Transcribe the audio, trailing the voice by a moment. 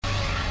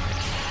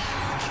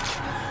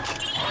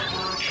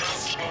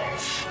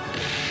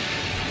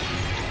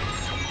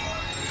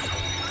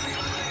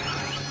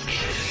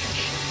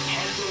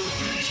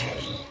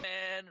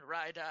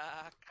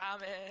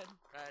Kamen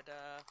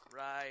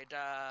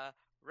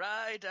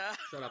Rider.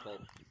 Shut up,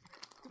 old.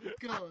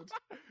 God.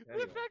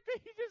 The fact that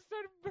he just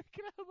started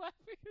breaking out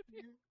laughing at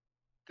you.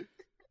 It's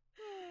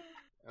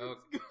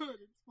good.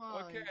 It's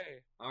fine.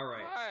 Okay. All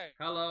right. Hi.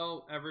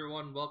 Hello,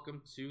 everyone.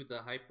 Welcome to the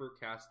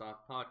Hypercastoff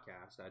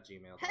podcast at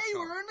gmail.com. Hey,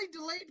 we're only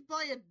delayed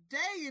by a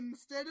day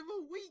instead of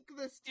a week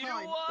this time. You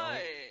know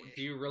why?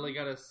 Do you really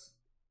gotta?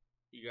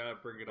 You gotta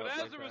bring it But up as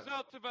like a that.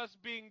 result of us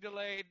being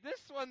delayed,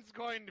 this one's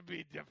going to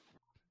be different.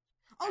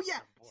 Oh At yeah,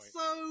 some point.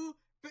 so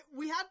but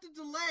we had to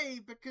delay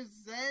because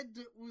Zed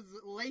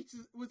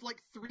was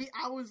like 3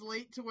 hours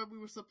late to when we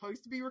were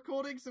supposed to be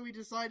recording, so we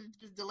decided to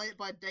just delay it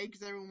by a day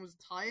because everyone was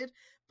tired.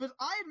 But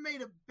I had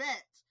made a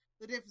bet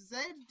that if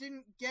Zed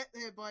didn't get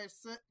there by a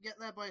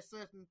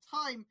certain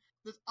time,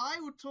 that I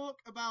would talk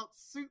about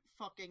suit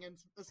fucking and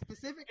a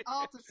specific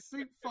art of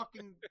suit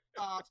fucking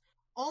art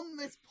on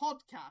this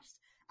podcast.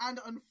 And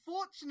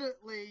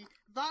unfortunately,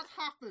 that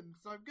happened,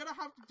 so I'm gonna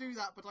have to do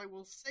that, but I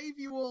will save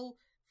you all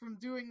from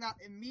doing that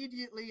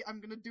immediately. I'm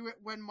gonna do it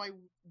when my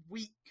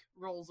week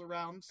rolls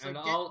around. So And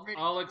get ready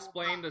I'll for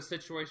explain that. the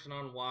situation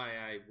on why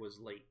I was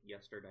late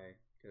yesterday,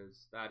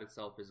 because that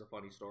itself is a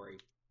funny story.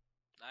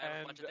 I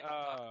have a bunch of things to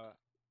talk about.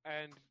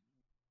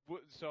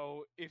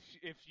 So if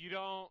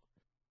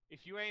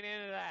you ain't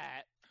into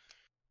that,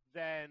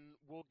 then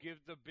we'll give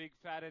the big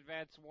fat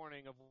advance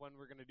warning of when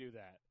we're gonna do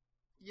that.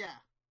 Yeah.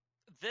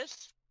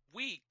 This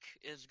week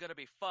is gonna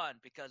be fun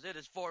because it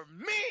is for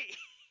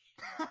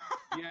me!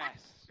 Yes.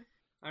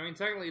 I mean,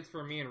 technically it's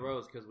for me and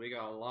Rose, because we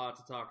got a lot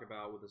to talk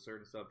about with a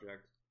certain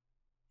subject.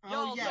 Oh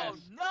Y'all yes.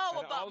 don't know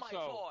And about my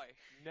also- boy!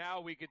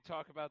 Now we could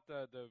talk about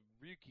the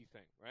Ryuki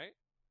thing, right?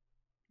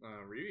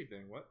 Ryuki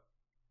thing, what?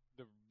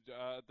 The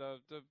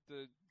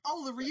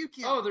Oh, the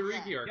Ryuki. Oh, arc, the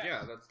Ryuki arc, Yes.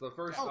 yeah, that's the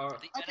first Oh, arc.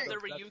 The end Okay, of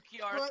the that's-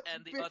 Ryuki arc But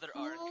and the other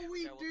arc. before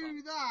we that we'll do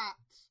talk that,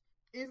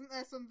 isn't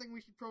there something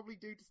we should probably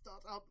do to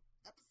start our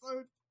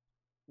episode?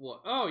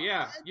 What? Oh,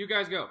 yeah, you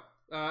guys go.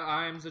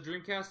 I'm the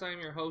Dreamcast, I am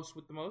your host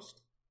with the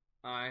most.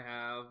 I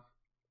have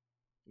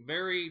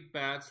very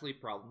bad sleep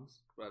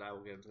problems, but I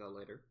will get into that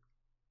later.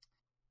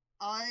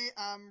 I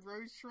am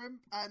Rose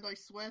Shrimp, and I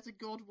swear to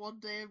God, one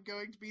day I'm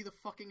going to be the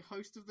fucking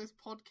host of this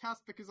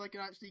podcast because I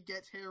can actually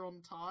get here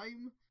on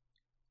time.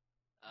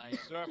 I am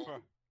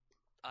surfer.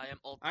 I am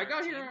old. I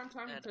got here 13, on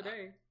time and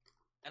today.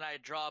 and I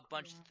draw a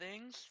bunch of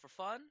things for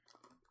fun.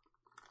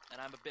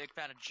 And I'm a big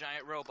fan of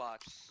giant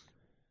robots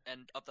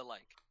and of the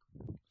like.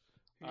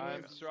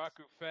 I'm Yes.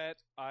 Siraku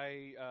Fett.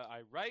 I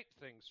write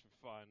things for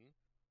fun,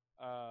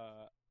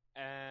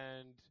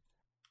 and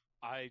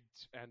I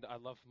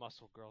love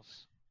muscle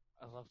girls.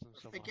 I love them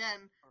so much.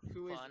 Again, For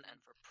who is... fun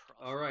and for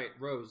profit. Alright,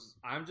 Rose,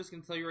 I'm just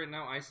gonna tell you right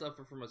now, I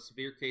suffer from a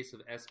severe case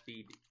of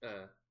SBD.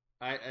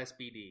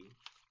 SBD.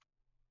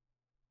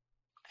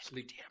 SBD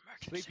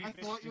emergency. Sleepy I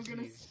bitch thought you were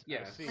gonna disease. s-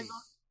 Yeah. I see.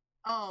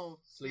 Oh,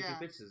 Sleepy yeah.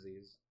 bitch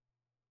disease.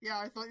 Yeah,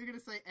 I thought you were going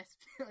to say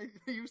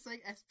you were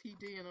saying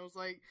SPD, and I was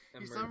like,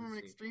 you suffer from an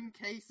Emergency. extreme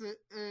case of,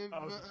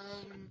 Oh.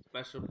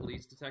 Special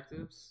police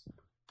detectives.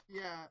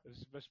 yeah.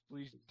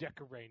 Especially Deck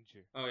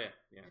Ranger. Oh, yeah,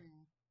 yeah.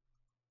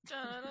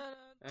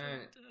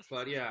 Dun-dun-dun-dun-dun.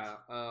 But yeah,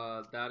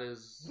 that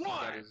is One!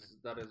 our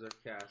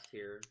cast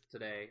here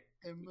today.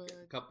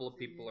 A couple of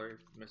people are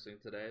missing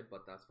today,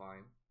 but that's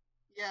fine.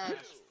 Yeah,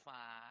 That's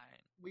fine.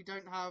 we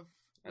don't have...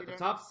 At the we don't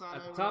top, have Sano,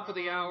 at the top of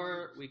the don't have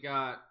hour, Rose.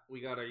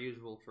 we got our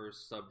usual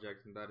first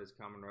subject, and that is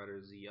Kamen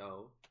Rider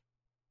ZO.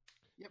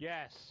 Yep.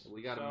 Yes.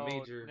 We got so some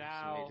major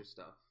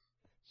stuff.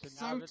 So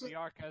So now that to- the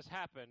arc has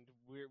happened,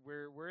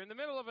 we're in the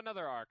middle of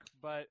another arc,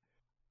 but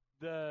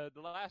the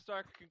last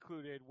arc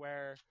concluded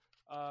where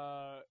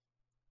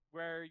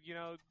you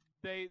know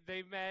they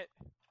met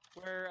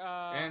where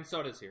And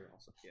so does here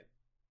also. Yeah.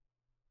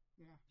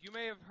 you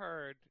may have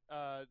heard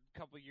a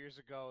couple years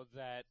ago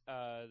that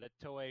that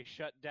Toei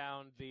shut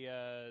down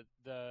the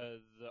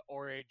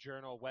Ore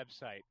Journal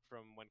website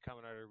from when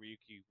Kamen Rider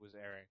Ryuki was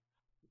airing.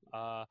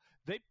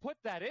 They put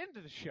that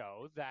into the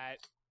show that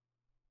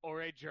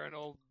Ore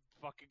Journal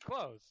fucking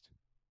closed.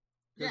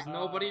 Because Yeah.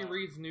 nobody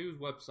reads news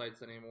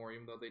websites anymore,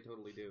 even though they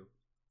totally do.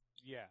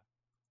 Yeah.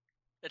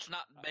 It's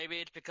not. Maybe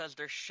it's because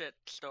they're shit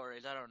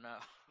stories. I don't know.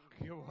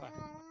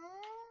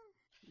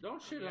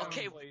 Don't shit Yeah, on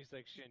Okay. them. plays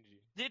like Shinji.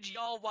 Did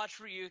y'all watch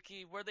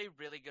Ryuki? Were they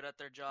really good at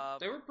their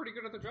job? They were pretty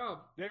good at their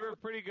job. They were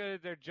pretty good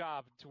at their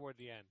job toward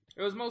the end.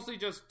 It was mostly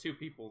just two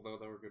people, though,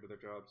 that were good at their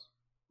jobs.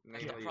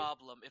 That's the Namely-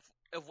 problem. If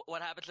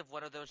what happens if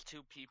one of those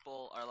two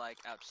people are like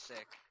out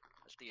sick?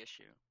 That's the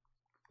issue.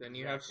 Then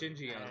you have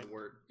Exactly. Shinji on And-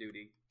 work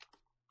duty.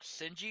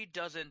 Shinji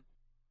doesn't.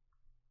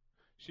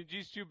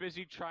 Shinji's too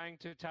busy trying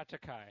to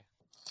Tatakai.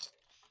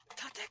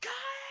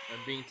 Tatekai!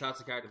 And being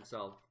Tatsukai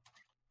himself.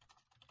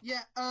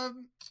 Yeah,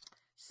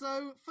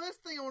 so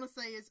first thing I want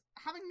to say is,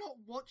 having not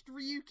watched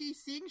Ryuki,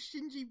 seeing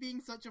Shinji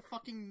being such a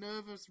fucking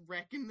nervous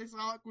wreck in this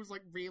arc was,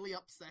 like, really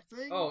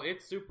upsetting. Oh,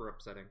 it's super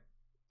upsetting.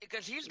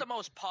 Because he's the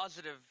most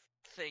positive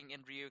thing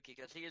in Ryuki.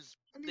 Because he is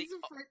and the, he's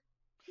afraid...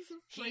 He's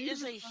afraid he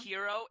is of a his-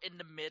 hero in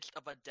the midst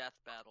of a death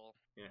battle.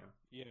 Yeah.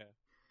 Yeah.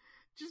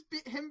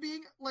 him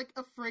being like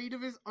afraid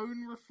of his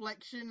own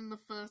reflection in the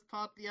first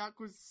part of the arc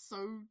was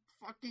so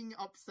fucking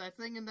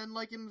upsetting, and then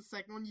like in the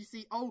second one you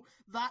see, oh,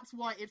 that's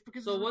why, it's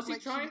because So his was he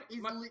reflection trying-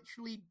 is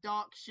literally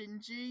Dark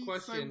Shinji.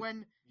 Question. So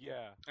when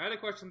I had a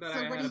question that so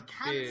I when had he a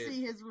can bit...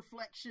 see his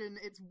reflection,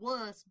 it's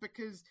worse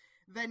because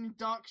then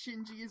Dark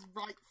Shinji is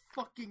right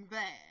fucking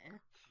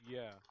there.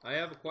 Yeah. I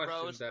have a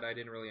question Rose. that I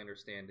didn't really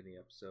understand in the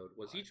episode.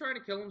 Was he trying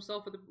to kill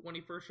himself when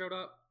he first showed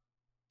up?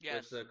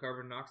 Yes. With the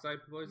carbon monoxide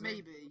poisoning?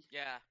 Maybe.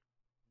 Yeah.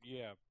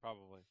 Yeah,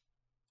 probably.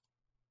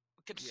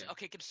 Yeah.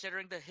 Okay,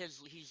 considering that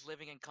he's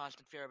living in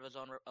constant fear of his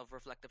own of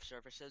reflective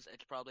surfaces,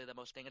 it's probably the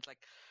most thing. It's like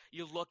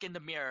you look in the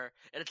mirror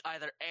and it's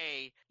either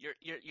A,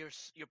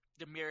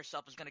 the mirror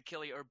self is gonna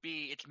kill you, or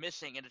B, it's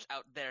missing and it's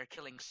out there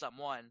killing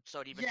someone,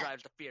 so it even Yeah.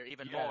 drives the fear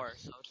even Yes. more.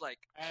 So it's like,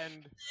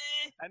 And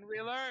we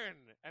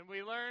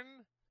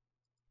learn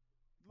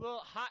little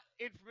hot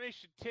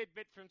information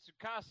tidbit from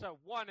Tsukasa.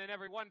 1 in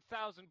every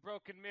 1,000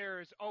 broken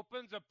mirrors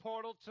opens a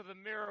portal to the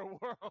mirror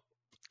world.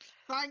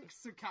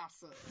 Thanks,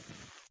 Tsukasa.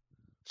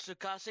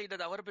 Tsukasa,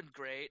 that would have been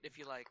great if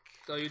you like.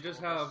 So you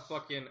just told have us-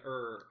 fucking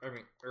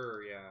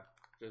yeah.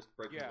 Just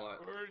breaking Yeah, blood.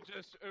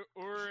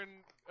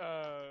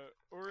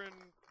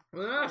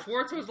 Well, no,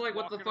 Schwartz was like,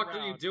 what the fuck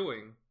are you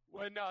doing?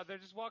 Well, no, they're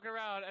just walking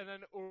around, and then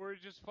Ur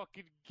just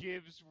fucking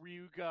gives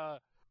Ryuga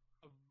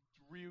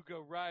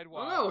a ride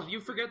watch. Oh no, you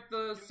forget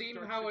the Gives scene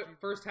Dark how it Shinji-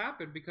 first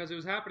happened, because it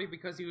was happening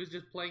because he was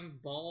just playing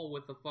ball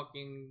with the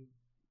fucking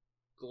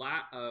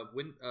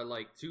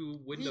like two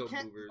window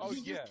movers. Oh,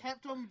 He yeah. just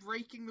kept on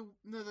breaking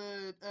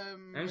the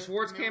And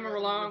Schwartz came mirror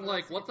along and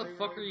like, what the reversing it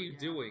fuck over are and you over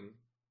doing? again.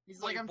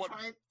 He's Wait, like, I'm what-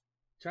 trying.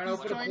 Trying to He's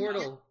open a trying to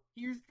portal.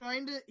 He was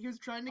trying to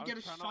I'm get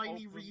a trying to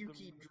shiny open the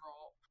Ryuki m-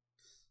 drop.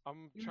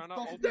 I'm You trying to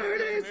fucking- open There it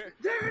the is! mirror.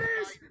 There it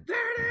is!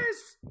 There it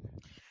is!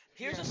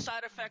 Here's Yeah. a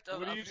side effect of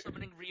What are you-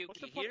 summoning Ryuki. What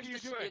the fuck Here's are you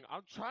the- doing?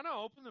 I'm trying to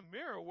open the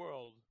mirror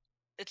world.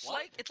 It's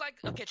What?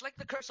 like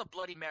the curse of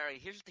Bloody Mary.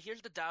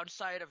 Here's the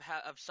downside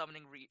of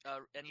summoning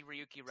any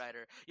Ryuki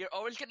rider. You're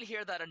always gonna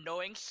hear that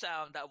annoying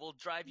sound that will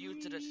drive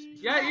you to this.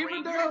 Yeah,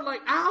 even though,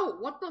 like, ow!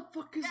 What the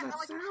fuck is Yeah, that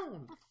like,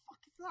 sound? What the fuck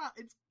is that?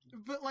 It's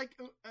but like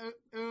it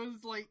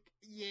was like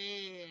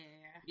yeah.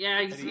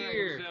 Yeah, he's And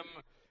here.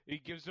 he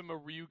gives him a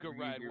Ryuga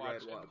ride Ryuga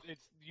watch. ride watch. And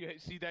you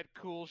see that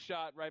cool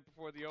shot right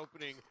before the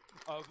opening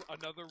of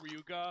another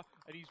Ryuga,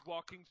 and he's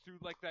walking through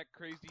like that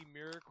crazy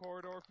mirror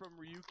corridor from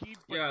Ryuki,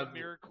 but Yeah. the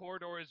mirror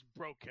corridor is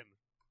broken.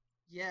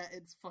 Yeah,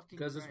 it's fucking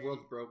Because this great.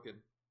 world's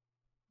broken.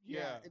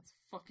 Yeah, it's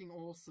fucking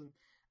awesome.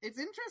 It's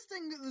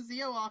interesting that the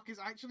Zio arc is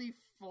actually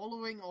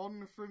following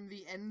on from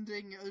the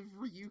ending of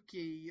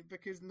Ryuki,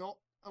 because not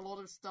a lot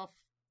of stuff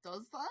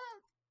does that.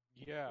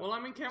 Yeah. Well, I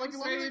mean, can Like, we a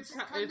lot say of it's, it's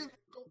kind it's of-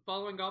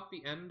 following off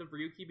the end of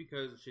Ryuki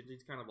because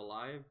Shinji's kind of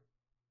alive?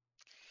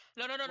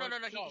 No. Well,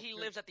 He no,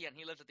 lives at the end.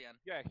 He lives at the end.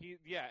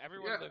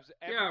 Everyone lives.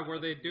 Yeah, everyone where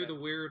they lives do at the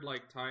weird,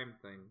 like, time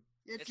thing.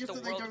 It's It's just the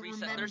that they world don't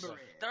reset. remember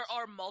it. There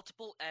are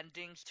multiple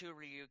endings to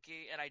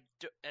Ryuki,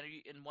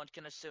 and one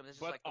can assume this is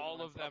But like the all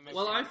one of them this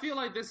Well, I series. feel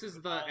like this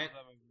is the... all of them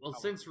Well,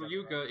 probably since together,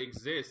 Ryuga right?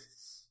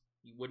 exists,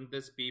 wouldn't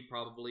this be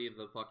probably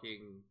the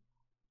fucking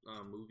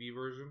movie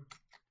version?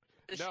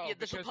 No, Yeah,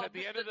 there's a because at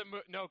the pub-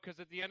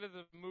 end of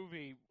the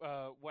movie,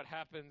 what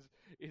happens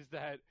is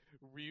that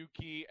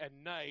Ryuki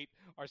and Knight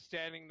are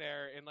standing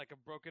there in like a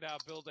broken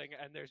out building,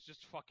 and there's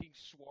just fucking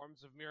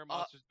swarms of mirror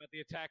monsters about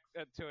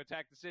to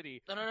attack the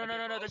city. No. And they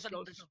all There's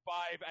go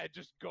survive and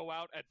just go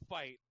out and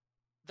fight.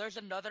 There's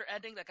another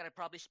ending that I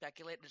probably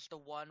speculate. It's the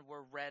one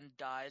where Ren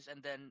dies,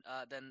 and then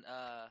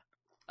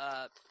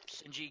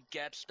Shinji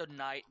gets the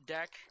Knight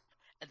deck,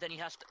 and then he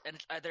has to. And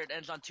it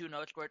ends on two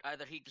notes where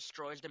either he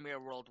destroys the mirror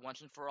world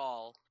once and for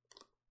all,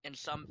 in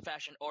some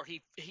fashion, or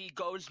he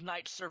goes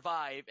Knight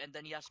survive, and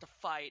then he has to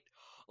fight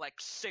like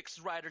 6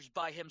 riders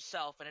by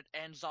himself, and it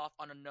ends off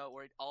on a note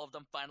where all of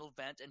them final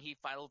vent, and he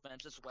final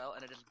vents as well,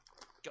 and it just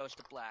goes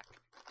to black.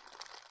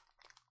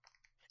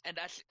 And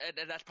that's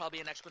probably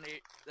an explanation.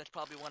 That's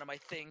probably one of my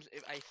things.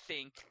 I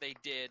think they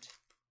did.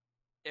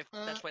 If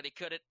that's why they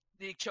couldn't,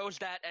 they chose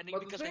that ending But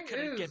the because they thing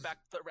couldn't is- get back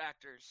the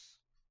actors.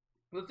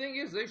 The thing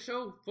is, they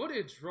show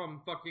footage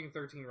from fucking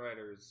 13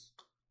 Riders.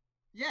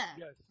 Yeah,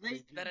 Yes,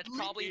 they, Then it's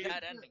probably literally-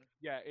 that ending.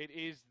 Yeah, it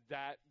is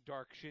that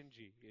Dark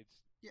Shinji. It's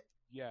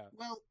yeah.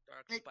 Well,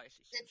 Dark, It-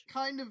 spicy. it's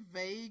kind of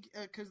vague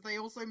because they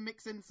also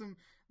mix in some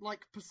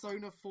like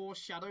Persona 4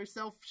 Shadow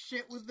Self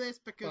shit with this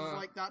because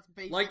like that's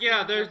basically Like,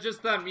 yeah, there's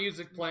just that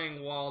music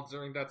playing while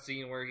during that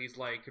scene where he's,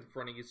 like,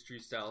 confronting his true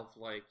self,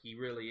 like, he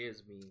really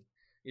is me.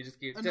 You just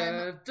keep And then-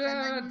 da and da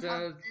then you da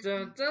have da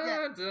every- da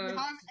yeah, da. you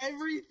have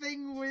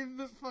everything with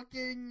the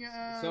fucking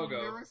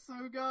Sogo.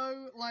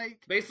 Murasogo,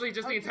 like Basically,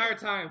 just the Okay. entire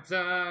time.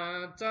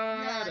 Da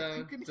da Yeah, da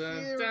you can da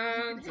hear- da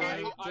you can da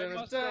hear- I da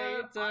must da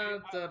say,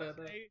 da da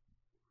da.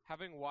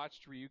 having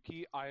watched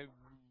Ryuki, I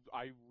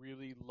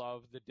really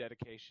love the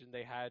dedication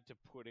they had to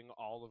putting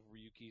all of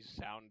Ryuki's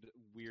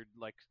weird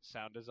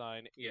sound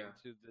design Yeah.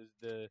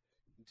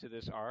 into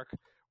this arc,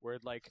 where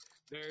like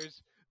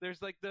there's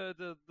like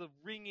the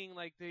ringing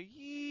like the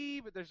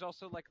yee, but there's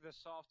also like the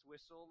soft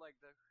whistle like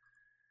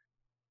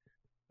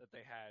that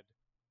they had.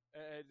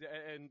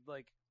 and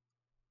like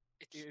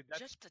It's that's,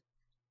 just a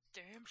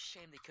damn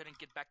shame they couldn't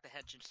get back the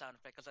henshin sound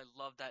effect because I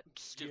love that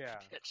stupid Yeah.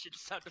 henshin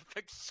sound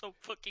effect so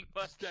fucking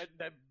much. that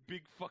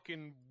big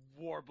fucking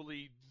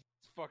warbly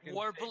fucking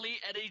Warbly,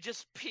 and he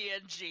just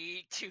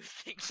PNG two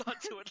things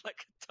onto it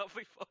like a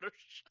dummy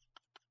Photoshop.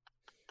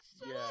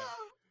 thing. Yeah.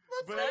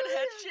 But That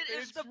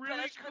henshin is it's the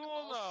really best, but cool,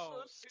 also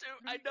though. stupid.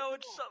 It's really I know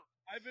it's cool. so.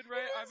 I've been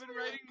really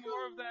writing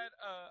more of cool. that.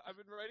 I've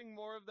been writing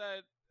more of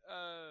that.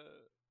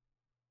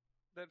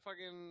 That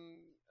fucking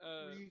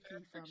Ryuki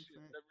fanfiction.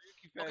 fanfic. That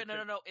Ryuki Okay,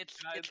 fanfic. no. It's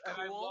And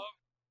cool.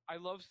 I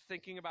love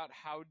thinking about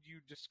how do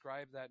you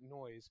describe that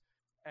noise,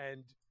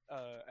 and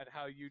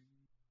how you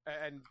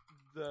and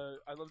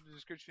I love the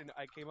description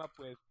I came up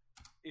with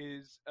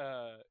is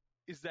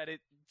that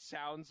it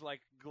sounds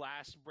like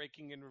glass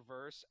breaking in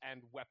reverse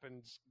and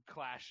weapons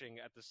clashing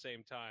at the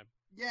same time.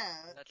 Yeah,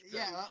 That's good.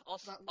 yeah.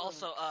 Also,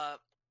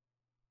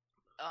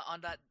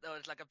 on that though,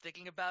 it's like I'm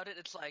thinking about it.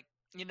 It's like,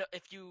 you know,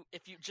 if you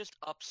just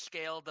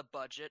upscale the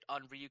budget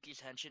on Ryuki's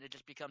henshin, it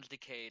just becomes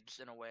Decades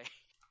in a way.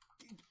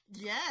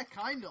 Yeah,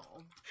 kind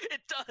of.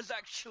 It does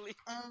actually.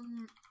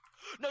 Um,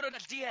 No,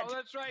 that's the end. Oh,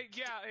 that's right.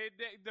 Yeah,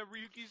 the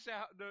Ryuki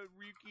sound,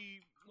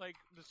 like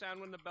the sound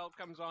when the belt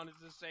comes on is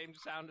the same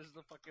sound as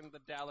the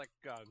Dalek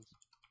guns.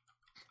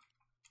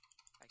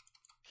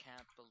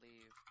 Can't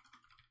believe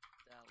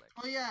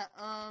Dalek. oh yeah.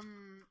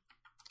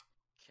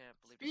 Can't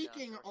believe. the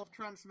Speaking Daleks are- of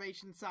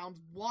transformation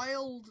sounds,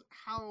 wild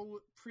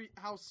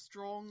how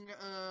strong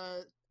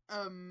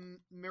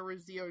Mirror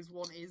Zeo's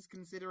one is,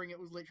 considering it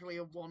was literally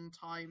a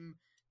one-time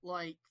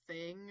like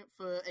thing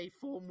for a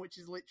form which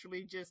is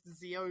literally just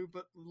Zeo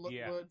but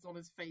Yeah. words on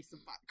his face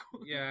and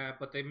backwards. Yeah,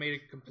 but they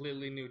made a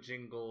completely new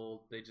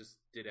jingle. They just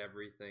did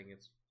everything.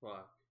 It's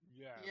fuck.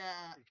 Yeah,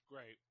 Yeah. it's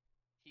great.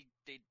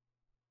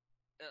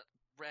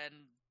 Ren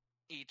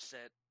eats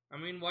it. I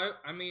mean, why?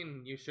 I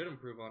mean, you should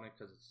improve on it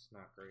because it's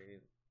not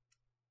great.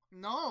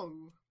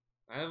 No.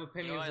 I have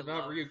opinions I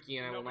about love- Ryuki,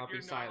 and I will but not be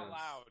you're silenced. Not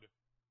allowed.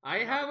 I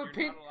No, have you're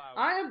opinion. not allowed.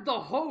 I am the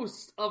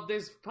host of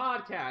this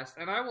podcast,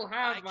 and I will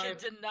have I my. can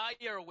deny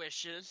your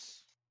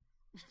wishes.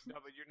 No,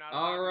 but you're not.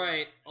 All allowed to-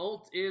 right,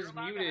 Alt is You're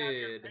allowed to have your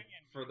muted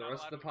opinion, for you're the not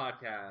rest of the allowed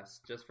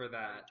podcast, just for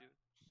that,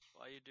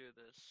 Why you do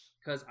this?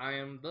 because I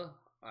am the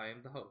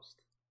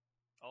host.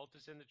 Alt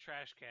is in the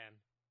trash can.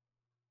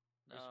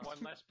 There's No. one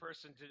less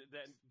person to.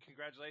 Then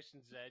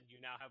congratulations, Zed. You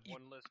now have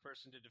one less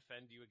person to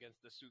defend you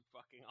against the suit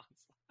fucking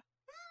onslaught.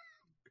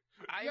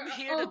 I'm Yeah,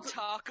 here Alt- to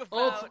talk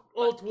about.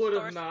 Alt would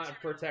have source not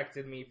material.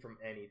 protected me from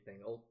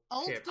anything.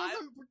 Alt Chip.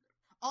 doesn't.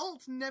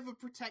 Alt never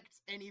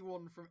protects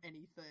anyone from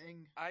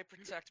anything. I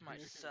protect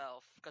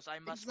myself because I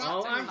must Exactly.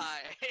 All not I'm-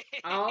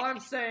 die. All I'm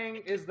saying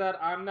is that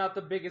I'm not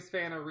the biggest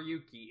fan of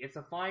Ryuki. It's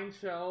a fine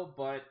show,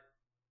 but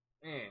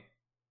I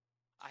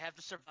have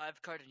the survive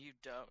card and you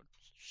don't.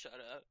 Shut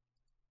up.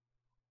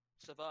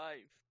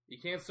 Survive. You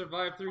can't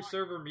survive through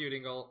server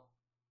muting, Alt.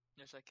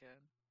 Yes, I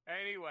can.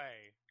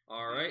 Anyway.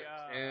 Alright,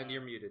 The, and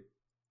you're muted.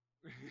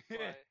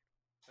 Why?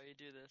 Why you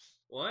do this?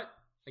 What?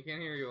 I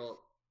can't hear you,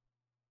 Alt.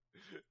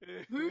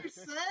 Who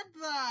said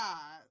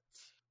that?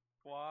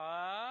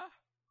 What?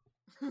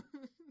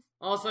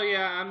 Also,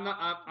 yeah,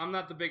 I'm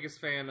not the biggest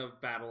fan of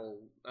battle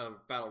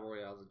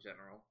royales in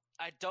general.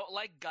 I don't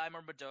like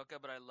Geimer Madoka,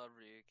 but I love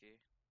Ryuki.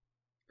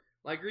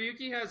 Like,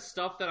 Ryuki has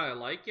stuff that I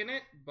like in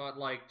it, but,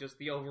 like, just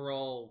the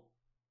overall,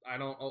 I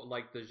don't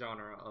like the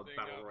genre of Thing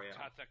battle of royale.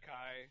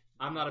 Tatakai.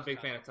 I'm not a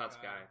big fan of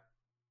Tatsukai.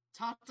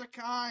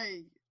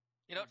 Tatakai.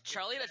 You know,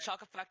 Charlie and the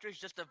Chocolate Factory is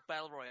just a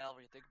battle royale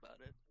when you think about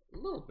it. A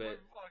little bit.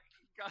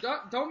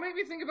 God. Don't make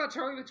me think about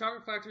Charlie and the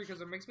Chocolate Factory,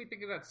 because it makes me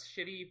think of that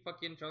shitty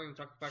fucking Charlie and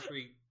the Chocolate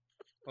Factory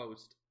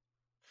post.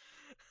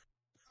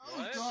 Oh,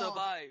 What? God.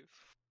 Survive.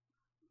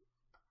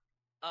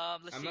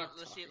 Let's I'm see. not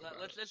Let's see. talking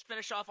about Let's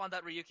finish off on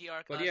that Ryuki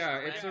arc. But yeah,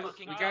 it's Ren a-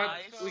 fucking we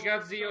got- dies. we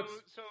got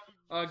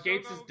Zeo-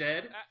 Gates is Sogo-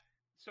 dead.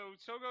 So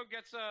Sogo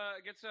gets a.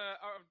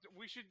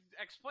 We should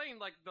explain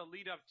like the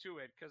lead up to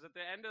it, because at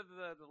the end of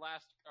the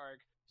last arc,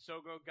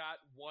 Sogo got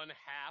one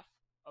half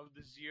of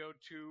the Zeo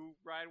 2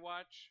 ride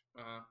watch.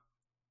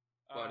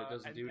 But it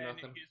doesn't and do then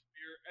nothing? His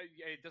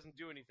mirror, it doesn't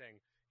do anything.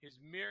 His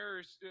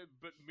mirrors,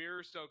 but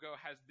Mirror Sogo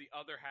has the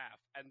other half,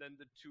 and then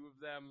the two of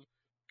them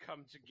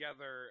come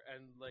together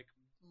and like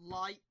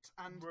Light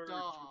and merge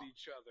dark. with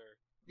each other.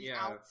 The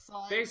Yeah.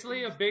 outside.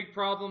 Basically, a is- big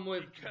problem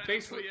with Because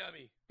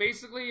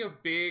basically a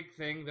big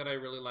thing that I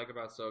really like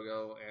about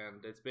Sogo,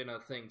 and it's been a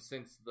thing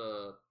since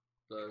the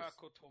not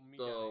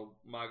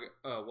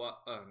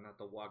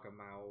the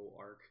Wagamao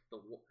arc,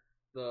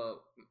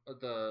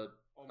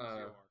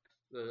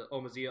 the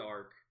Omaziya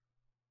arc,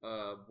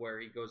 where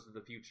he goes to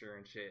the future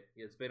and shit.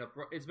 It's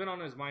been on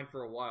his mind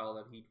for a while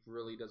that he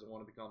really doesn't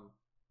want to become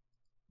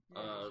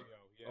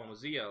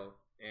Omaziya,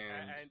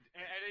 and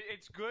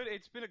it's good.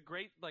 It's been a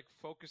great like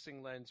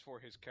focusing lens for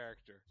his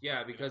character.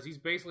 yeah, because he's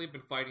basically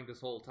been fighting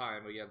this whole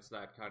time against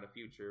that kind of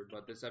future,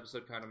 but this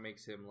episode kind of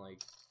makes him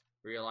like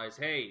realize,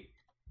 hey,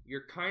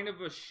 you're kind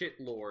of a shit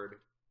lord.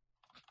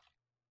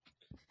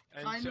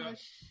 And kind so, of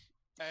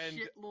a and-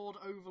 shitlord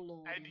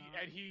overlord. and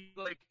he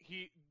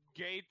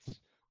Gates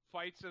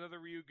fights another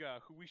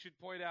Ryuga, who we should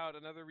point out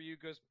another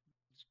Ryuga's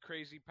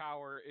crazy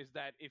power is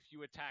that if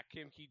you attack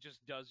him, he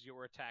just does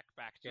your attack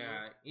back to you.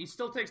 Yeah, he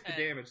still takes the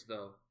damage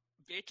though.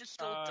 Geiz is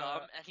still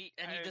dumb, and he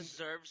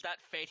deserves that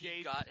fate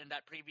he got in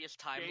that previous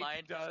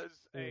timeline. Geiz does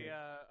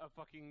a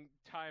fucking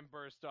time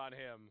burst on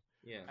him.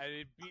 Yeah. And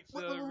it beats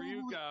the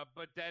Ryuga,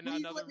 but then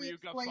another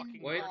Ryuga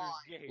fucking Wait,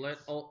 murders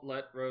Geiz.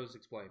 let Rose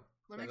explain.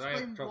 Let me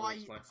explain why.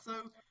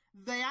 So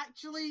they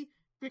actually,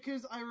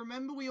 because I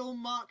remember we all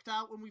marked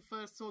out when we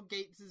first saw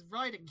Geiz'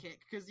 rider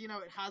kick, because it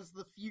has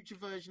the future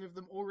version of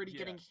them already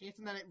getting hit,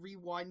 and then it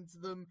rewinds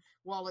them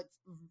while it's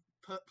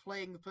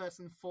playing the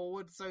person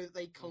forward, so that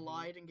they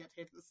collide and get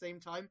hit at the same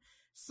time.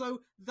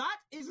 So that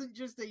isn't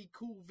just a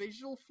cool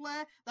visual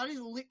flair, that is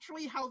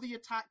literally how the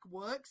attack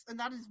works, and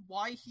that is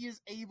why he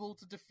is able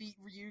to defeat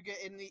Ryuga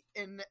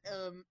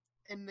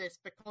in this,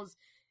 because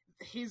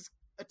his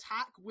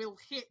attack will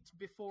hit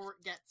before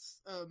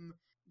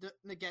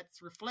it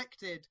gets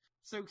reflected,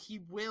 so he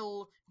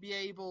will be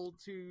able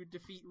to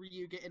defeat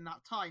Ryuga in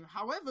that time.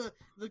 However,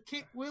 the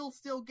kick will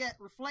still get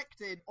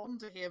reflected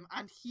onto him,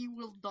 and he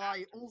will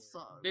die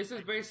also. This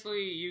is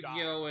basically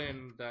Yu-Gi-Oh!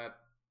 In that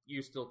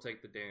you still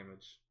take the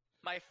damage.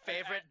 My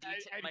favorite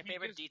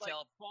detail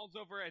like, falls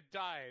over and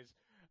dies,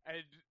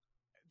 and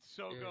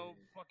Sogo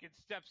fucking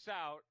steps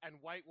out, and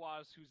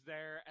Whitewash, who's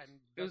there, and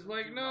it was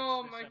like,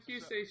 no, my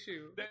Kyusei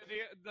shoe.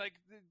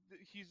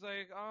 He's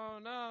like, oh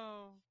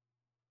no.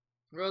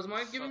 Rose,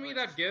 mind giving me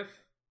that GIF?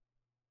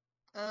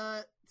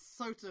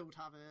 Sota would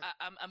have it.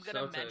 I'm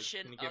gonna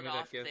mention an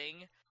off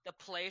thing. The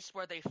place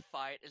where they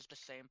fight is the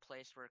same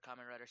place where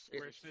Kamen Rider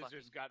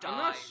Scissors got I'm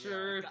not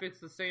sure if it's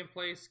the same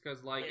place,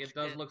 because it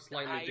does look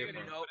slightly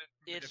different.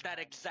 It's that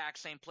exact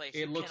same place.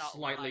 It looks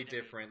slightly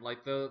different.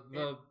 Like, the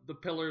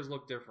pillars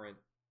look different.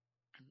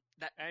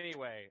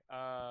 Anyway,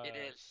 It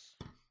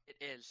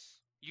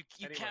is. You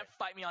can't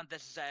fight me on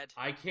this, Zed.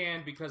 I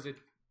can, because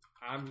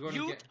I'm going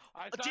to get...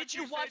 Did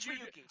you watch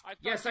Ryuki?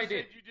 Yes, I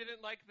did. You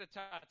didn't like the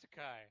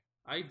Tatakai.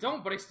 I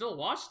don't, but I still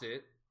watched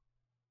it.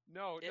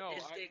 No,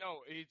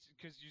 it's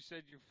because you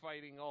said you're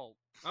fighting ult.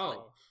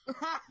 Oh. So,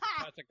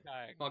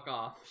 Tatakai. Fuck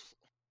off.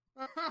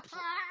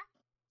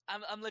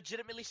 I'm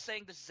legitimately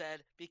saying this,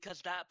 Zed,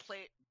 because that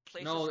places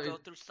go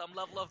through some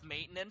level of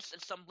maintenance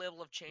and some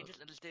level of changes,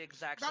 and it's the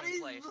exact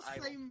same place. That is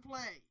the same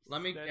place.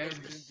 Let me... That is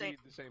indeed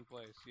the same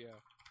place, yeah.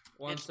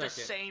 One second. It's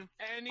the same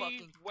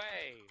fucking...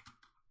 way.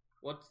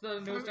 What's the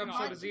newest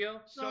episode of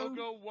Zio?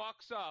 Sogo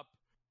walks up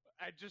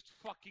and just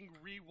fucking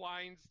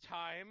rewinds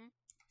time.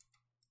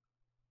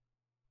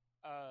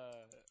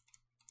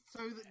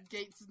 So that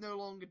Geiz is no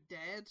longer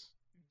dead?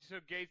 So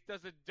Geiz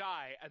doesn't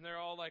die, and they're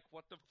all like,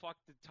 what the fuck,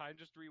 did time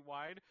just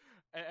rewind?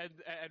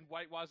 And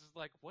Whitewash is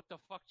like, what the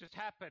fuck just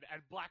happened?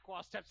 And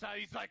Blackwall steps out,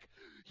 he's like,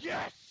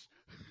 yes!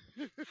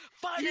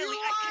 Finally,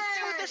 I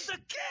can do this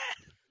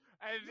again!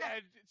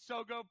 And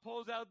Sogo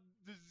pulls out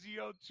the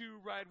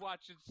ZO2 ride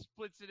watch and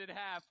splits it in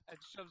half and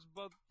shoves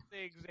both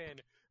things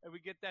in. And we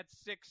get that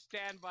sick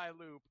standby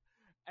loop.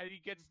 And he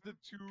gets the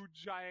two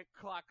giant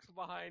clocks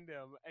behind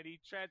him. And he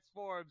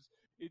transforms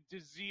into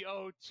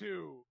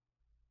ZO2.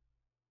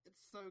 It's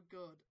so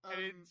good.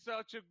 And it's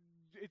such a.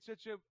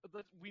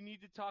 We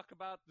need to talk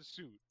about the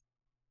suit.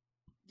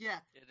 Yeah,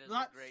 it is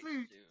that a great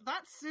suit.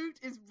 That suit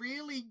is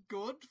really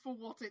good for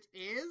what it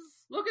is.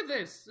 Look at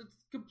this.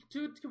 It's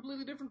two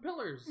completely different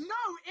pillars.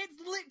 No, it's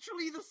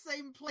literally the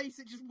same place.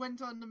 It just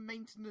went under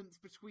maintenance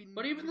between.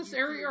 But even this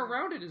area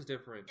around it is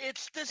different.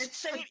 It's the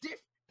same.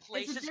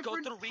 Places go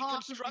through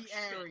reconstruction.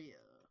 Area.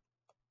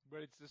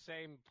 But it's the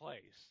same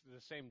place,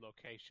 the same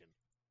location.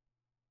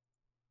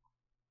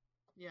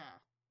 Yeah.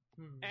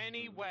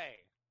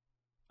 Anyway,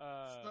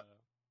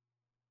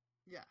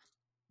 yeah.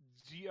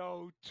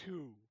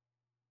 ZO2.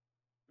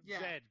 Yeah.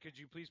 Zed, could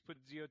you please put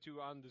ZO2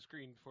 on the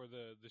screen for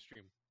the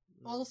stream?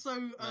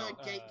 Also,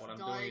 Geiz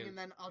dying and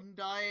then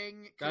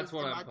undying. That's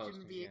what I'm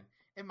posting.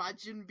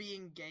 Imagine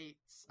being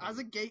Geiz. As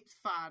a Geiz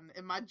fan,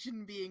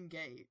 imagine being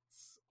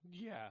Geiz.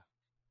 Yeah.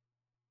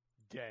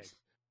 Dead.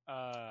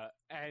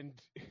 And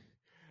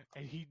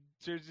he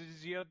turns into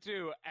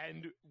ZO2,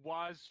 and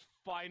Waz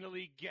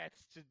finally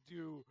gets to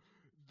do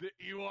the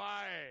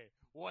UI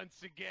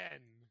once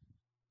again.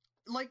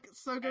 Like,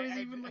 Sogo's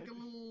even like a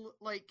little,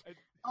 like,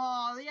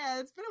 oh yeah,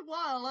 it's been a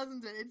while,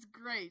 hasn't it? It's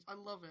great. I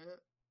love it.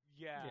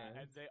 Yeah,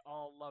 and they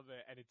all love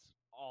it, and it's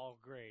all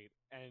great.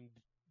 And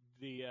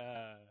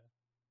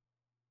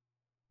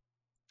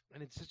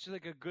and it's such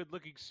like a good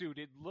looking suit.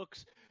 It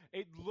looks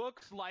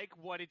like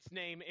what its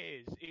name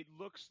is. It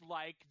looks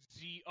like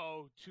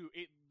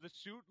ZO2. The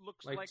suit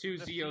looks like two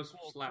the Zeos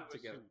slapped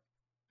together. Suit.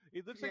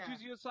 It looks like two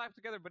Zeos slapped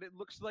together, but it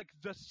looks like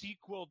the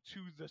sequel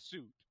to the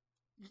suit.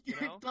 You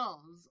know? It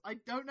does. I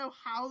don't know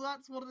how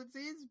that's what it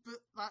is, but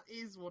that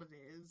is what it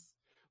is.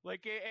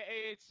 Like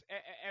it's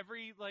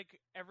every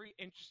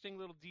interesting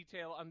little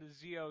detail on the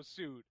Zeo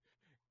suit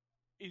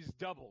is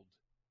doubled.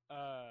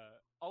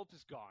 Alt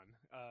is gone.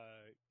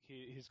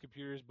 His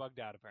computer is bugged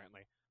out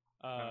apparently.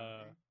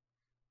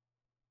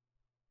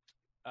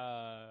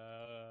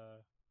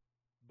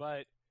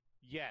 But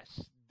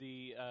yes,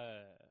 the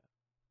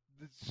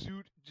the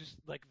suit, just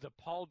like the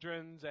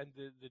pauldrons and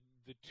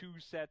the two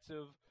sets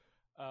of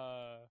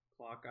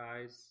Clock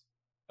eyes.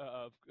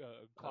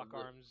 Clock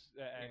arms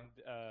and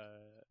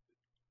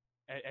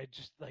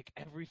just like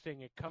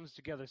everything, it comes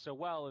together so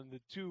well, and the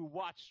two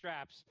watch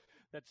straps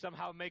that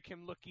somehow make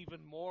him look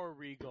even more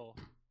regal.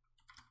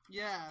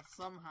 Yeah,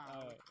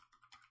 somehow.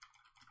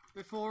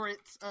 Before it,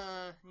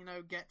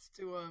 gets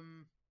to,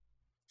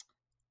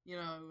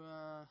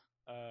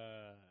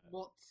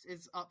 what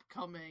is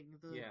upcoming,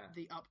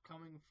 the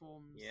upcoming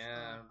forms.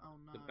 Yeah, oh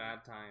no. The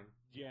bad time.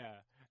 Yeah,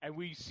 and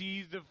we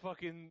see this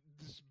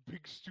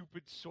big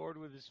stupid sword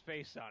with his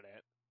face on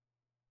it.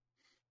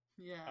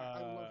 Yeah, I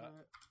love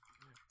it.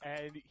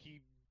 And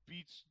he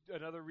beats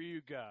another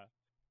Ryuga,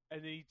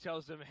 and then he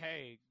tells him,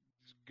 "Hey,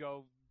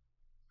 go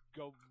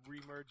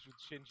remerge with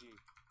Shinji,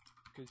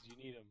 because you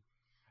need him."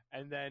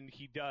 And then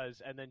he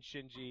does, and then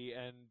Shinji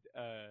and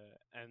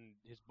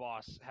his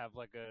boss have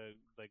like a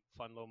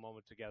fun little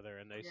moment together,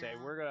 and they say,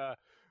 "We're gonna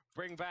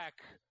bring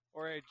back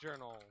Ore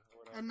Journal." Or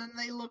whatever. And then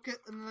they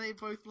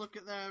both look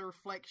at their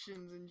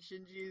reflections, and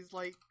Shinji is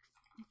like,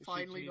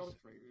 finally not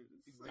afraid.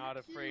 He's not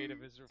afraid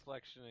of his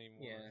reflection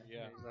anymore.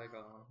 Yeah. He's like,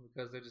 oh,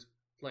 because they're just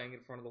playing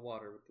in front of the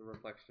water with the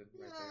reflection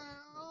right there.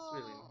 It's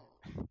really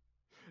nice.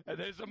 And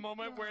there's a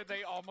moment where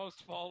they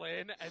almost fall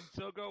in, and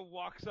Sogo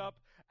walks up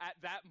at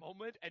that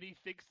moment, and he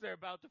thinks they're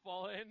about to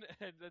fall in,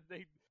 and then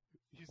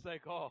he's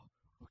like, "Oh,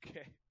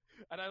 okay."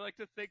 And I like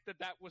to think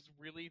that was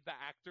really the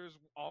actors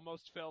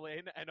almost fell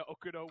in, and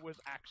Okuno was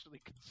actually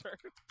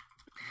concerned.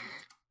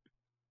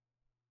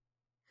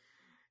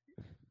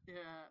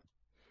 Yeah.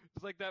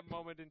 It's like that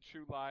moment in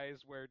True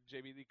Lies where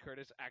Jamie Lee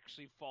Curtis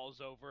actually falls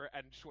over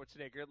and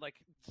Schwarzenegger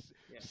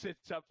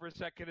sits up for a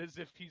second as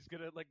if he's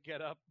gonna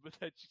get up, but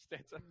then she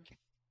stands up.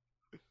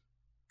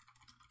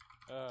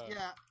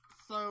 Yeah.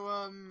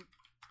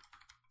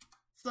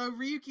 So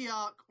Ryuki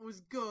arc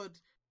was good.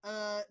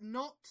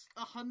 Not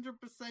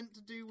 100%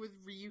 to do with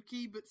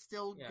Ryuki, but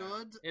still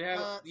good. It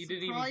had, you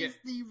didn't even get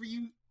the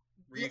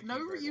Ryuki no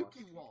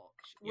Ryuki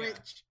watch.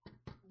 Which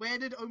where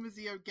did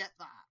Omazeo get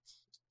that?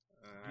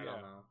 I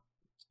don't know.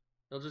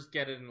 They'll just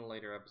get it in a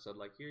later episode.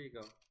 Like, here you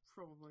go.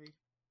 Probably.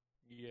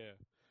 Yeah.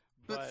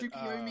 But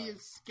Tsukiyomi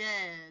is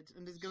scared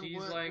and is going to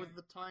work with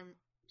the time.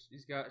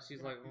 She's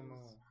like, oh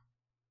no.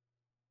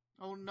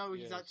 Oh no,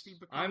 he's actually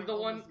becoming I'm the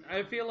one. Omazeo.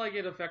 I feel like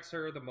it affects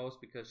her the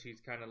most because she's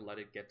kind of let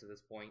it get to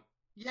this point.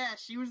 Yeah,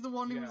 she was the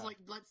one who was like,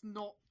 let's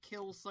not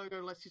kill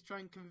Sogo, let's just try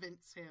and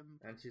convince him.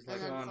 And she's like,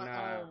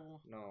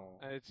 no.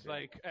 And it's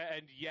like,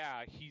 and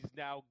yeah, he's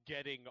now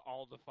getting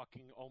all the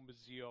fucking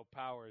Omazeo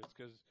powers,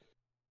 because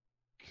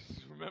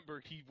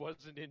remember, he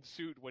wasn't in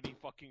suit when he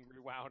fucking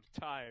rewound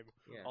time.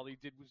 Yeah. All he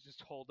did was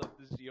just hold up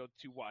the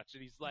ZO2 watch,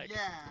 and he's like,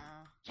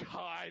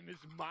 time is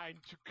mine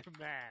to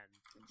command.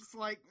 Just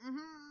like, And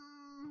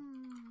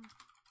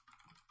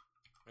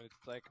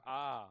it's like,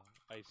 I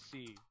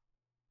see.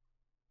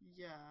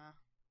 Yeah.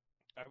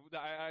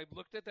 I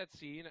looked at that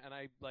scene and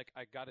I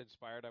got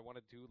inspired. I want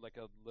to do like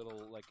a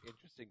little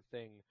interesting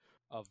thing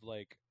of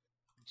like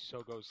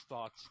Sogo's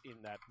thoughts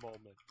in that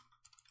moment.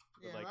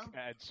 Yeah,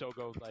 and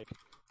Sogo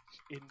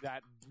in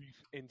that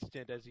brief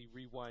instant as he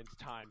rewinds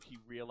time, he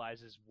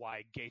realizes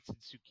why Gates and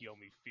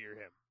Tsukiyomi fear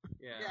him.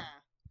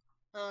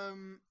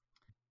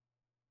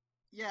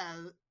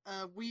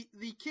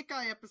 The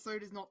Kikai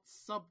episode is not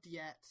subbed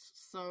yet,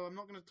 so I'm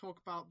not going to talk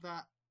about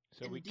that.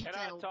 So we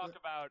cannot talk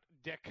about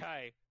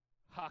Dekai,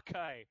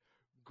 Hakai,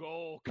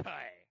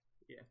 Gokai.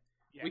 Yeah.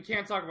 We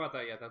can't talk about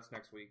that yet. That's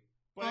next week.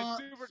 But it's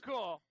super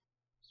cool.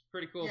 It's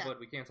pretty cool, but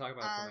we can't talk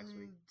about it until next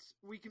week.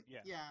 We can,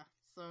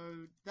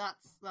 so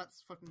that's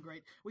fucking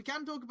great. We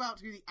can talk about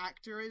who the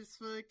actor is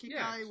for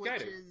Kikai,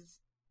 which is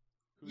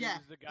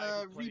the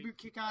guy Reboot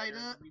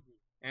Kikaida,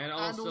 and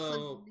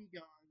also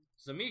Zamigo.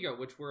 Zamigo,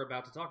 which we're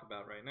about to talk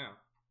about right now.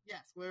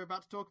 Yes, we're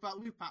about to talk about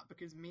Lupat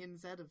because me and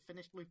Zed have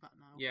finished Lupat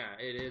now. Yeah,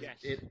 it is.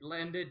 Yes. It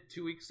landed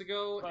 2 weeks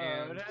ago,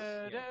 and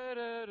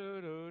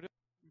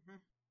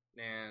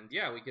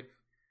we could.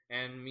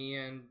 And me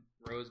and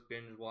Rose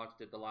binge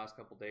watched it the last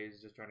couple days,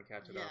 just trying to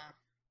catch it up.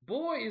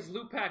 Boy, is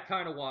Lupat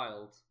kind of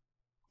wild.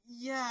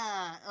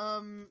 Yeah.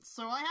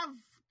 So I have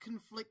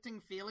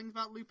conflicting feelings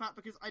about Lupat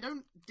because I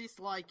don't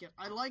dislike it.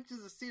 I liked it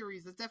as a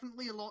series. There's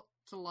definitely a lot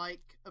to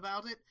like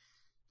about it.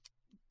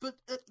 But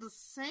at the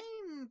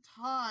same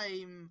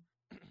time,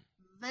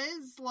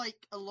 there's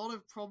a lot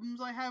of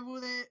problems I have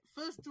with it.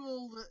 First of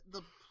all,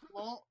 the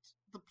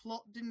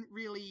plot didn't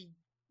really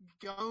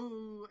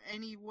go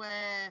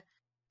anywhere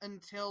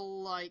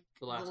until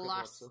the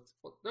last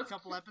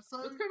couple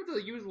episodes. That's kind of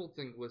the usual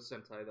thing with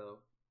Sentai, though.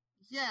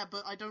 Yeah,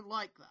 but I don't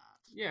like that.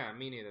 Yeah,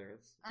 me neither.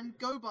 And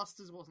Go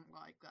Busters wasn't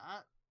like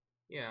that.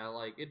 Yeah,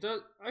 it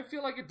does. I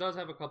feel like it does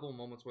have a couple of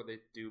moments where they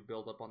do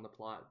build up on the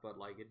plot, but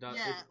it does.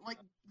 Yeah,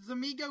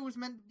 Zamigo was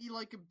meant to be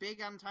a big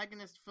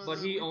antagonist for. But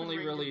he only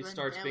really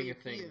starts being a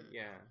appeared. thing.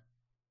 Yeah,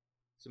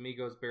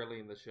 Zamigo's barely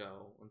in the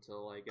show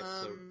until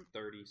episode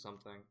 30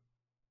 something.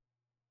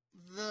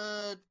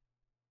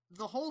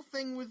 the whole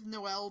thing with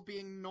Noel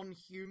being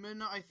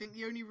non-human, I think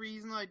the only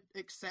reason I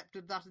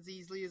accepted that as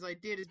easily as I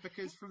did is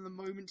because from the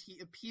moment he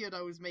appeared,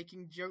 I was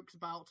making jokes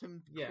about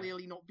him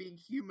clearly not being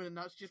human, and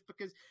that's just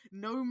because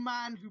no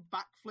man who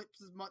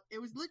backflips as much...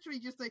 It was literally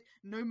just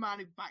no man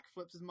who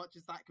backflips as much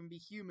as that can be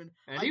human.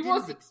 And I he didn't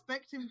wasn't.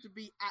 expect him to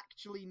be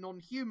actually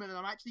non-human, and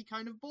I'm actually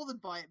kind of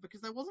bothered by it,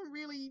 because there wasn't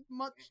really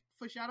much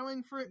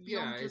foreshadowing for it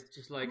beyond it's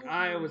just like,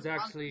 I was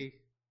actually...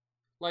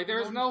 Like,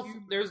 there's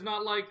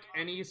not, like,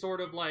 any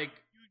sort of, like...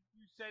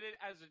 You said it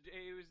as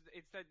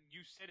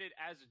you said it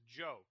as a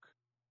joke.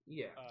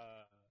 Yeah.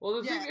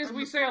 Well, the thing is,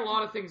 we say a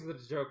lot of things as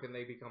a joke and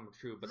they become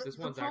true, but this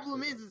one's actually... The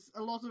problem is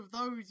a lot of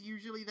those,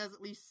 usually there's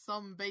at least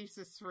some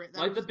basis for it.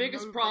 Like, the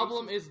biggest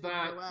problem is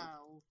that...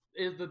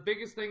 The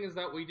biggest thing is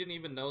that we didn't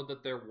even know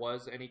that there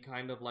was any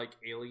kind of, like,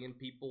 alien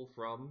people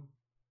from...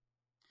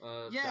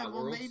 that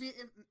world. Maybe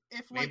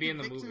if like maybe the in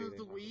the victim movie of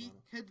the week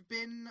had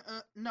been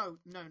no,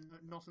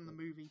 not in the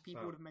movie.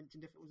 People would have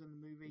mentioned if it was in the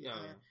movie.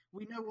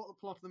 We know what the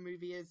plot of the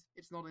movie is.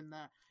 It's not in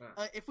there.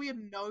 If we had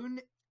known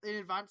in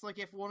advance, like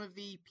if one of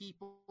the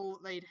people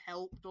they'd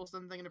helped or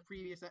something in a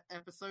previous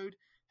episode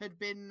had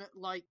been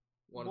like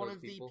one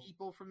of the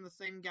people from the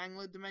same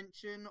gangler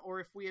dimension, or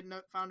if we had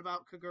found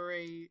about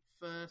Kagure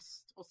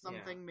first or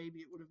something, maybe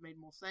it would have made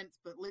more sense.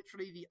 But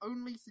literally, the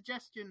only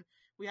suggestion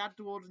we had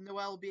towards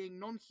Noel being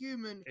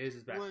non-human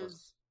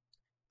was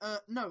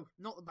no,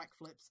 not the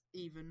backflips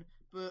even,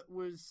 but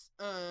was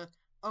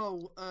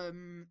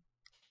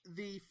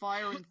the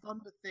fire and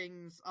thunder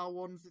things are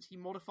ones that he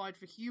modified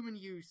for human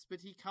use, but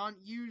he can't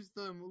use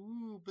them.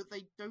 Ooh, but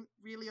they don't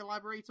really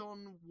elaborate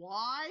on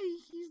why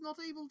he's not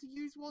able to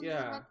use ones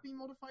that have to be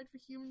modified for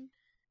human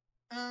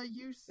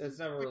use. It's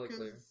never really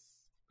clear.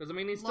 Because, I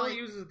mean, he still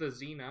uses the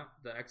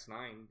the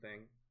X9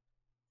 thing.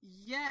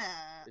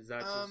 Yeah. Is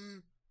that just...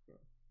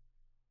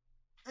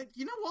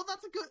 you know what?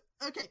 That's a good...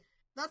 Okay,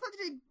 that's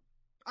actually...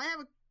 I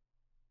have a...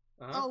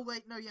 Oh,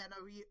 wait, no,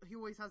 he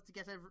always has to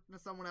get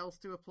someone else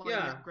to apply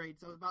the upgrade,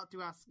 so I was about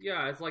to ask...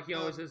 Yeah, it's like he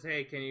always says,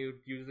 hey, can you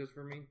use this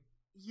for me?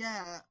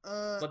 Yeah,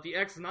 But the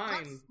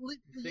X9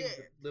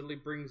 literally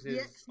brings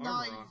his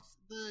armor on.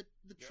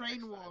 The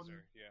train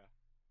one...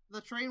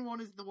 The train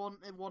one is the one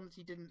that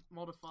he didn't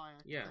modify,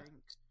 I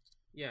think.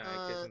 Yeah,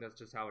 I guess that's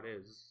just how it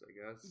is, I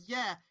guess.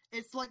 Yeah,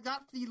 it's like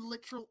that's the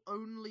literal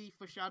only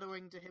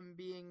foreshadowing to him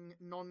being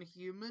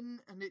non-human,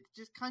 and it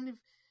just kind of...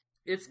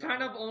 It's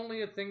kind of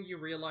only a thing you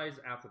realize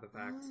after the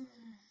fact.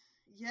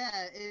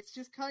 Yeah, it's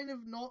just kind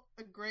of not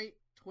a great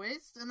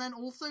twist, and then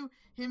also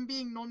him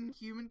being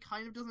non-human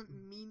kind of doesn't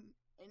mean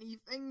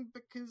anything,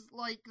 because,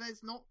 like,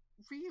 there's not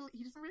really...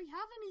 He doesn't really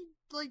have any,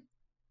 like,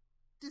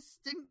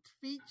 distinct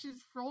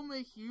features from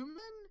a human.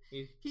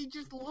 He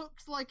just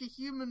looks like a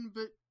human,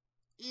 but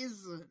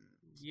isn't.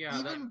 Yeah,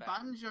 even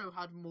Banjo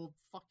had more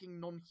fucking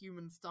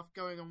non-human stuff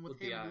going on with him.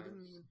 He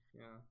didn't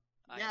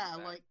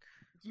even... like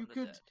you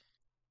could.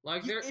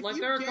 Like there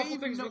are a couple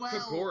things with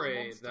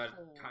Kagure that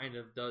kind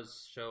of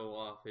does show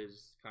off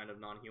his kind of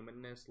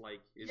non-humanness,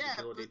 like his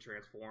ability to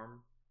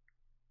transform,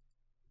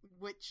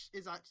 which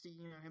is actually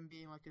him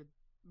being like a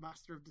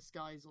master of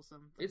disguise or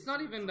something. It's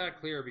not even that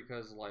clear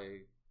because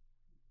like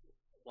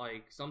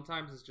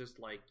sometimes it's just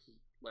like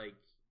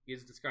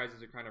his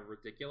disguises are kind of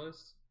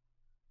ridiculous.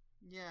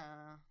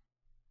 Yeah.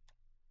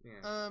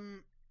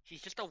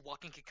 He's just a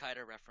walking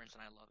Kikaider reference,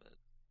 and I love it.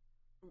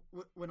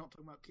 We're not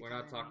talking about Kikai. We're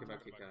not talking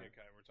about Kikai.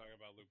 We're talking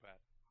about Lupat.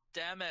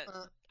 Damn it!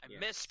 I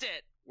missed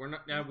it. We're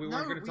not. We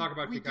weren't going to talk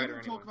about Kikai anyway. We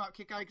didn't talk about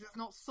Kikai because it's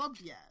not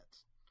subbed yet.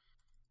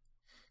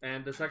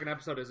 And the second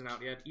episode isn't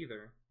out yet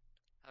either.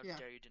 How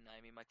dare you deny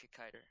me my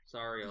Kikaider?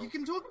 Sorry, You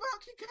can talk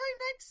about Kikai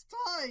next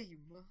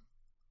time.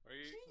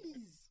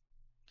 Jeez.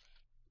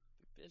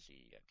 Be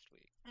busy next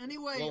week.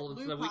 Anyway, well,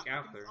 it's the week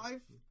after.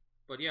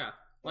 But yeah,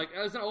 like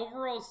as an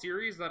overall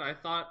series, that I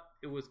thought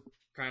it was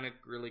kind of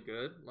really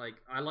good. Like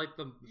I like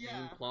the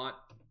main plot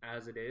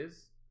as it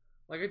is.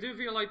 Like I do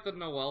feel like the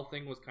Noel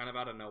thing was kind of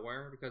out of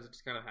nowhere because it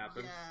just kind of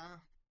happens.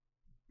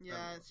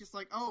 Yeah, it's just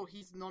like, oh,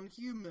 he's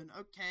non-human.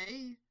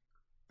 Okay.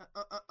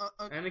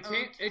 And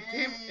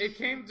it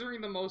came during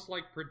the most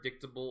like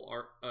predictable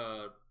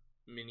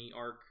mini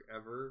arc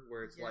ever,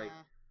 where it's like,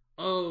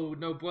 oh,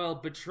 Noel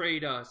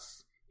betrayed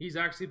us. He's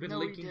actually been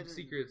leaking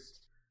secrets.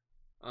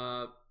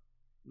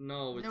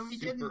 No,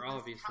 it's super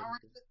obvious.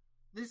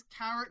 This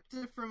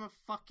character from a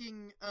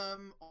fucking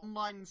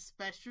online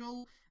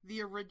special,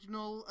 the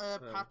original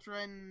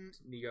Patron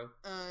Nigo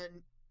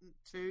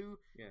 2,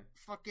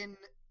 fucking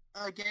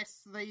I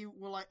guess they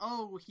were like,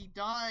 oh, he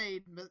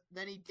died, but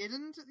then he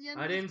didn't at the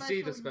end. I didn't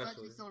see the special. He was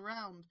actually still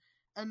around,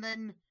 and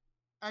then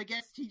I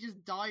guess he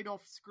just died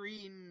off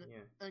screen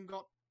and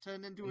got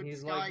turned into a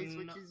disguise,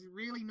 which is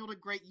really not a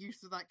great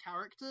use of that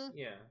character.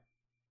 Yeah,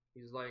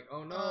 he's like,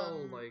 oh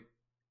no, like.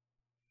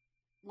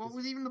 What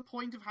was even the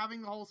point of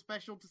having the whole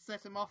special to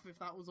set him off if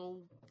that was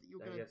all that you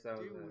were going to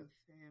do with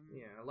him?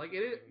 Yeah, like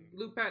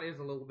Lupat is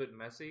a little bit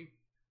messy.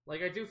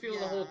 Like I do feel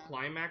the whole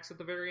climax at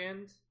the very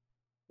end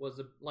was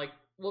the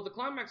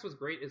climax was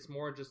great. It's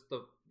more just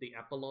the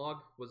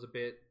epilogue was a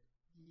bit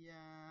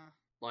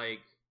like,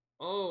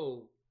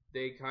 oh,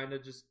 they kind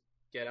of just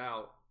get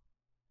out.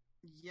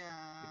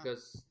 Yeah.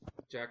 Because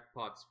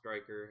Jackpot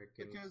Striker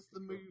can... Because the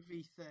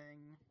movie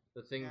thing.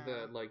 The thing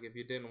that, like, if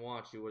you didn't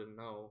watch, you wouldn't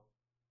know.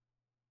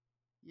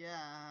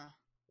 Yeah.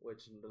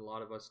 Which a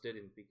lot of us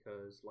didn't,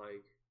 because,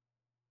 like...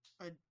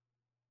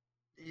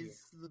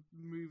 Is the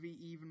movie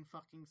even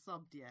fucking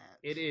subbed yet?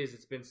 It is.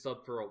 It's been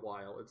subbed for a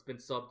while. It's been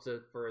subbed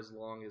for as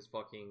long as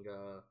fucking,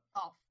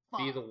 Oh, fuck.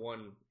 Be the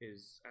One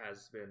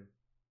has been.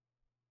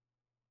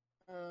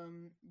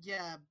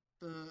 Yeah,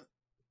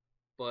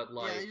 But,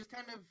 like... Yeah, they just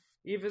kind of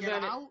even get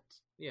then out?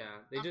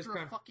 Yeah, they after just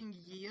kind a fucking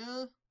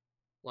year?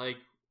 Like,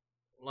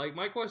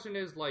 my question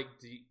is, like,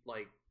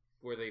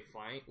 where they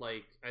find,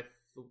 like,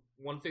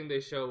 one thing they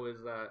show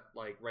is that,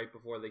 like, right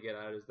before they get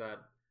out is that,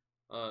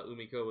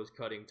 Umiko was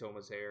cutting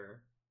Toma's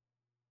hair.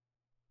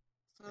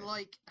 So,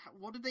 like,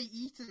 what did they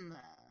eat in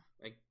there?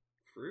 Like,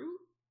 fruit?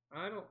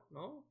 I don't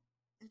know.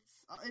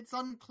 It's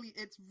unclear.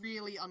 It's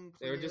really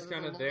unclear. They're just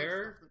kind of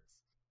there.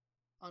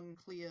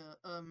 Unclear.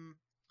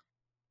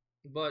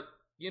 But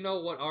you know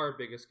what our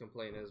biggest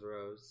complaint is,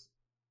 Rose?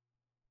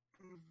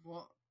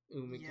 What?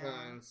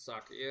 Umika and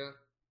Sakuya.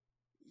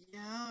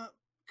 Yeah,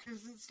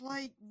 because it's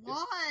like,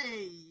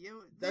 why?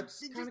 That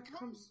kind of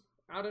comes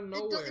out of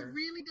nowhere. It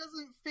really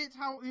doesn't fit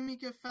how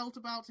Umika felt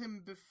about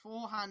him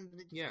beforehand.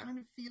 It just kind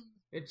of feels.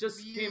 It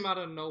just weird. came out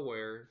of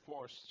nowhere.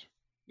 Forced.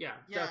 Yeah,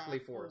 definitely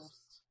forced.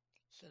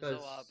 Shinzo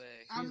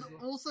Abe. And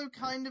also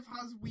kind of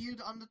has weird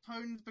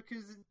undertones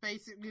because it's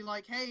basically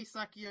like, hey,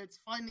 Sakuya, it's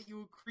fine that you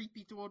were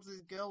creepy towards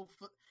this girl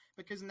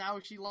because now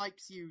she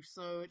likes you,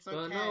 so it's okay.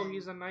 But no,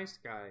 he's a nice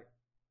guy.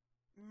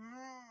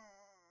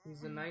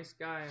 He's a nice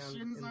guy.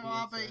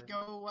 Shinzo Abe,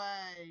 go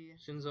away.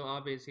 Shinzo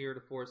Abe is here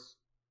to force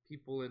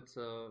people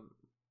into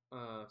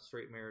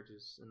straight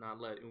marriages and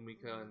not let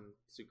Umika and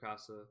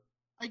Tsukasa.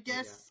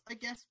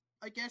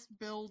 I guess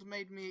Build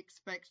made me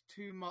expect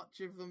too much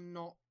of them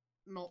not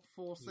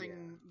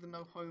forcing the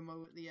no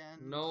homo at the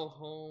end. No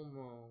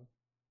homo.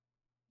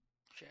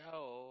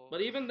 Ciao.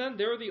 But even then,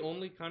 they were the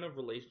only kind of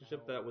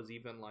relationship that was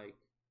even, like,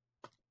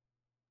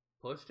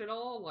 pushed at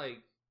all.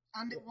 Like,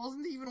 and it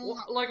wasn't even all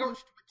that like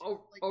pushed.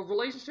 A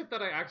relationship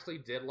that I actually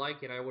did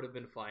like, and I would have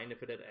been fine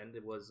if it had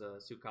ended, was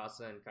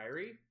Tsukasa and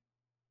Kairi.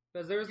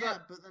 Because there's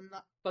that,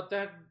 but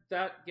then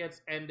that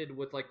gets ended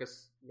with like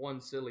one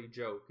silly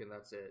joke, and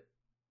that's it.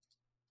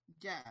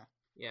 Yeah.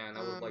 Yeah, and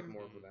I would like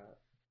more for that.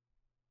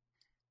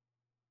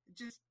 They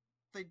just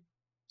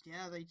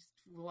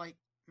were like,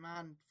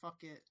 man,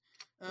 fuck it.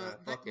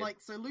 Fuck it.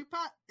 Like, so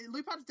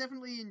Lupat's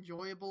definitely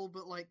enjoyable,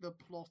 but like the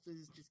plot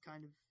is just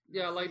kind of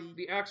like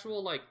the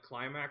actual like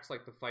climax,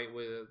 like the fight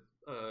with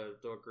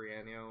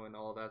Dogriano and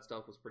all that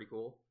stuff was pretty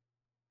cool.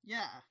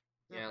 Yeah.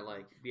 Definitely. Yeah,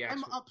 like the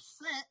actual... I'm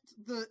upset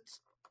that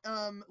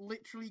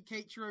literally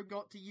Keiichiro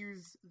got to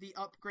use the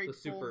upgrade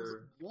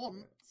forms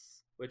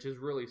once. Which is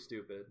really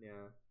stupid,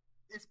 yeah.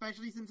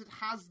 Especially since it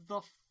has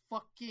the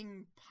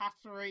fucking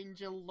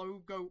Pataranger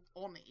logo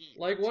on it.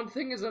 Like, one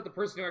thing is that the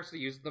person who actually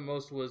used it the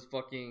most was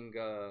fucking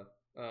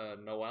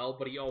Noel,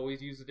 but he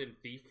always used it in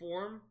thief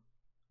form,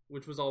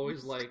 which was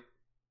always like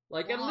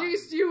at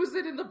least use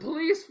it in the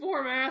police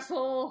form,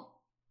 asshole!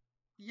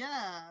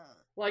 Yeah.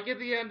 Like, at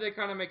the end, they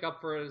kind of make up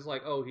for it as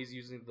like, oh, he's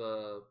using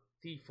the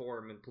thief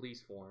form in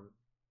police form.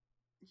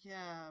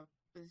 Yeah,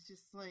 but it's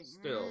just like...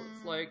 Still,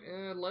 it's like,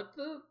 let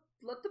the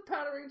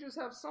Patarangers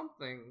have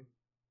something.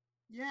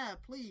 Yeah,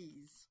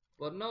 please.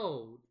 But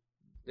no,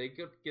 they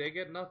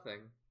get nothing.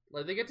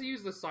 Like, they get to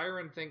use the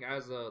siren thing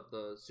as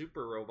the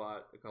super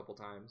robot a couple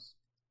times.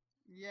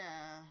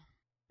 Yeah.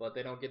 But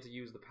they don't get to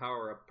use the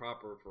power-up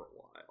proper for a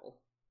while.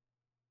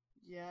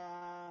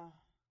 Yeah.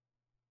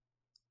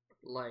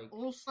 Like...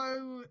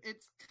 Also,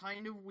 it's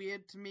kind of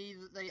weird to me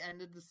that they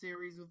ended the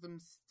series with them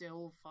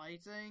still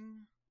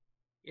fighting.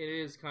 It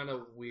is kind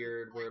of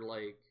weird where,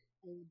 like...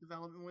 all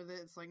development with it,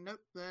 it's like, nope,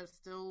 they're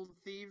still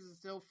thieves and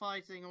still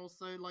fighting.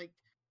 Also, like,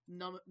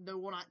 no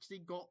one actually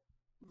got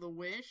the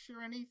wish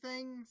or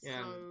anything.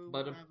 Yeah, so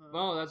but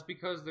that's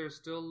because there's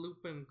still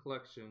Lupin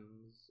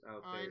collections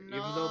out there. I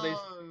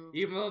know.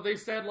 Even though they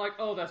said like,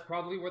 oh, that's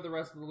probably where the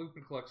rest of the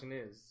Lupin collection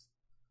is.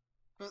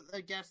 But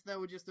I guess there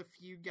were just a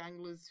few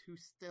ganglers who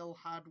still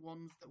had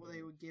ones that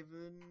they were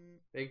given.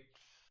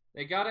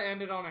 They gotta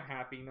end it on a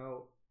happy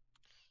note.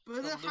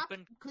 But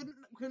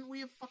couldn't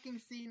we have fucking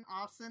seen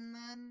Arsene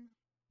then?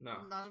 No.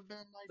 Wouldn't that have been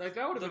nice? Like,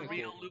 that would have been the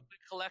real cool. Lupin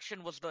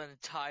collection was the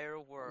entire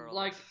world.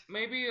 Like,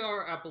 maybe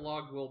our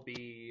epilogue will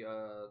be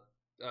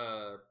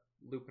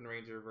Lupin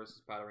Ranger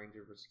versus Battle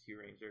Ranger versus Q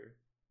Ranger.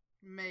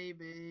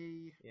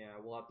 Maybe. Yeah,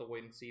 we'll have to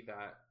wait and see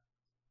that.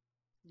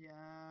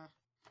 Yeah.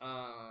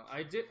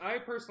 I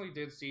personally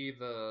did see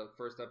the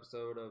first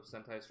episode of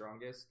Sentai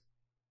Strongest.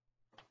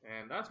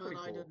 And that's pretty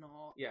cool. I did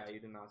not. Yeah, you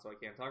did not, so I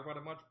can't talk about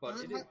it much, but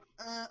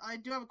I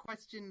do have a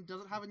question.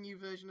 Does it have a new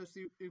version of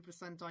Super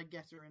Sentai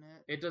Getter in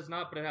it? It does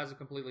not, but it has a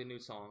completely new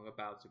song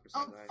about Super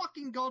Sentai. Oh,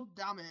 fucking god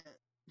damn it.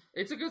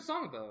 It's a good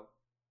song, though.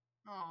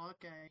 Oh,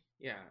 okay.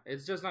 Yeah,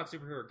 it's just not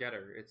Superhero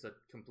Getter. It's a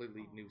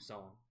completely new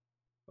song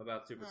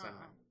about Super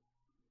Sentai.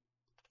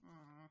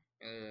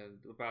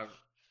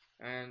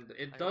 And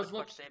it does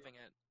look... saving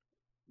it.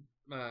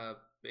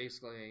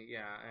 basically,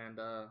 yeah. And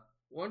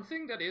one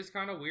thing that is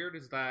kind of weird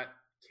is that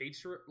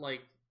Keiichiro,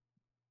 like,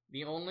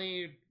 you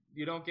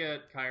don't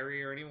get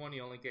Kairi or anyone,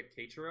 you only get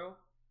Keiichiro,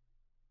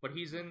 but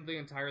he's in the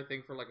entire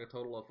thing for like a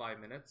total of 5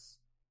 minutes.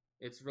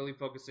 It's really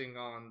focusing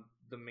on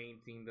the main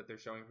theme that they're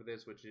showing for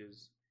this, which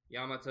is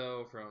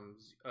Yamato from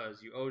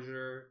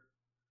Zyuohger,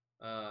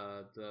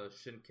 the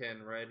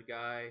Shinken Red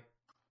guy,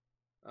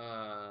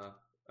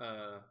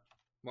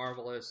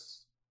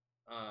 Marvelous,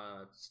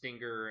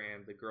 Stinger,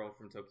 and the girl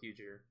from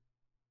ToQger.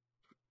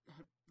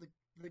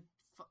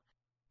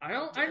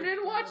 I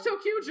didn't watch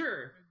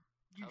ToQger!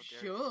 You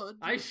should.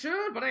 I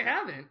should, but I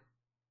haven't.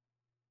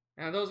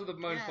 And those are the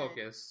main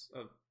focus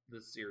of the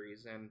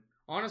series. And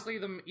honestly,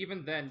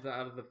 even then,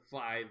 out of the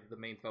 5, the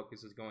main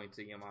focus is going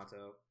to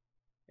Yamato.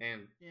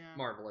 And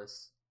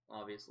Marvelous,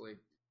 obviously.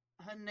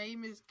 Her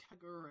name is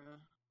Kagura.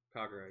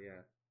 Kagura,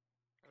 yeah.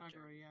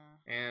 Kagura,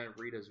 yeah. And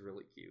Rita's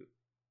really cute.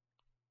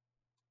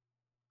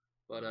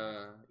 But,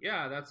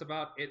 yeah, that's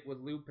about it with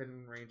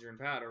Lupin Ranger and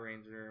Pato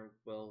Ranger.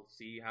 We'll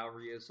see how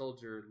Ria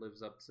Soldier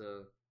lives up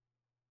to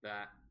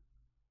that.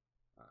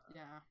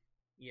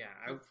 Yeah.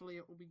 Hopefully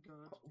it will be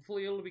good.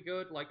 Hopefully it'll be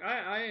good. Like,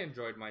 I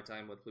enjoyed my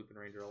time with Lupin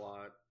Ranger a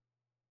lot.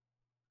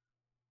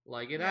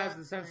 Like, it has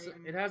the sense.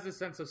 It has the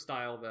sense of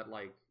style that,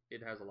 like,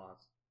 it has a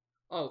lot.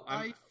 Oh,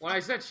 when I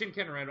said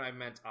Shinken Red, I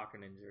meant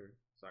Akaninja.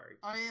 Sorry.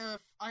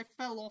 I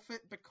fell off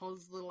it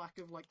because of the lack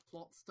of, like,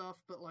 plot stuff,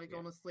 but, like,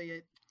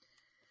 honestly,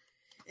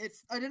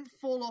 I didn't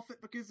fall off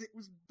it because it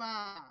was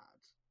bad.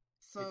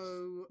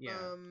 So,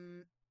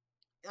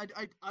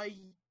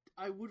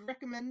 I would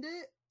recommend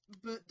it,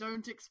 but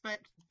don't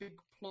expect big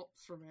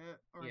plots from it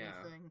or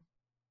anything.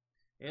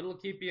 It'll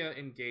keep you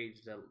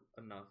engaged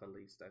enough, at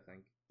least, I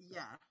think.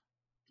 Yeah.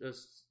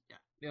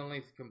 The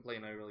only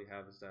complaint I really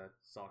have is that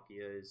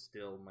Sakuya is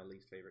still my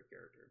least favorite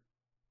character.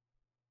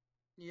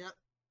 Yep.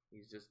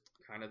 He's just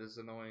kind of this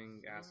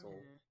annoying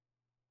asshole.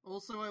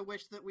 Also, I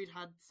wish that we'd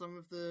had some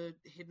of the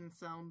hidden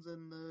sounds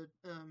in the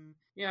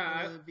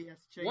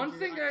VS changes. One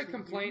thing I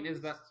complain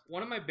is that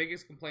one of my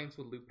biggest complaints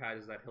with Loopad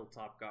is that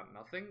Hilltop got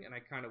nothing, and I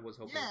kind of was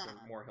hoping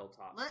for more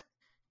Hilltop.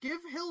 Give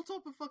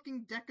Hilltop a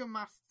fucking Deca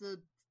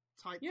Master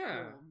type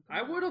form.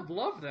 I would have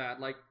loved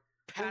that. Like,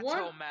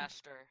 Pato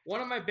Master.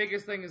 One of my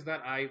biggest things is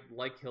that I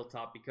like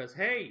Hilltop because,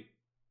 hey,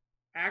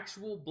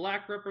 actual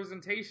black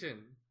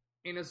representation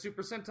in a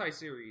Super Sentai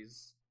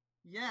series.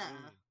 Yeah.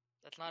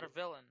 That's not a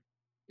villain.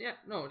 Yeah,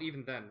 no,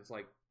 even then, it's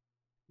like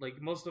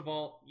most of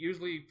all,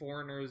 usually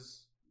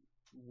foreigners,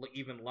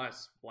 even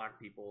less black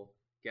people,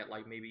 get,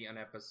 like, maybe an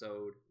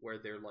episode where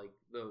they're, like,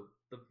 the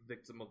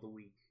victim of the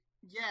week.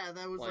 Yeah,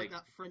 there was, like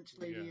that French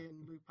lady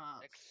in Lupin.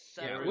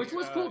 Yeah, which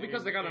was cool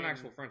because they got an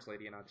actual French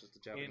lady and not just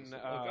a Japanese.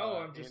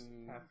 I'm just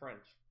half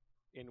French.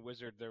 In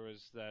Wizard, there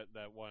was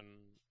that one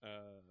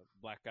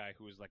black guy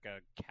who was like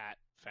a cat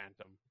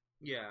phantom.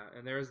 Yeah,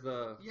 and there's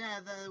the...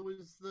 Yeah, there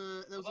was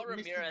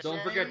Ramirez.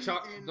 Don't forget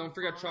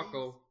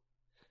Choco.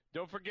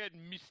 Don't forget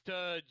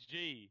Mr.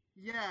 G.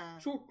 Yeah.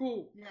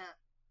 Choco.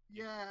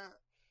 Yeah.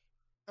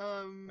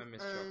 I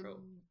miss Choco.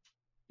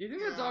 Do you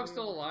think the dog's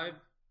still alive?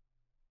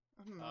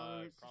 I don't know.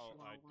 I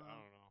don't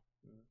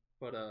know.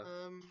 But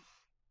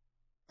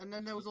and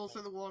then there was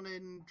also the one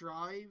in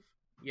Drive.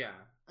 Yeah.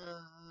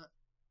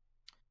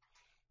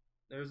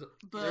 There's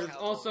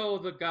also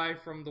the guy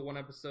from the one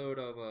episode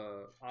of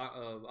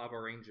Abba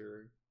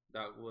Ranger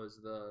that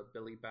was the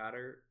Billy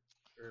Batter,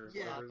 or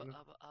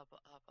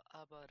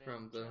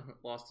from the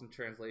Lost in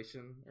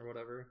Translation or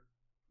whatever.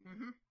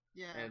 Mm-hmm.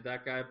 Yeah. And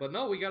that guy, but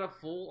no, we got a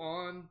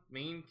full-on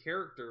main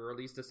character, or at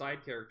least a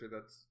side character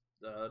that's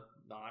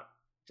not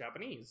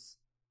Japanese,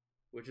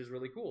 which is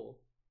really cool.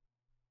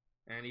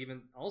 And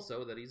even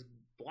also that he's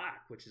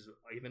black, which is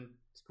even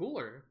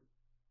cooler.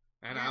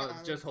 And I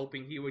was just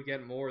hoping he would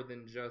get more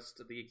than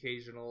just the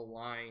occasional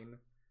line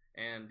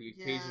and the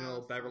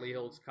occasional Beverly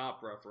Hills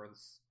Cop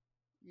reference.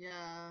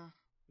 Yeah.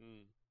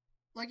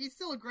 Like, he's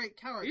still a great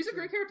character. He's a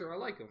great character, I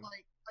like him.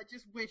 Like, I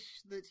just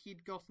wish that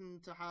he'd gotten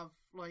to have,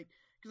 like...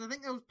 Because I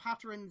think there was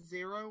Pattern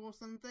Zero or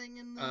something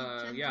in the...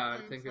 I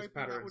think it's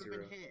Pattern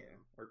Zero.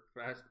 Or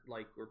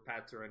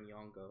Pattern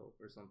Yongo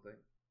or something.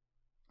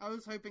 I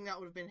was hoping that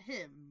would have been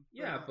him.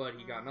 Yeah, but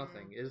he got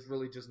nothing. It's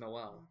really just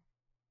Noelle.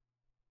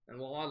 And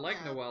while I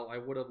like Noelle, I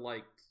would have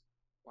liked,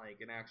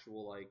 like, an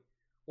actual, like...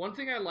 One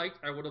thing I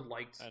would have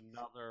liked...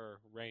 Another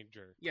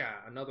Ranger. Yeah,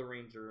 another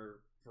Ranger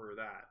for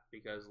that.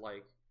 Because,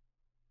 like...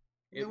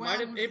 It might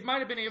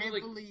have been able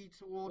to...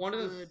 One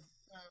of the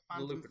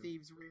Phantom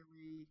Thieves,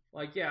 really...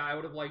 Like, yeah, I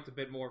would have liked a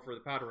bit more for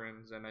the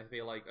Patterns, and I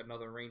feel like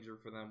another Ranger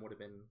for them would have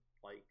been,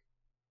 like...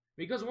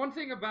 Because one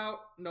thing about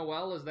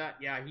Noelle is that,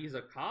 yeah, he's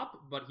a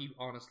cop, but he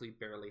honestly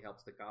barely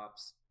helps the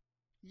cops.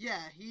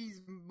 Yeah,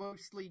 he's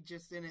mostly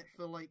just in it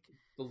for, like,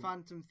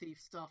 Phantom Thief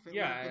stuff.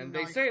 And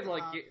they say,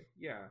 like,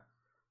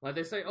 like,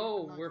 they say,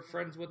 oh, we're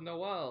friends with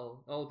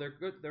Noelle. Oh, they're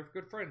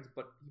good friends,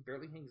 but he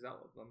barely hangs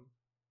out with them.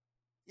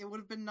 It would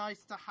have been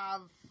nice to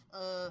have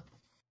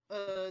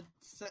a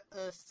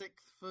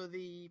sixth for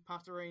the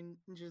Patter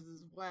Rangers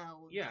as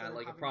well. Yeah,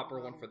 like a proper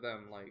one for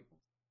them, like,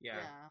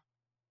 yeah.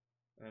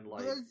 And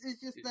like,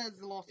 it's just there's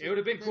a lot. It would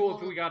have been cool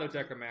if we got a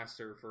Deca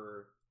Master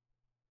for.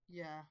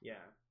 Yeah. Yeah.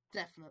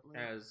 Definitely.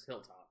 As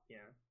Hilltop, yeah.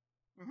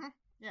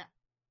 Yeah.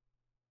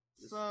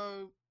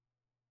 So.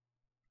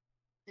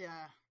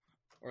 Yeah.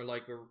 Or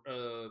like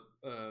a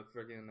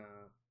friggin'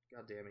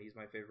 god damn it, he's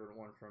my favorite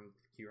one from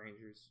Q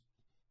Rangers.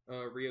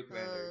 Rio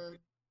Commander.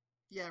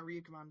 Yeah,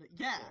 Rio Commander.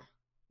 Yeah.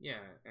 Yeah,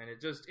 and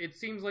it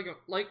seems like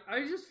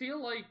I just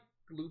feel like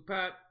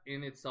Lupat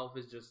in itself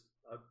is just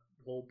a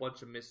whole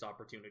bunch of missed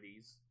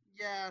opportunities.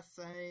 Yeah,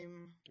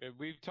 same.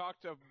 We've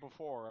talked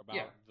before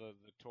about the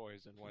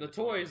toys and what the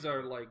toys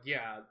are like,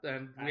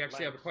 and we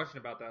actually have a question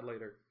about that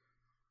later.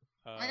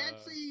 I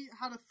actually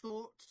had a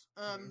thought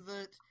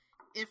that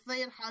if they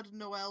had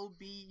Noelle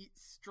be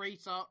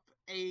straight up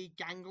a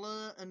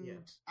gangler and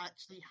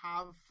actually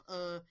have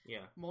a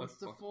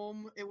monster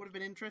form, it would have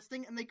been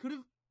interesting, and they could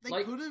have.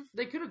 They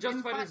could have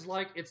justified it as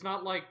like it's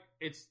not like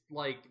it's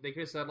like they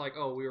could have said like,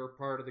 oh, we were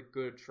part of the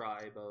good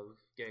tribe of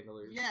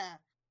ganglers. Yeah,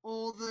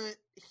 or that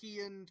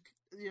he and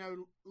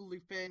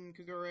Lupin,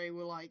 Kagure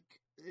were like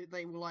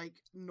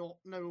no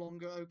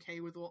longer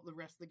okay with what the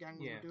rest of the gang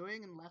were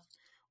doing and left.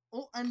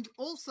 Oh, and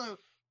also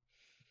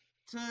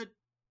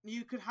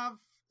you could have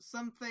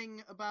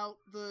something about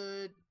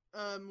the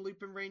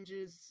Lupin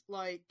Rangers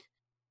like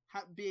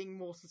being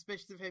more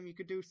suspicious of him. You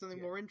could do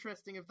something more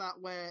interesting of that,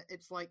 where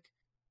it's like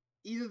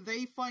either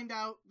they find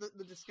out that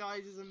the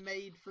disguises are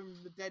made from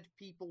the dead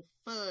people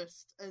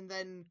first, and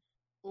then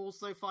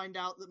also find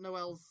out that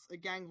Noelle's a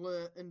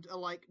gangler and are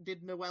like,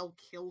 did Noelle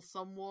kill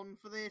someone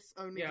for this?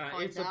 Only to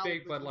find it's a out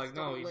big, but like,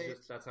 no, he's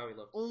just that's how he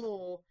looks.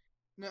 Or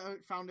no,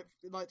 found it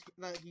like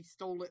that he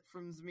stole it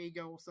from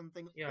Zamigo or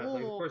something. Yeah, or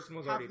like the person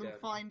was already dead. Have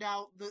them find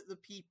out that the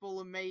people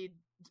are made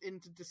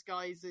into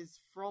disguises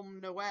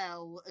from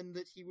Noelle, and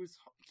that he was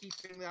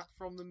keeping that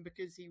from them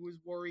because he was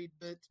worried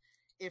that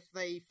if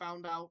they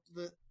found out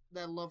that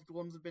their loved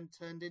ones have been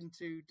turned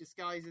into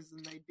disguises,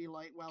 and they'd be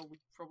like, well, we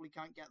probably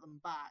can't get them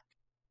back.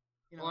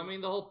 Well, I mean,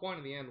 the whole point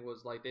of the end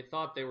was like they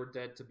thought they were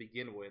dead to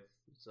begin with,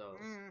 so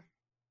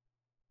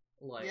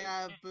like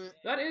but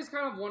that is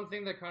kind of one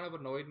thing that kind of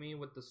annoyed me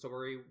with the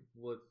story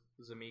with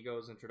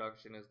Zamigo's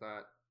introduction is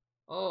that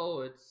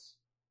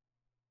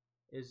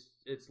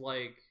it's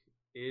like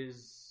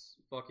is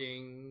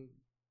fucking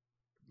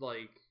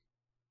like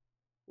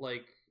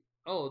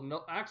oh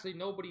no, actually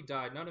nobody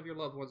died. None of your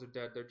loved ones are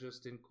dead. They're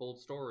just in cold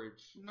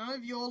storage. None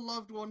of your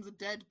loved ones are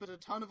dead, but a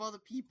ton of other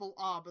people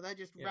are. But they're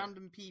just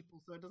random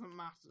people, so it doesn't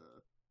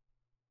matter.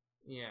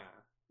 Yeah,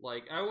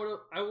 like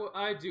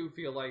I do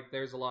feel like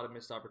there's a lot of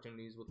missed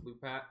opportunities with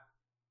Lupat,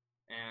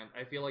 and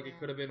I feel like it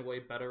could have been way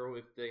better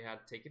if they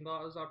had taken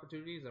those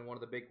opportunities. And one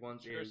of the big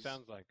ones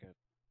sounds like it.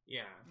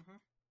 Yeah,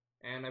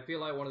 and I feel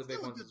like one of the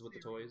big ones is with the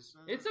toys.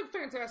 It's a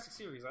fantastic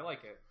series. I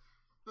like it.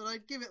 But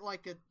I'd give it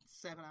like a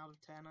 7 out of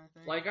 10, I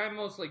think. Like, I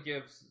mostly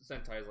give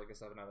Sentai's like a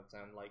 7 out of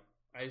 10. Like,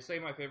 I say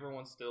my favorite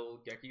one's still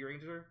Geki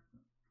Ranger.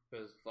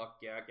 Because fuck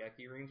yeah,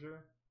 Geki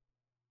Ranger.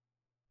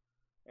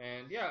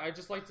 And yeah, I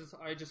just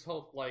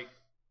hope, like,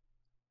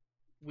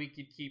 we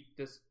could keep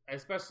this,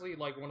 especially,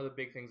 like, one of the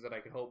big things that I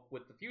could hope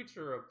with the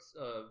future of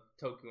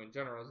Toku in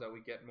general is that we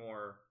get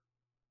more,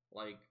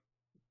 like,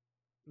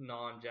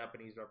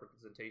 non-Japanese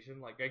representation.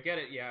 Like, I get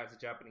it, yeah, it's a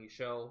Japanese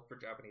show for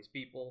Japanese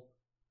people.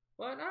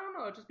 But I don't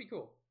know, it'd just be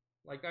cool.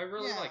 Like, I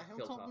really like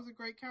Hilltop. Hilltop was a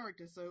great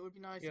character, so it would be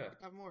nice to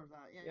have more of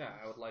that. Yeah,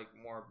 I would like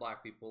more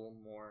black people,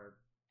 more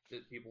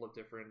people of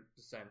different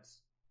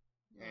descents.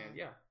 And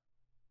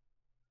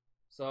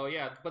so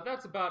yeah, but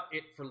that's about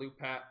it for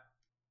Lupat.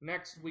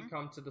 Next, we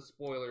come to the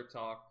spoiler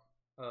talk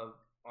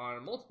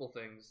on multiple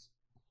things.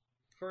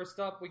 First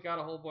up, we got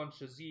a whole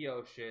bunch of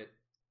Zio shit.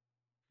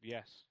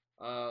 Yes.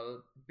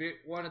 Bit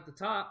one at the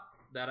top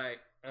that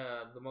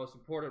the most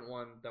important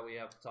one that we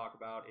have to talk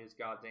about is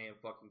goddamn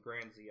fucking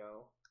Grand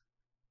Zio.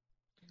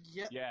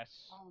 Yep.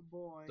 Yes. Oh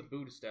boy. The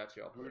Buddha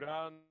statue.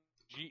 Grand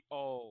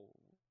Zio.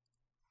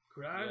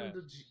 Grand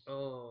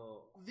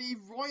Zio. The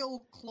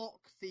Royal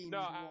Clock themed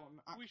one.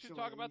 We should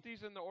talk about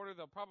these in the order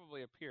they'll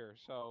probably appear.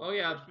 So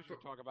first we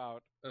should talk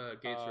about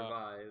Gate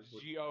Survive.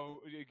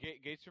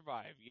 Gate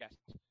Survive. Yes.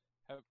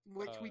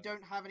 Which we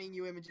don't have any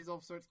new images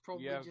of, so it's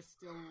probably just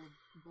still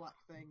a black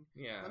thing.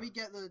 Yeah. Let me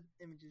get the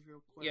images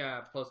real quick.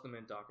 Yeah, post them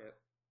in docket.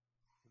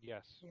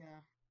 Yes.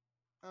 Yeah.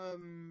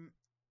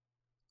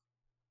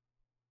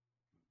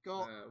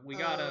 We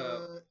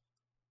gotta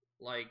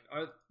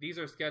these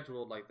are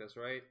scheduled like this,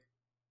 right?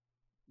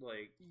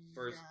 Like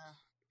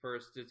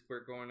first it's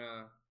we're going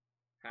to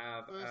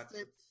have first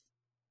it's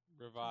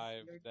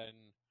Revive,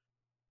 then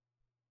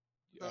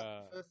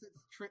first it's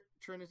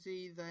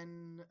Trinity,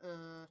 then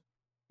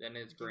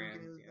it's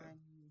Grand.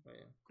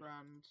 Then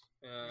Grand.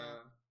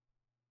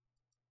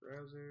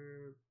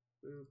 Browser,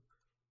 boop.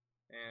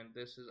 And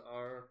this is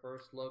our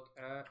first look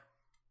at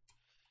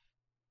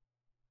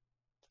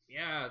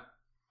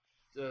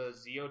the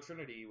Zio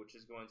Trinity, which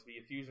is going to be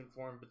a fusion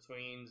form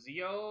between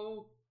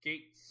Zio,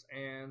 Gates,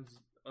 and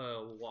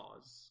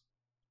Waz.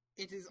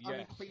 It is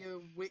unclear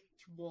which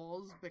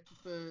was,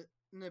 because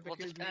we'll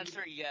just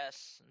answer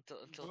yes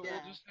until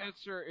we'll just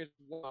answer it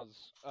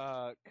was,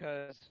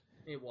 because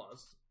It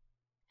was.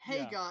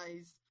 Hey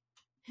guys,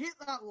 hit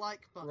that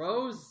like button.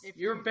 Rose,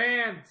 you're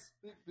banned.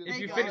 If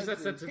you finish that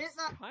sentence.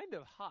 Kind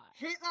of hot.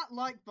 Hit that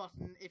like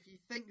button if you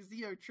think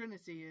Zeo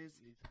Trinity is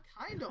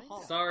kind of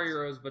hot. Sorry,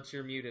 Rose, but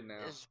you're muted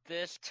now. Is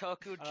this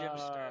Toku Jim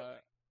Sterling?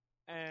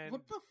 And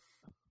What the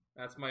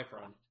That's my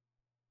friend.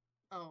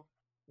 Oh.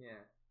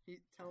 Yeah.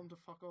 Tell him to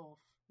fuck off.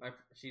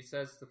 She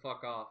says to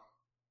fuck off.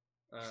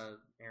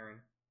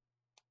 Aaron.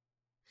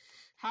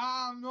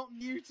 Ha, I'm not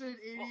muted,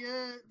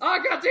 idiot. Oh,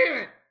 god damn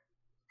it!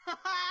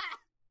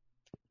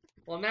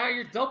 Well, now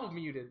you're double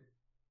muted.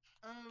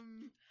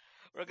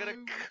 We're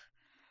gonna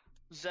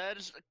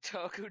Zed's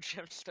Toku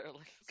Jim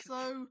Sterling.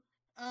 So,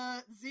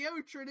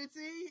 Zeo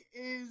Trinity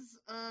is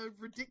a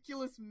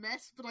ridiculous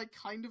mess, but I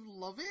kind of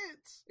love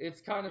it.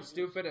 It's kind of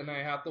stupid, and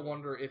I have to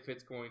wonder if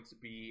it's going to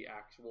be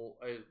actual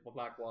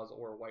Black Waz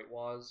or White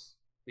Waz,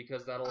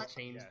 because that'll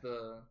change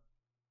the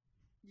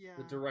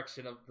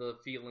direction of the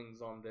feelings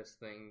on this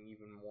thing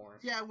even more.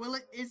 Yeah, well,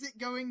 is it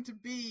going to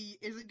be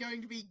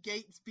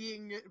Gates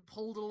being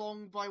pulled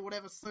along by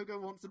whatever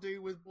Sogo wants to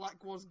do with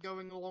Black Waz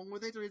going along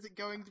with it, or is it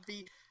going to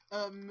be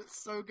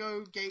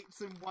Sogo,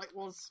 Gates, and White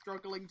Waz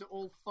struggling to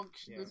all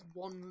function as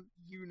one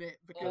unit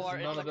because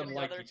none of them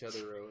like each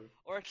other, really?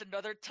 Or it's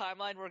another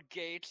timeline where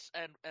Gates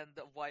and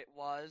the White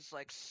Waz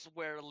like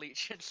swear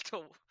allegiance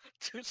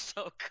to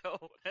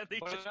Soko, and they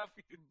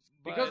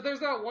because there's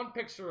that one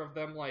picture of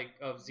them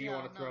of Zeo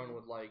on a throne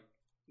with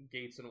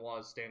Gates and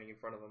Waz standing in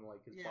front of him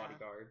like his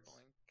bodyguards.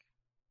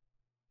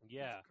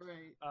 Yeah, that's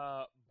great.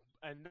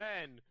 And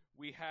then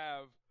we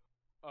have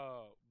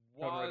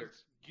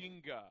Waz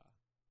Ginga.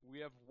 We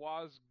have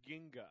Waz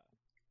Ginga,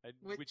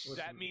 which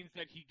that means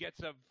that he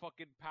gets a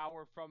fucking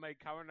power from a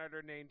Kamen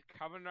Rider named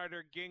Kamen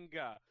Rider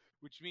Ginga,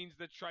 which means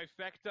the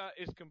trifecta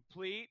is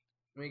complete.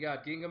 We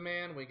got Ginga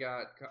Man, we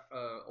got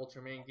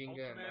Ultraman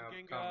Ginga, and now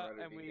Ginga, Kamen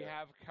Rider and Ginga. we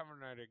have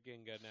Kamen Rider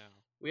Ginga now.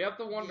 We have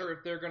to wonder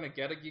if they're gonna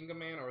get a Ginga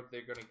Man or if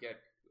they're gonna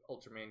get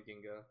Ultraman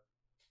Ginga.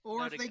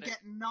 Or if they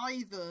get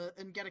neither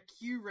and get a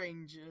Q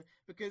Ranger,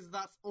 because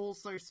that's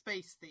also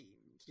space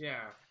themed.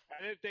 Yeah.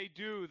 And if they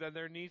do, then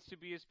there needs to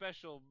be a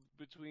special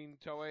between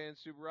Toei and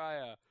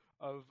Tsuburaya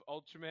of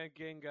Ultraman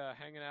Ginga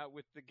hanging out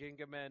with the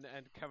Ginga Men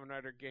and Kamen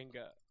Rider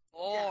Ginga.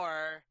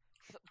 Or,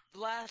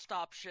 last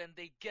option,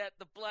 they get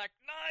the Black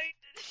Knight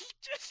and he's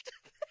just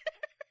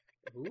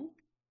there. Who?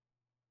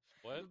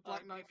 What? The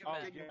Black Knight from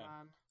Ginga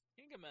Man.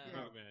 Ginga Man.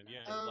 Ginga Man,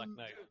 yeah, Black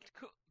Knight.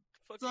 Cool.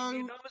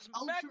 Fucking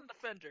So, Magnum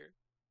Defender.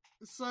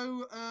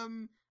 So,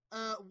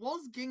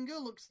 Waz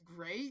Ginga looks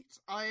great.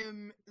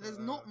 There's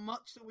not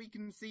much that we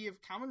can see of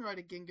Kamen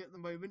Rider Ginga at the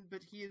moment,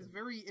 but he is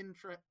very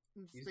interesting.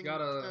 He's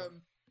got a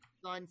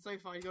design so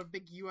far. He's got a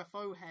big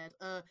UFO head.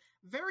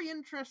 Very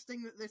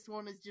interesting that this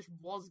one is just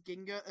Waz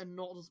Ginga and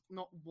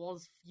not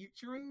Waz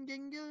featuring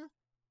Ginga.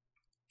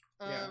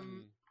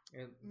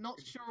 Not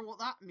sure what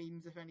that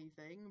means, if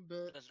anything.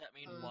 But does that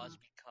mean Waz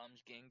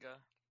becomes Ginga?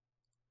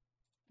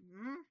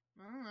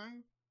 I don't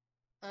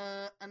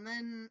know. And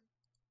then.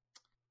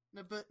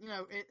 No, but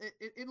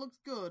it looks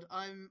good.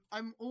 I'm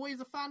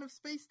always a fan of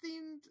space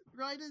themed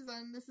riders,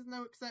 and this is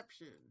no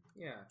exception.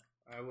 Yeah,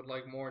 I would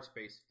like more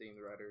space themed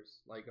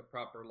riders, like a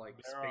proper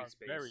space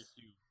base. Very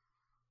few.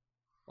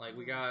 Like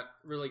we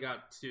really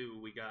got two.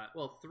 We got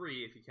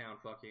three if you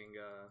count fucking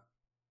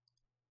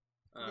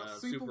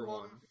Super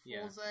One,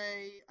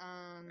 Forze,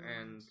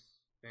 and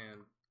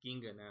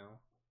Ginga now.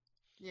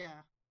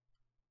 Yeah.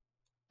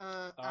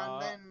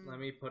 And then let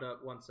me put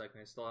up 1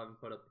 second. I still haven't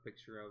put up the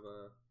picture of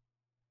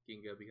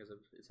Ginga because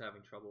it's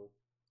having trouble.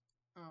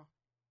 Oh.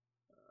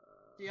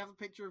 Do you have a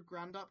picture of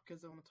Grand up?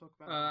 Because I want to talk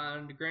about it.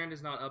 And Grand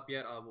is not up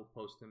yet. I will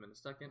post him in a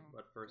second.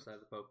 But first I have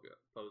to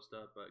post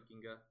up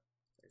Ginga.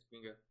 There's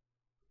Ginga.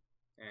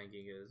 And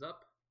Ginga is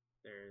up.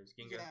 There's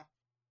Ginga.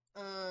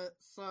 Yeah.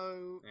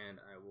 So... And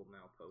I will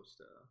now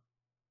post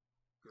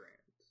Grand.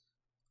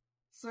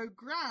 So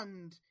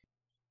Grand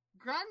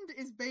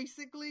is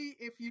basically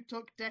if you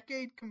took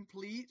Decade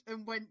Complete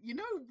and went, you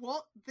know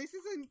what? This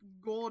isn't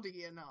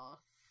gaudy enough.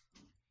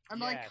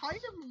 And I kind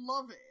of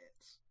love it.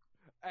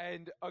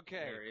 And,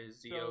 okay. There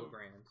is Zeo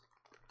Grand.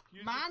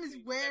 Man is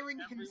wearing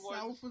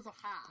himself as a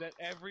hat.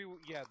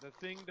 The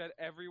thing that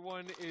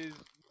everyone is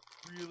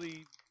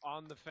really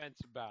on the fence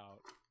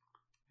about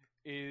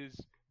is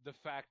the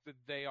fact that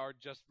they are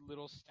just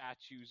little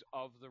statues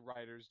of the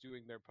riders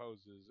doing their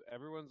poses.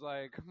 Everyone's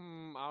like,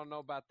 I don't know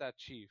about that,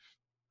 Chief.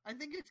 I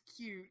think it's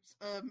cute.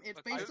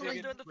 It's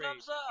basically doing the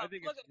thumbs up. I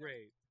think it's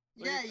great.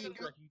 Yeah, you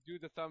do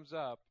the thumbs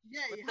up. Yeah,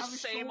 you have the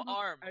same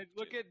arm. And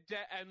look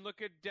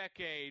at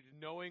Decade,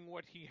 knowing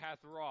what he hath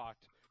wrought,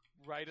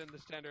 right in the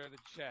center of the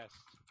chest.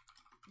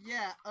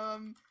 Yeah.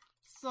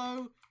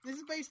 So this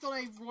is based on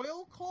a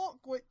royal clock,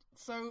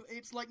 so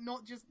it's like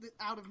not just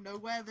out of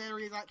nowhere. There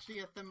is actually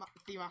a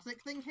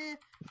thematic thing here.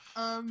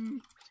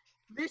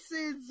 This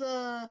is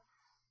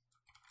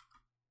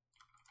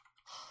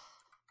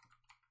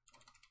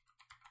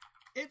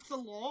it's a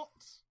lot.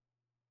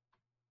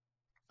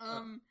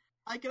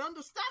 I can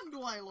understand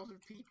why a lot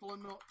of people are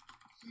not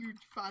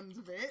huge fans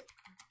of it.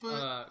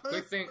 But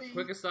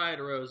quick aside,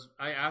 Rose.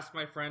 I asked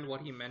my friend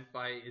what he meant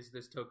by "Is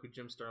this Toku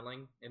Jim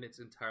Sterling?" and it's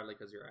entirely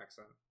because of your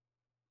accent.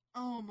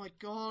 Oh my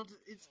god!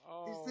 It's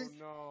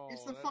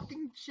the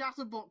fucking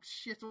Chatterbox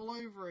shit all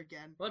over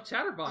again. What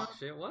Chatterbox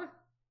shit? What?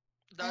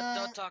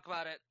 Don't talk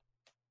about it.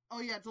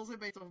 Oh yeah, it's also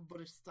based off a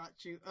Buddhist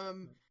statue.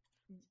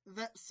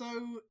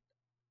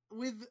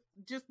 With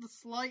just the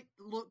slight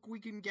look we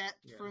can get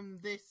from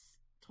this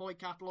toy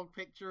catalog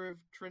picture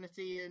of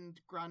Trinity and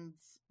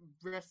Grand's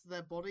rest of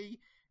their body,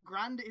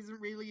 Grand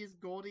isn't really as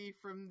gaudy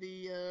from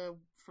the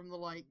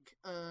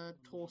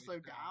torso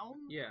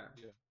down. Yeah.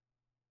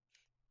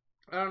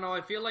 I don't know. I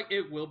feel like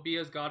it will be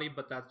as gaudy,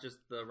 but that's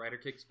just the Rider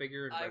Kicks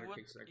figure, and Rider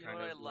Kicks are kind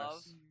of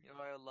less. You know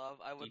what I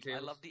love? I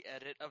love the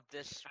edit of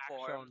this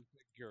form.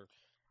 Figure.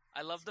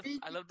 I love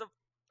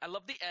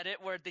the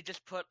edit where they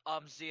just put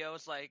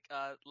Zio's like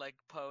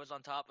pose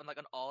on top and like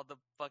on all the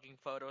fucking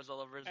photos all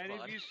over his body.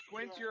 And if you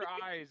squint your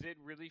eyes, it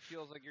really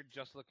feels like you're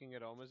just looking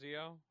at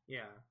Zio.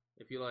 Yeah.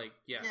 If you like,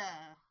 yeah.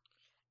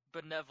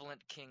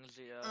 Benevolent King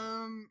Zio.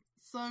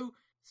 So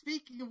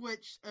speaking of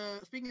which,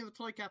 speaking of the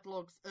toy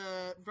catalogs,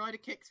 Rider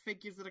Kicks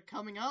figures that are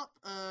coming up,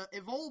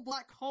 Evolve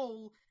Black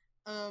Hole,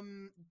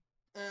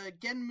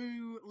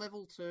 Genmu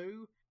level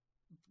 2,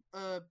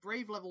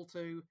 Brave level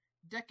 2,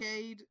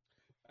 Decade.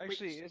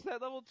 Actually, is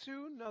that level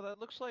 2? No, that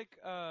looks like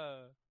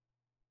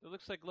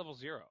level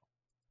 0.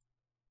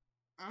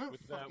 I don't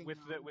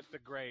with the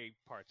gray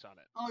parts on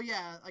it. Oh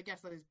yeah, I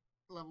guess that is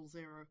level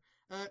 0.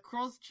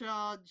 Cross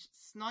Charge,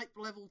 Snipe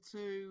level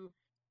 2,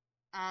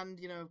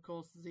 and of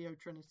course Zeo,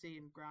 Trinity,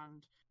 and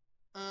Grand.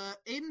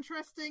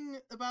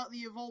 Interesting about the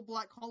Evolve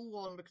Black Hole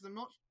one, because I'm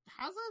not.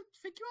 Has a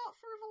figure art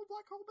for Evolve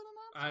Black Hole been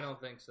announced? I don't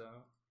think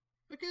so.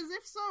 Because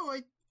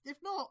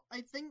if not,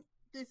 I think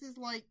this is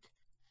like.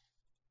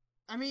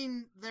 I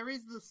mean, there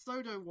is the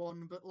Sodo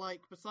one, but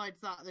besides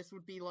that, this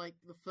would be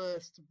the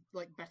first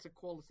better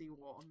quality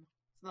one.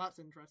 So that's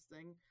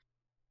interesting.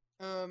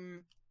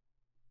 But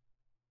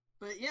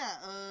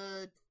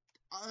yeah,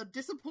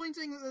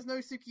 disappointing that there's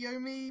no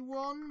Tsukiyomi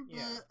one.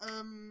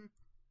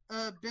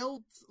 But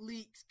build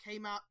leaks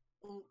came out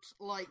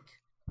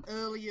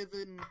earlier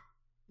than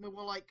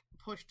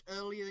pushed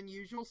earlier than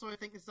usual. So I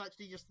think this is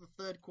actually just the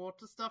third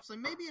quarter stuff. So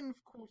maybe in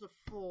quarter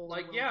 4.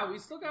 We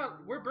still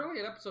got. We're barely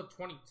at episode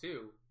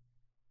 22.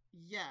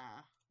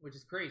 Yeah, which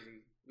is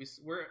crazy.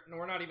 We're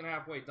not even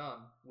halfway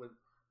done with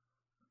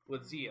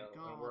Zio,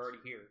 and we're already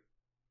here.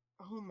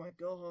 Oh my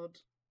god!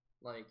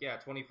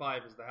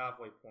 25 is the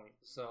halfway point.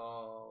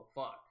 So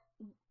fuck.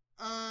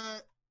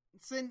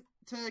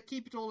 To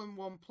keep it all in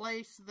one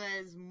place,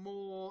 there's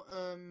more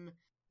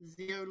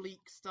Zio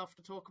leak stuff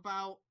to talk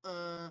about.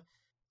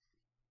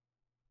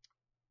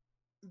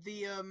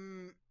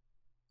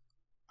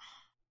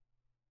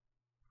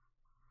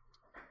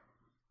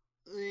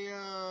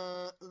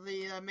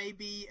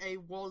 Maybe a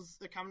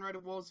Kamen Rider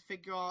Wars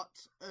figure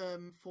art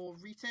for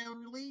retail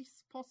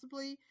release,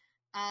 possibly,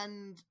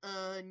 and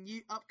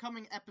new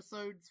upcoming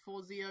episodes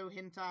for Zio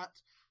hint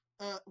at.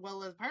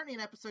 There's apparently an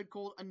episode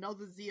called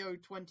Another Zio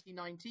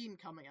 2019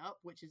 coming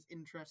up, which is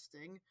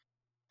interesting.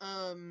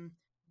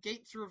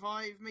 Gates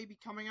Revive may be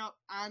coming up,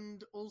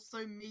 and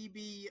also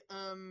maybe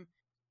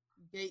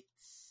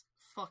Gates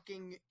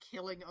fucking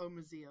killing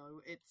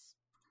Omazeo. It's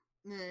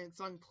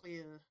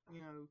unclear,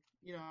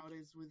 you know how it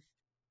is with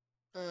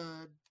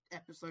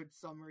episode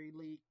summary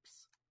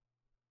leaks.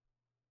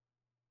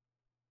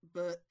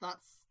 But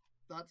that's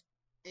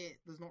it.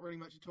 There's not really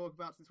much to talk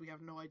about since we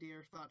have no idea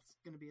if that's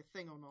going to be a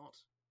thing or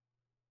not.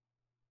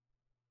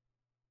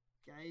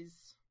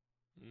 Guys?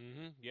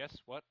 Mm-hmm.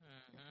 Yes, what?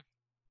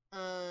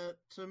 Mm-hmm.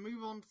 To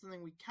move on to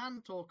something we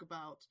can talk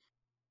about,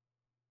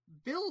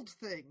 build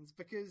things,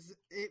 because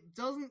it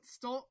doesn't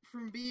stop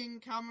from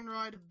being Kamen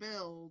Rider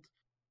Build.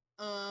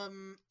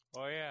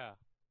 Oh yeah.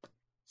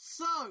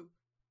 So,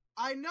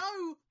 I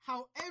know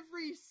how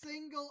every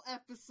single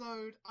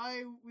episode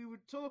we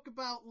would talk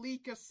about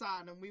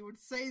Lika-san and we would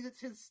say that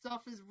his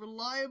stuff is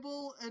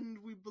reliable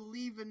and we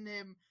believe in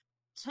him.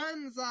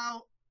 Turns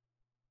out,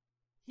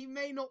 he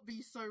may not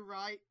be so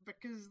right,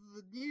 because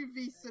the new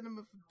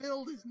V-Cinema for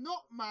Build is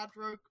not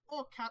Madroke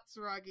or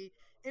Katsuragi.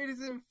 It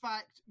is in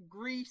fact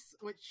Grease,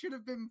 which should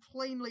have been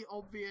plainly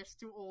obvious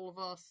to all of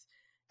us,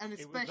 and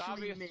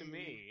especially me. It was obvious to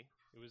me.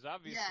 It was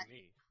obvious to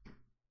me.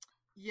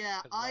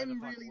 Yeah,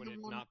 I'm really the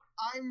one.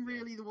 I'm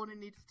really the one who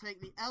needs to take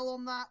the L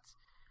on that.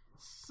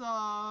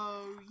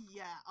 So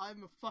yeah,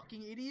 I'm a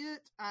fucking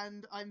idiot,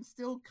 and I'm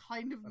still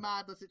kind of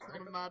mad that it's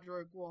not a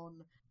Madroke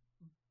one.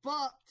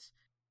 But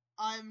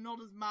I'm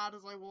not as mad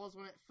as I was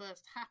when it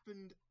first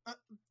happened.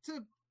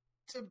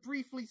 To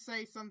briefly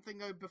say something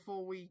though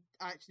before we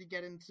actually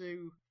get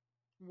into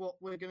what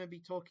we're going to be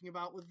talking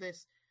about with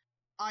this,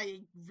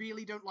 I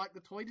really don't like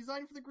the toy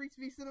design for the Grease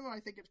V Cinema. I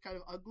think it's kind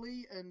of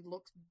ugly and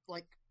looks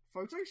like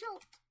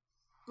photoshopped.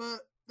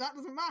 But that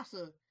doesn't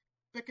matter,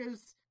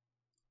 because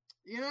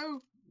we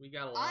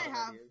got a lot of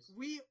ideas.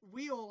 We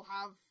all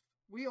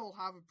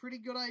have a pretty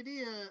good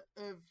idea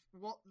of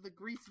what the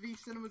Grease V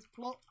Cinema's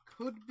plot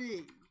could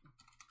be.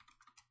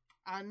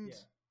 And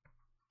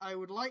I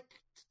would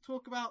like to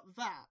talk about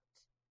that,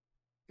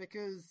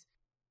 because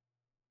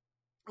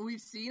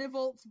we've seen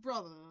Evolt's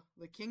brother,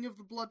 the king of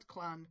the Blood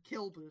Clan,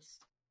 Kilbus.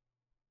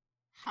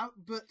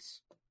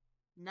 But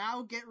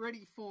now get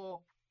ready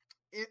for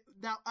it.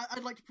 Now,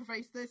 I'd like to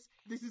preface this.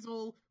 This is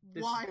all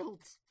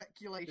wild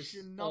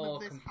speculation. None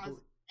of this has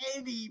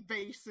any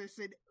basis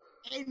in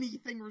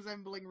anything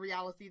resembling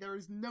reality. There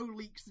is no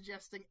leak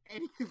suggesting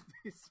any of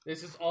this.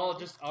 This is all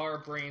just our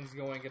brains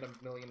going at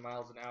 1,000,000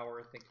 miles an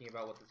hour thinking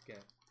about what this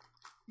can.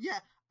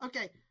 Yeah,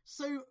 okay,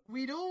 so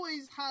we'd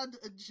always had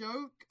a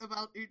joke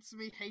about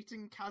Utsumi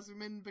hating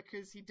Kazumin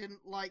because he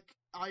didn't like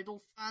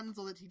Idol fans,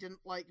 or that he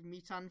didn't like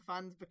Mitan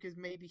fans because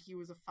maybe he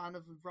was a fan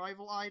of a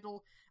rival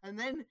idol, and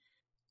then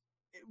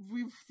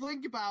we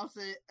think about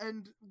it,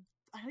 and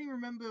I don't even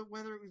remember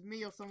whether it was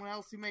me or someone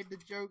else who made the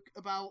joke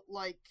about,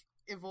 like,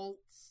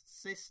 Evolt's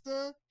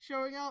sister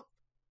showing up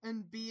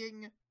and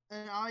being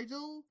an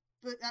idol,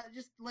 but that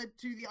just led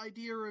to the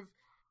idea of,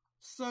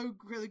 so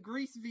the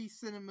Grease v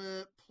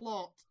Cinema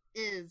plot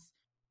is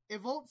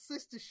Evolt's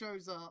sister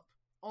shows up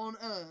on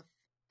Earth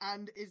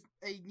and is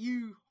a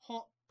new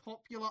hot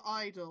popular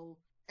idol.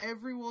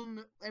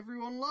 Everyone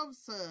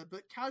loves her,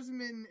 but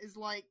Kazumin is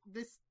like,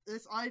 this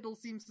idol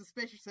seems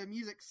suspicious, her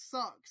music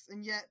sucks,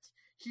 and yet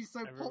she's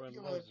so Everyone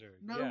popular. loves her.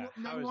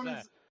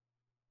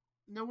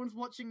 No one's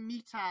watching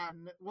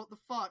Mitan. What the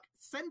fuck?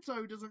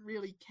 Sento doesn't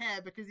really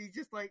care because he's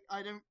just like,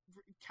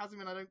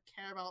 Kazumin, I don't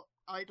care about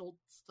idol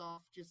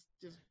stuff. Just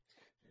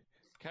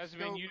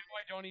Kazumin, you know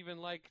I don't even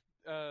like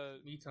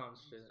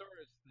Mitan's shit.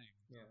 Mizora's thing.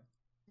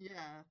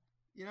 Yeah.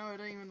 You know, I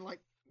don't even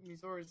like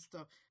Mizora's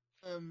stuff.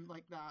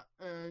 Like that.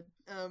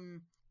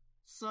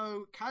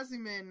 So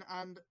Kazumin,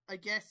 and I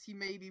guess he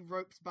maybe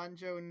ropes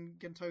Banjo and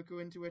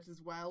Gentoku into it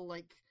as well,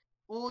 like,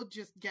 or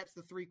just gets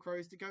the Three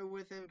Crows to go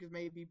with him, because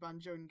maybe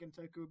Banjo and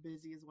Gentoku are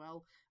busy as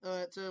well,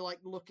 to, like,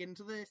 look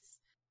into this.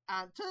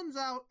 And turns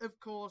out, of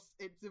course,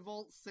 it's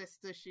Evolt's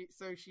sister,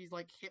 so she's,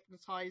 like,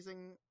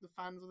 hypnotizing the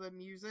fans with her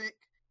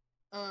music.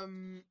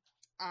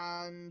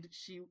 And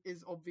she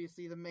is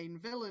obviously the main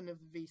villain of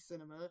V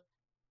Cinema.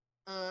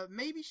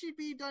 Maybe she'd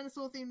be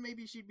dinosaur themed,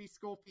 maybe she'd be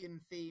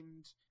scorpion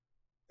themed.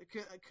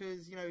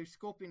 Because, you know,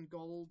 Scorpion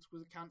Gold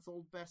was a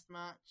cancelled best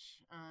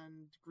match,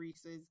 and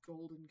Grease is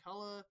gold in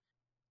colour.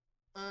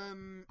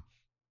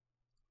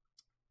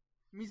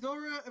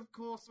 Mizora, of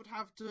course, would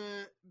have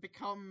to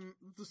become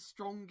the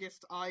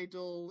strongest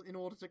idol in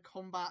order to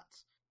combat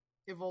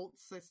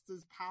Evolt's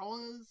sister's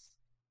powers.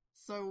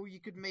 So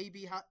you could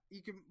maybe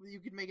you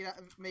could make it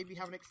maybe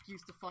have an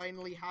excuse to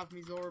finally have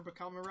Mizora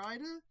become a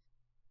rider.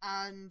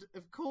 And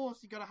of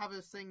course, you gotta have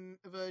her sing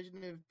a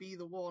version of "Be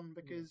the One"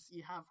 because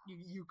you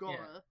gotta.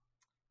 Yeah.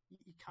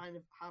 You kind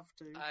of have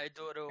to. I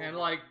do it. And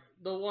like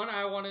the one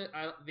I wanted,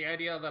 the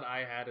idea that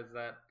I had is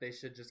that they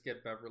should just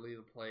get Beverly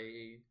to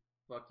play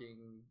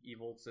fucking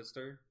Evolt's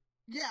sister.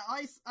 Yeah,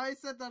 I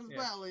said that as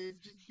well. Is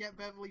just get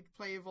Beverly to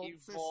play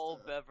Evolt's sister.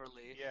 Evol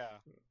Beverly. Yeah.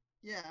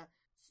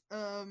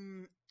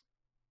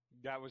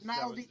 That was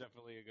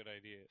definitely a good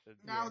idea.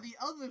 Now, the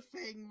other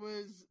thing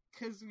was,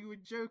 because we were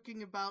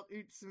joking about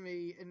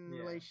Utsumi in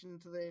relation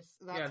to this.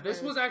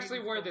 This was actually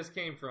where this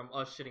came from,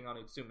 us shitting on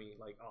Utsumi,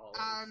 like, always.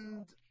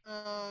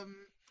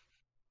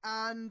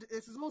 And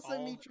this is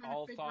also me trying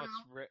to figure out... All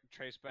thoughts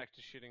trace back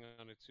to shitting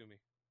on Utsumi.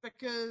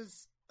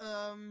 Because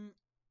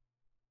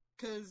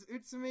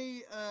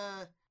Utsumi,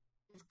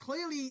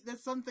 clearly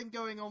there's something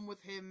going on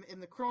with him in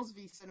the Cross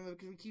V Cinema,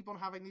 because we keep on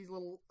having these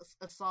little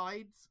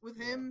asides with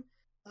him.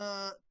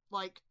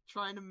 Like,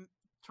 trying to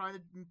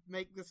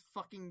make this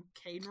fucking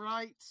Kane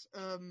right,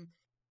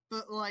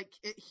 but, like,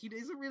 he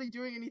isn't really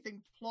doing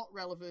anything plot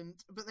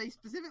relevant, but they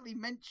specifically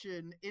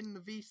mention in the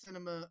V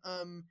Cinema,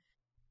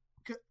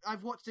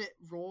 I've watched it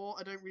raw,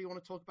 I don't really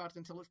want to talk about it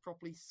until it's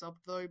properly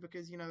subbed, though,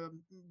 because, you know,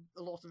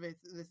 a lot of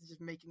this is just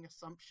making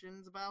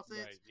assumptions about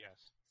it. Right,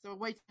 yes. So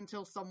wait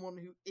until someone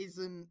who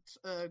isn't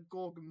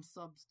Gorgum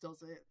subs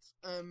does it.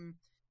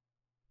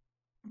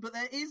 But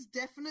there is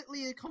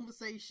definitely a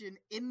conversation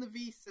in the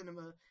V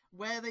Cinema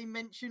where they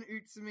mention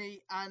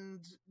Utsumi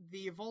and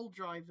the Evolve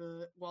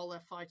driver while they're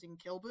fighting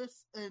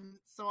Kilbus, and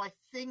so I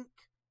think,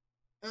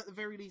 at the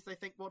very least, I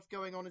think what's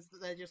going on is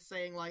that they're just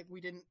saying, like, we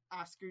didn't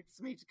ask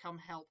Utsumi to come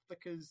help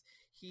because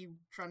he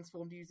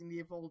transformed using the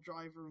Evolve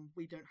driver and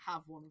we don't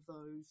have one of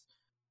those.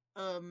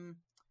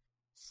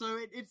 So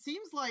it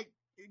seems like,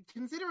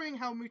 considering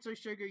how Muto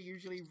Shogo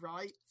usually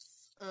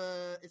writes,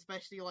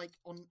 especially, like,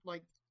 on,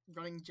 like,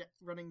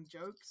 running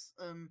jokes,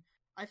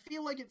 I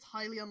feel like it's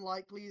highly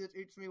unlikely that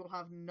Utsumi will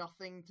have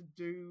nothing to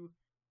do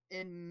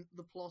in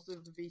the plot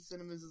of the V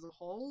Cinemas as a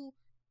whole,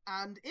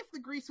 and if the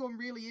Grease one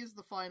really is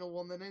the final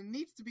one, then there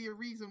needs to be a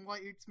reason why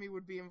Utsumi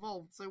would be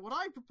involved. So what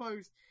I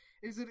propose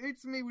is that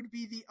Utsumi would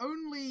be the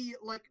only,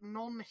 like,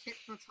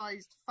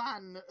 non-hypnotized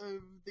fan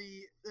of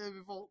the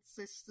Evolve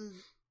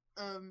Sisters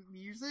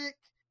music,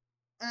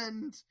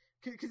 and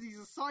because he's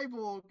a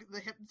cyborg, the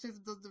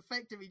hypnotism doesn't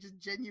affect him, he just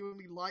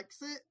genuinely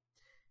likes it.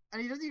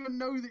 And he doesn't even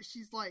know that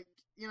she's, like,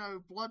 you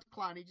know, Blood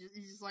Clan.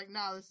 He's just like,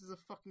 nah, this is a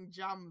fucking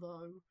jam,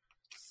 though.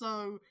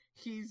 so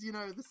he's,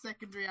 the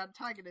secondary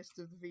antagonist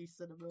of the V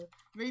Cinema.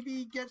 Maybe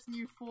he gets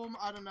new form,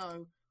 I don't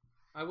know.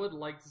 I would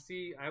like to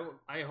see,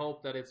 I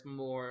hope that it's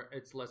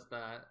less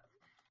that.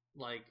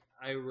 Like,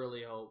 I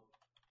really hope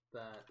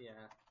that,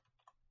 yeah.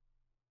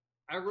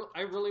 I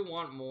really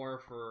want more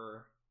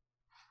for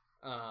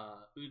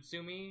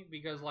Utsumi,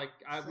 because, like,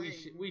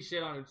 we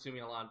shit on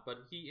Utsumi a lot,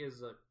 but he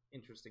is an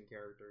interesting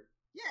character.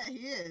 Yeah,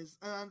 he is.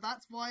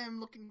 That's why I'm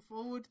looking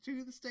forward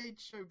to the stage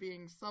show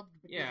being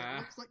subbed, because it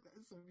looks like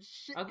there's some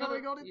shit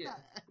going on in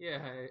there.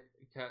 Yeah,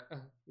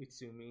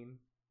 Utsumi.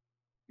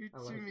 I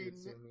like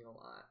Utsumi a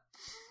lot.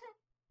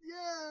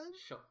 Yeah.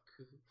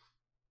 Shoku.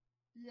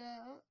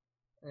 Yeah.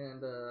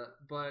 And,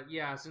 but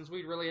yeah, since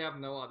we really have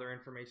no other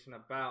information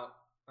about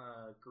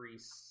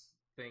Greece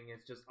thing,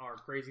 it's just our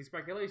crazy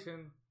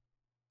speculation.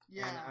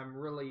 Yeah. And I'm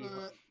really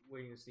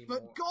waiting to see more.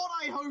 But God,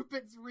 I hope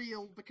it's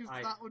real, because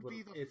that would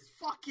be the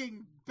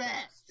fucking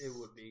best. It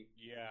would be.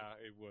 Yeah,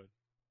 it would.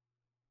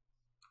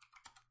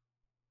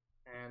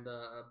 And,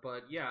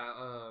 but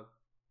yeah,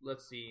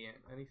 let's see.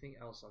 Anything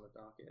else on the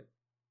docket?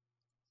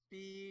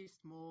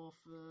 Beast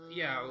Morphers.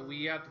 Yeah,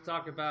 we have to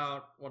talk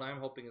about what I'm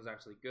hoping is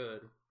actually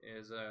good,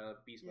 is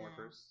Beast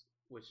Morphers,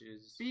 which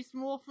is... Beast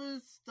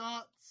Morphers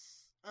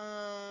starts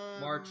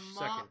March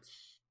 2nd.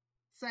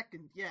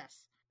 2nd,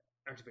 yes.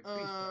 Activate Beast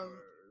Powers.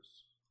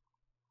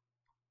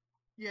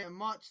 Yeah,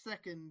 March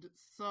 2nd.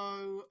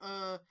 So,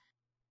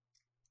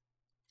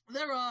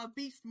 there are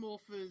Beast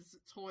Morphers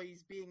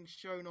toys being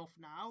shown off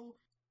now,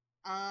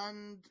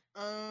 and,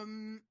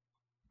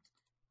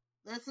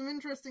 there's some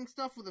interesting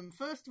stuff with them.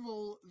 First of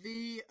all,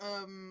 the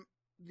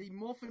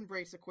Morph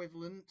Embrace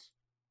equivalent,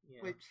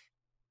 which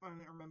I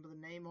don't remember the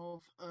name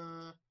of,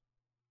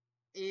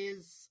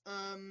 is,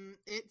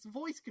 it's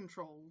voice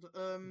controlled.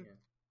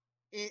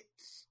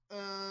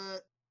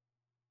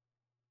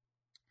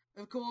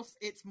 Of course,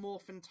 its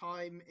morphin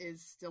time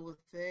is still a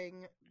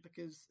thing,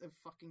 because of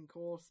fucking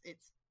course,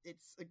 it's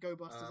a Go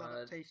Busters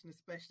adaptation,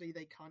 especially.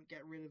 They can't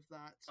get rid of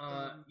that.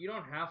 You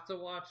don't have to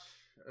watch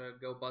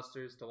Go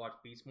Busters to watch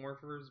Beast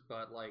Morphers,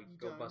 but like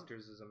Go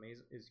Busters is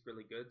amazing, is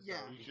really good. So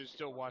you should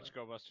still watch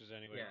Go Busters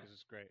anyway, because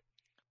it's great.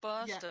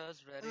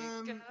 Busters ready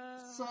go.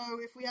 So,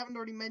 if we haven't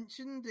already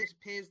mentioned, it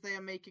appears they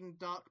are making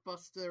Dark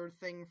Buster a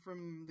thing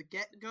from the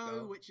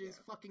get-go, which is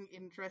fucking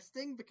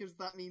interesting, because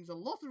that means a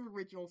lot of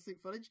original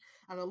suit footage,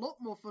 and a lot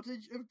more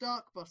footage of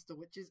Dark Buster,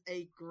 which is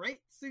a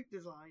great suit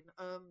design.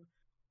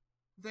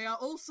 They are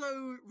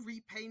also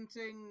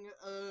repainting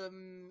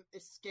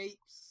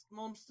Escape's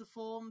monster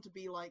form to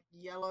be like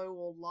yellow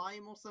or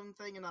lime or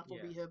something, and that'll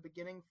be her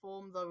beginning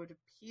form, though it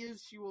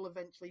appears she will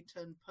eventually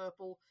turn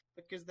purple,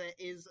 because there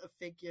is a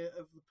figure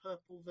of the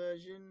purple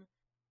version.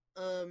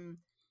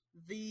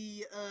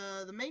 The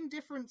main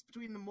difference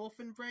between the Morph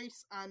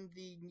Embrace and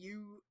the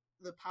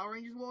Power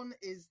Rangers one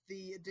is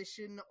the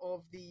addition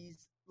of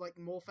these like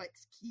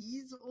Morphex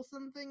keys or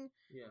something,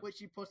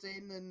 which you put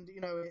in, and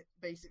it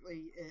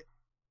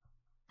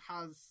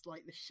has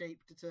like the shape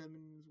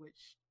determines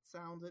which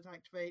sound it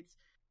activates.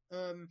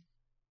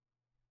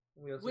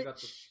 We also got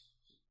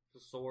the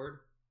sword.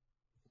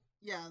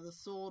 Yeah, the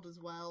sword as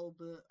well,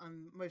 but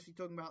I'm mostly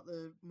talking about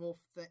the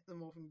Morph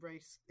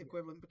Embrace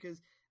equivalent,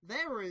 because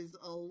there is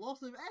a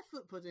lot of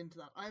effort put into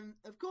that. I'm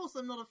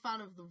not a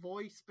fan of the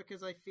voice,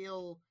 because I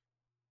feel,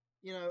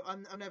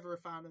 I'm never a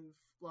fan of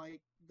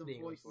like the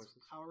voices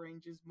of Power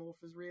Rangers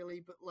morphers really,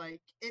 but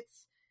like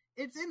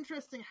it's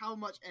interesting how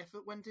much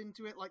effort went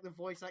into it, like the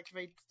voice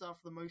activated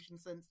stuff, the motion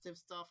sensitive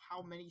stuff,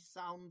 how many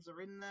sounds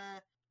are in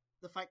there,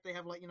 the fact they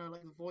have like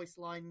the voice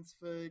lines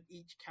for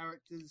each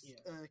character's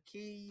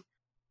key.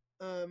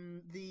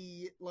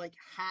 The like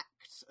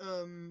hacked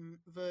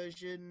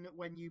version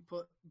when you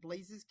put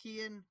Blaze's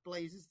key in.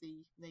 Blaze is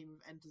the name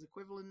of Enter's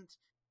equivalent.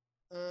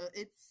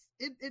 It's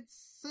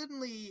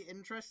certainly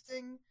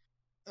interesting.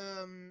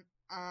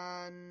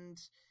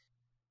 And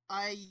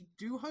I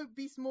do hope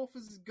Beast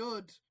Morphers is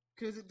good,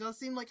 because it does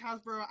seem like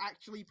Hasbro are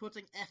actually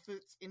putting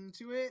effort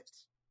into it.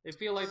 They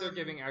feel like they're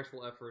giving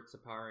actual efforts to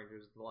Power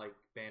Rangers, like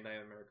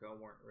Bandai America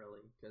weren't really,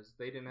 because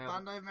they didn't have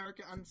Bandai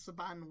America and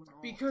Saban were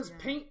not.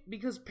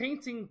 Because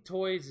painting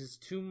toys is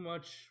too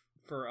much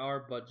for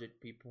our budget,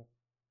 people.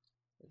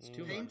 It's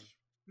too much.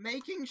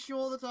 Making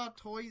sure that our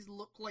toys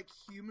look like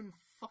human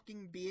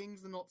fucking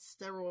beings and not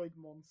steroid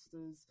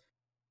monsters.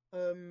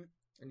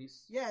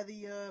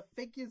 The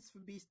figures for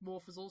Beast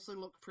Morphers also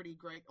look pretty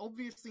great.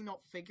 Obviously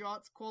not figure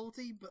arts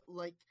quality, but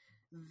like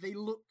they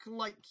look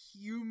like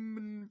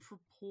human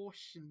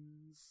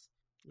proportions.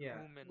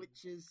 Yeah,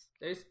 which is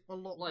a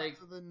lot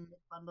better than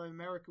Bandai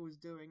America was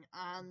doing.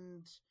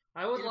 And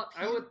I would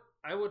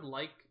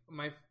like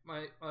my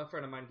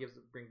friend of mine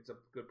brings up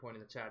a good point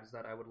in the chat, is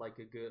that I would like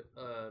a good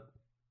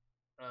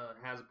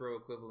Hasbro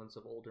equivalence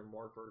of older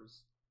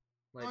morphers.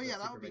 Like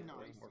that would be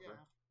nice.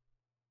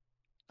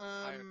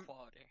 Higher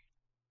quality.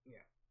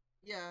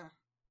 Yeah.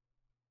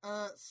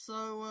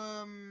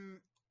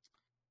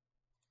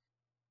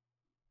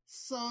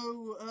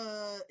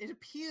 It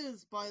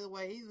appears, by the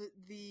way,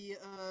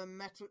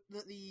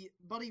 that the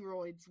Buddy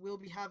Roids will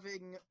be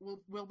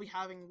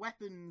having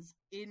weapons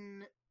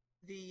in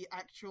the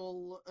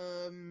actual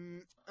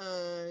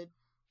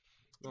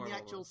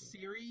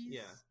series.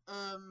 Yeah.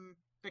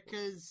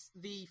 Because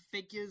the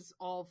figures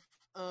of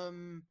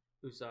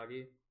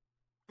Usagi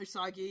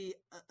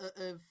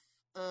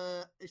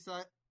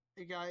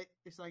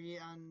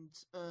and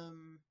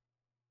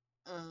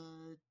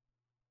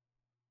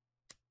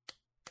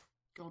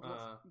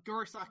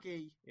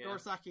Gorosaki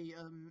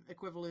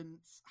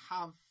equivalents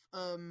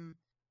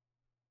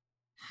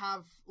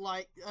have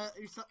like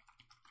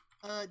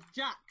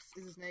Jax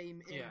is his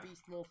name in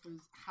Beast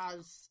Morphers,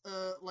 has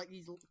like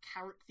these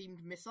carrot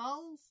themed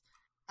missiles,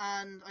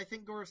 and I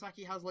think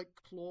Gorosaki has like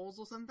claws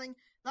or something.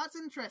 That's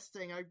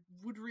interesting. I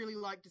would really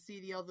like to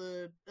see the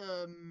other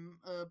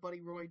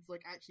Buddy Roids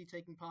like actually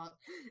taking part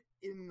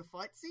in the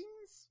fight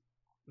scenes.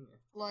 Yeah,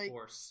 like, of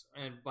course.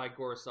 And by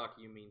Gorosaki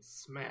you mean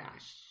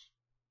Smash.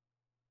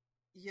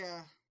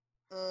 Yeah.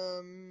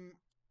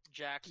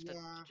 Jackrabbit.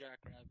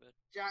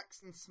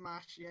 Jax and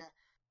Smash, yeah.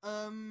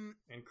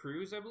 And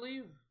Cruz, I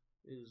believe,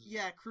 is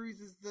Cruz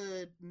is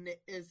the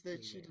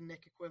Cheetah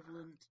Nick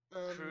equivalent.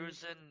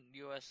 Cruz in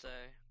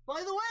USA.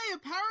 By the way,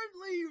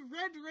 apparently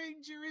Red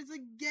Ranger is a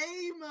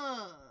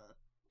gamer.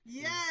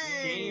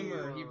 Yay!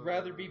 Gamer. He'd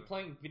rather be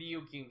playing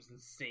video games than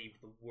save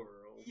the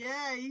world.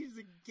 Yeah, he's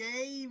a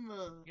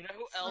gamer. You know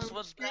who else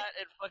was that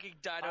in fucking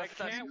Dino I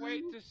can't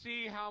wait to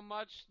see how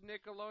much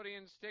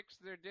Nickelodeon sticks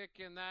their dick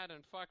in that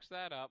and fucks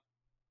that up.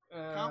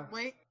 Can't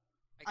wait.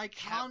 I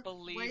can't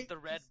believe the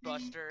Red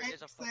Buster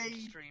is a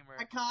fucking streamer.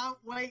 I can't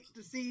wait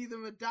to see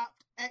them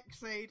adapt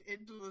X-Aid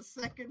into the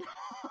second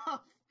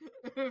half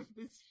of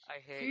this. I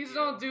hate Please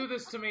don't do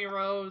this to me,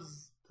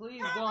 Rose.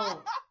 Please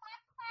don't.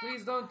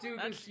 Please don't do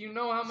this. You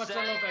know how much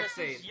I love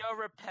X-Aid. This is your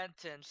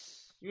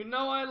repentance. You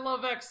know I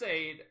love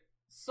X-Aid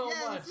so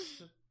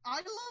much. I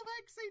love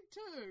X-Aid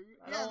too.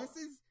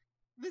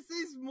 This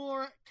is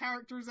more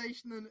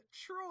characterization than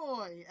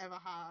Troy ever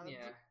had.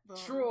 Yeah.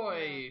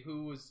 Troy,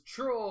 who was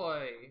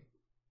Troy.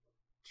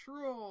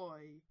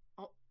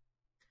 Oh.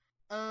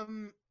 I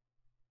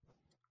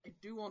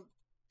do want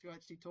to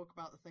actually talk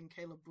about the thing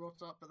Caleb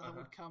brought up, but that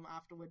would come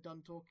after we're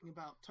done talking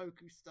about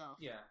Toku stuff.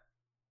 Yeah.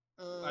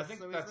 I think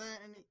so. Is there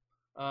any?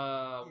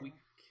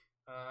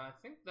 I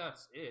think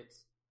that's it.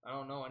 I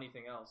don't know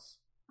anything else.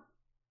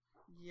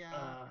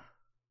 Yeah.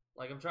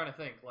 Like I'm trying to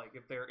think, like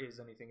if there is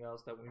anything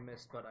else that we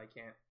missed, but I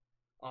can't,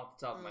 off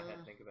the top of my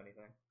head, think of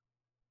anything.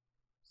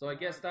 So I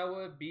guess that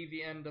would be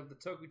the end of the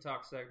Toku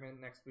Talk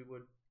segment. Next, we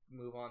would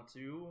move on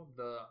to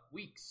the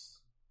weeks.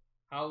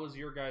 How was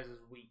your guys'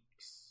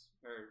 weeks?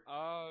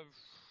 Our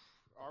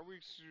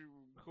weeks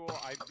cool.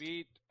 I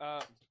beat.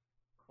 What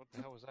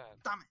the hell was that?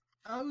 Damn it!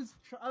 I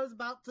was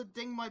about to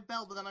ding my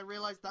bell, but then I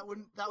realized that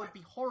would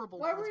be horrible.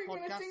 Why for were this you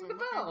podcast, gonna ding so the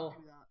bell?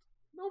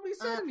 Nobody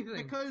said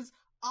anything. Because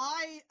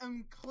I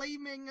am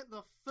claiming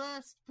the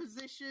first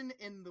position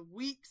in the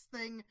weeks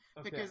thing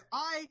because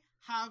I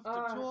have to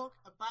talk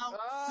about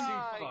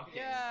suit fucking.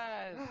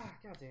 Yes.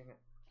 God damn it.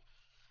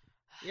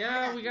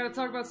 Yeah, we gotta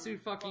talk about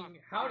suit fucking.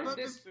 How did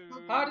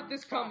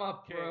this come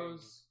up,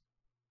 bros?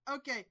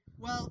 Okay,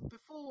 well,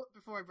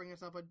 before I bring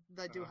this up,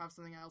 I do have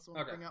something else I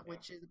want to bring up,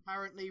 which is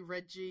apparently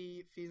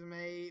Reggie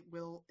Fils-Aimé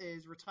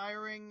is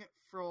retiring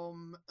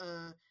from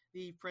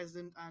the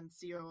president and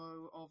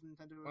COO of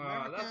Nintendo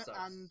America,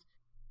 and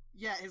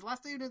his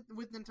last day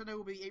with Nintendo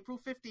will be April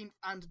 15th,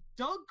 and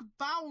Doug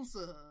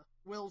Bowser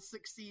will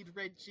succeed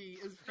Reggie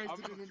as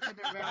president of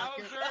Nintendo America.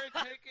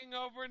 Bowser taking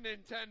over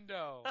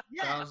Nintendo.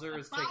 Yeah, Bowser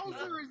is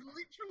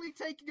literally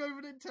taking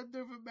over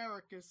Nintendo of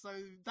America, so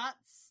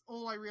that's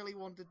all I really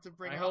wanted to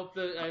bring up.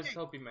 I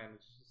hope he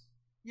manages.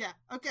 Yeah,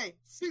 okay,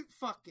 suit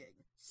fucking.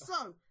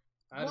 So,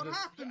 what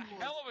happened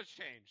was... Hell of a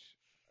change.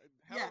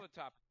 Hell of a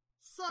topic.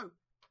 So,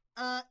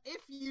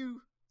 if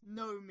you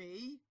know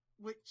me,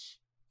 which...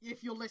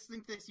 If you're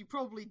listening to this, you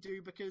probably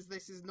do, because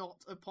this is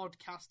not a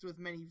podcast with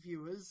many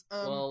viewers.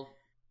 Well,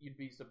 you'd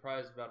be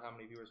surprised about how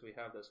many viewers we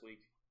have this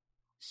week.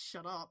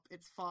 Shut up,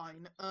 it's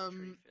fine.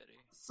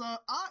 So,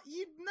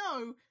 you'd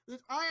know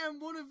that I am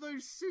one of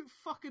those suit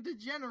fucker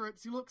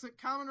degenerates who looks at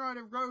Kamen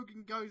Rider Rogue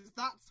and goes,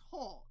 "That's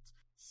hot."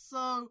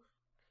 So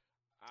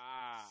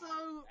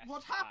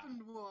what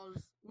happened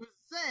was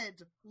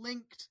Zed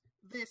linked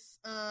this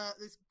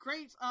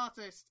great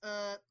artist,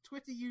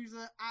 Twitter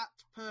user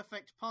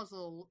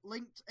 @PerfectPuzzle,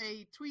 linked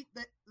a tweet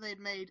that they'd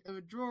made of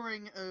a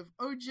drawing of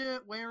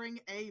Oja wearing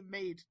a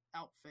maid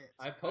outfit.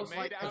 I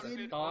posted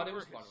thought it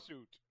was funny.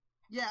 Suit.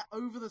 Yeah,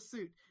 over the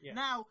suit. Yeah.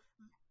 Now,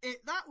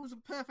 that was a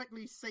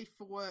perfectly safe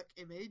for work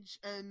image,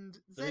 and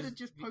Zed had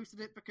just posted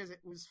it because it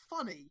was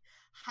funny.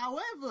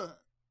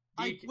 However,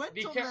 I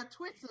went on their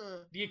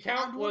Twitter. The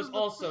account was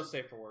also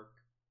safe for work.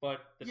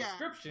 But the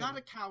description, that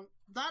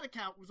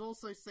account was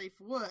also safe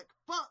for work,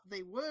 but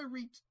they were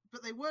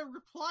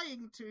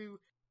replying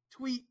to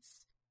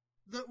tweets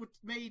that were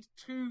made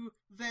to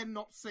their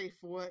not safe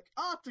for work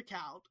art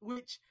account,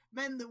 which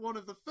meant that one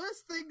of the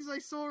first things I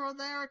saw on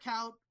their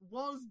account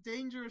was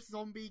Dangerous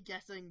Zombie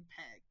getting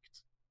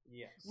pegged.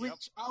 Yes.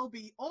 Which, I'll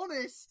be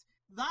honest,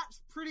 that's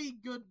pretty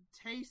good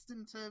taste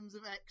in terms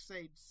of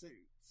X-Aid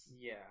suits.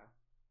 Yeah.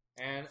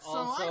 And so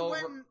also,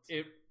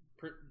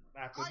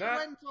 after I that...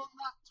 went on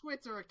that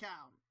Twitter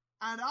account,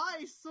 and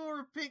I saw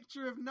a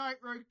picture of Night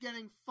Road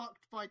getting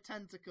fucked by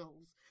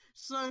tentacles.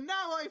 So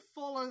now I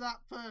follow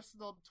that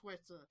person on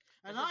Twitter.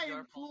 And I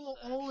implore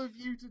all of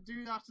you to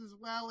do that as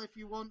well if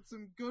you want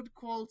some good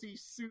quality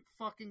suit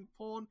fucking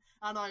porn.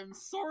 And I'm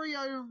sorry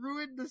I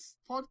ruined this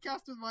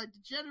podcast with my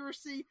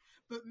degeneracy,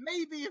 but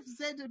maybe if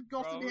Zed had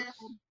gotten here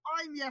on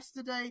time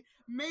yesterday,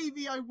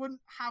 maybe I wouldn't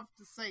have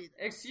to say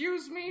that.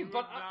 Excuse me, you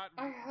but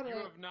you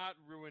have not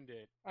ruined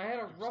it. I had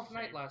a rough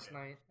night last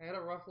night. I had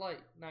a rough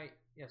night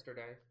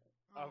yesterday.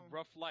 A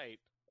rough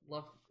light.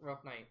 Rough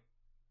night.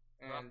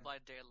 And rough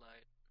light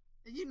daylight.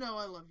 You know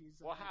I love you, Zed.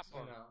 What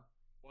happened? I know.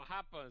 What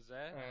happened,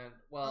 Zed? And,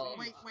 well...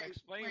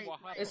 Explain what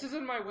happened. This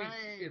isn't my week.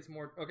 It's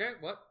more... Okay,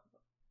 what?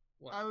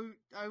 What?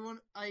 I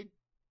want... I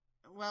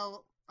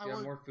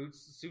have more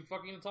suit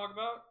fucking to talk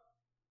about?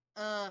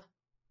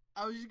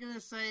 I was just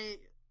gonna say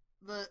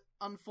that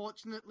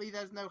unfortunately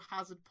there's no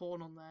hazard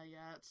porn on there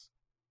yet.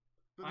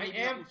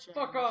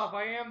 Fuck off!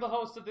 I am the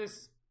host of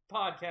this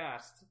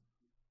podcast.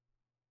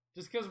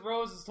 Just because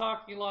Rose is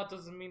talking a lot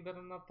doesn't mean that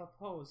I'm not the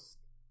host.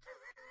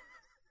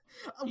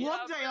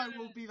 One day I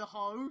will be the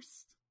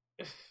host.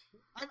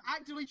 I'm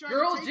actively trying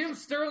Girl, to Jim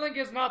Sterling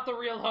is not the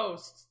real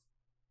host.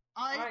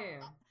 I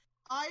am.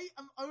 I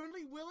am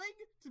only willing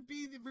to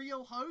be the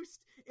real host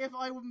if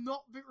I will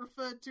not be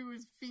referred to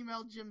as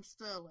female Jim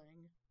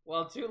Sterling.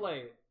 Well, too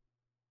late.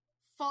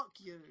 Fuck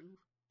you.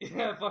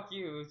 Yeah, fuck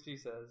you, she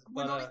says.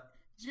 But,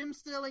 Jim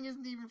Sterling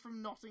isn't even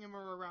from Nottingham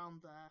or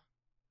around there.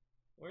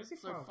 Where's he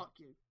from? So fuck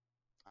you.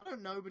 I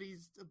don't know, but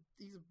he's a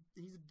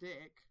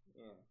dick.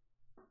 Yeah.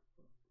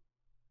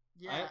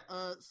 Yeah,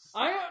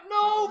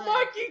 no,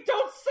 Mikey,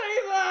 don't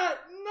say that!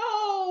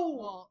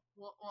 No!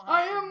 What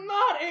I am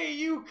not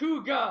AU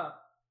Kuga!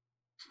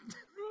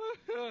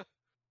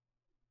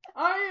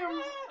 I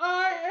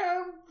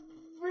am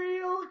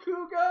real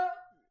Kuga!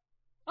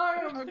 I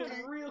am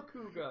real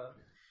Kuga!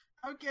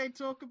 Okay,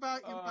 talk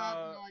about your bad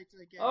night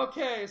again.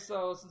 Okay,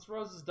 so since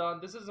Rose is done,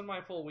 this isn't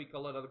my full week,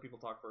 I'll let other people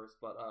talk first,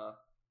 but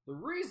the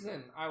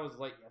reason I was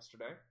late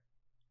yesterday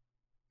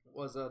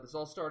was this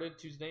all started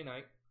Tuesday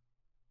night.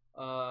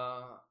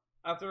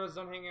 After I was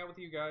done hanging out with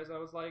you guys, I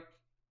was like,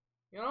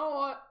 you know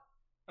what?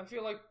 I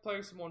feel like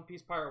playing some One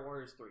Piece Pirate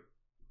Warriors 3.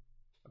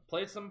 I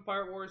played some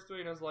Pirate Warriors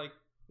 3 and I was like,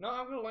 no,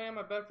 I'm gonna lay on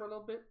my bed for a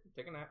little bit,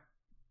 take a nap.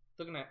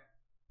 Took a nap.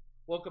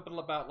 Woke up at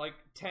about like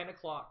 10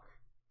 o'clock,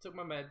 took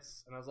my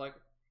meds, and I was like,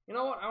 you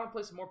know what? I want to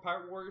play some more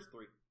Pirate Warriors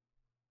 3.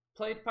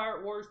 Played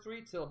Pirate Warriors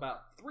 3 till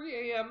about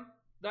 3 a.m.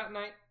 that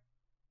night,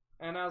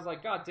 and I was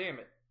like, god damn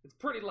it, it's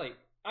pretty late.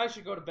 I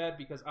should go to bed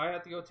because I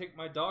have to go take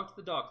my dog to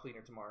the dog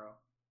cleaner tomorrow.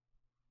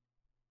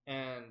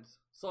 And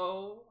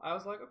so I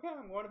was like, okay,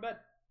 I'm going to bed.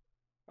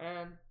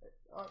 And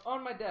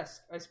on my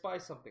desk, I spy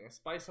something. I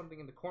spy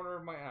something in the corner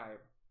of my eye.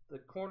 The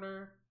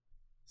corner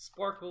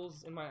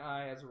sparkles in my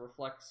eye as it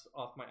reflects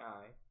off my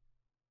eye.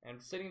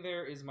 And sitting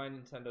there is my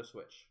Nintendo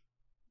Switch.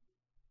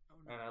 Oh,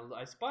 no. And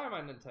I spy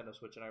my Nintendo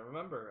Switch, and I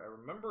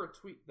remember a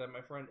tweet that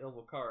my friend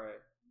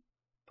Ilvocare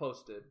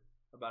posted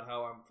about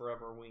how I'm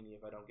forever a weenie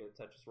if I don't get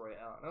a Tetris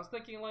Royale. And I was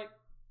thinking, like,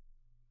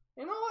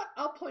 you know what?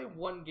 I'll play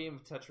one game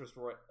of Tetris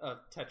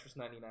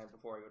 99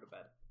 before I go to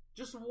bed.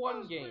 Just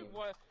one game.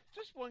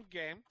 Just one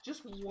game.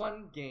 Just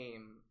one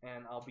game,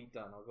 and I'll be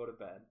done. I'll go to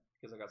bed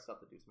because I got stuff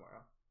to do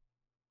tomorrow.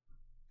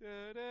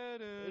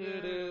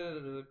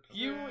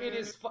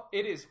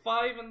 It is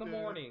 5 in the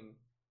morning.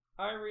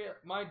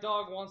 My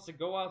dog wants to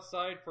go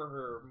outside for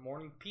her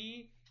morning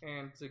pee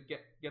and to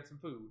get some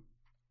food.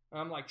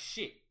 And I'm like,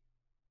 shit.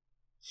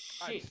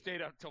 I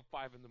stayed up till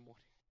 5 in the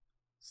morning.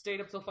 Stayed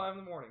up till 5 in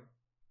the morning.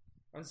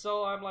 And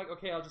so I'm like,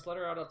 okay, I'll just let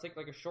her out. I'll take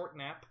like a short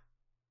nap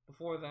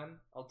before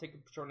then. I'll take a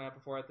short nap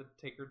before I have to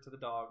take her to the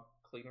dog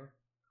cleaner,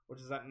 which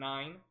is at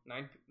 9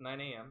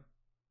 a.m.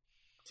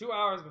 2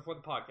 hours before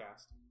the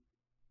podcast.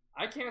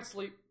 I can't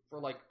sleep for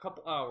like a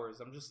couple hours.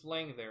 I'm just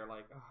laying there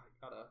like, oh,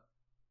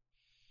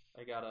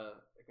 I gotta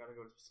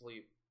go to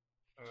sleep.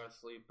 I gotta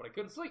sleep. But I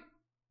couldn't sleep.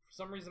 For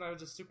some reason I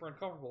was just super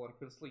uncomfortable and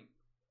couldn't sleep.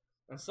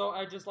 And so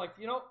I just like,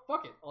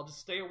 fuck it. I'll just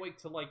stay awake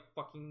till like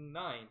fucking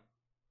 9.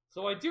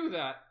 So I do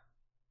that.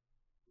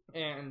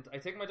 And I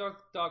take my dog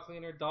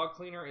cleaner. Dog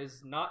cleaner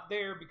is not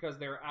there because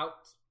they're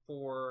out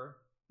for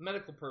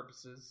medical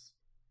purposes.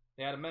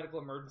 They had a medical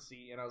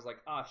emergency, and I was like,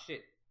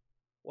 shit.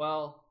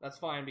 Well, that's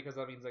fine because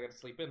that means I get to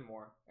sleep in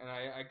more. And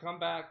I come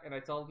back and I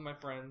tell my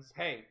friends,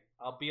 hey,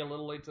 I'll be a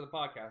little late to the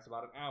podcast,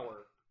 about an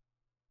hour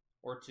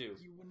or two.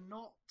 You were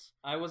not.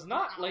 I was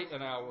not late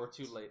an hour or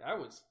two late. I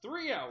was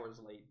 3 hours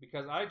late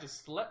because I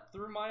just slept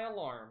through my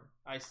alarm.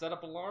 I set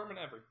up alarm and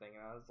everything,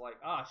 and I was like,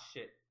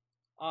 shit.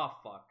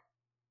 Fuck.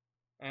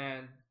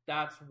 And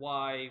that's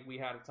why we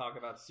had to talk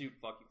about suit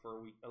fucking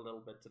for a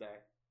little bit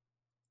today.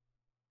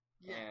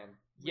 Yeah. And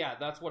yeah,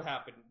 that's what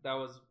happened. That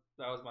was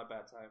my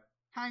bad time.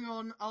 Hang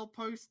on, I'll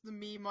post the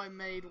meme I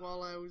made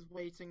while I was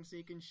waiting so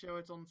you can show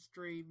it on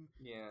stream.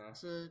 Yeah.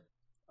 To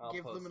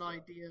give them an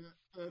idea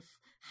of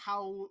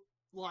how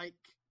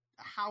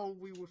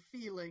we were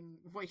feeling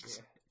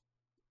waiting.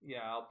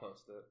 Yeah, I'll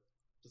post it.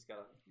 Just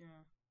gotta...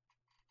 Yeah.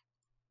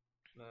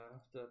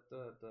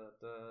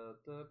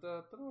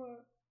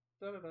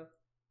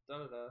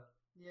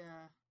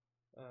 Yeah.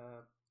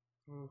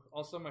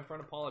 Also, my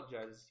friend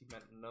apologizes. He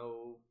meant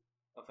no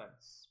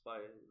offense by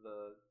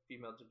the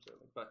female gym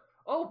servant. But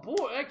oh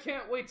boy, I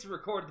can't wait to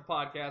record the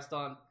podcast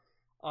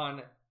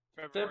on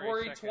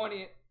February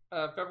 20th,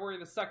 February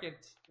the 2nd,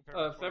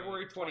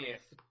 February 20th,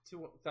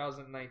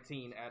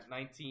 2019 at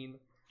 19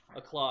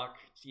 o'clock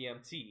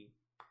GMT.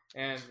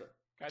 And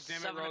God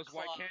damn it, Rose,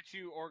 why can't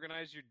you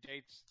organize your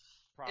dates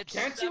properly? It's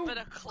can't 7 you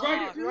o'clock.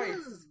 write it right?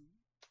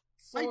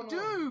 So I annoying.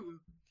 do!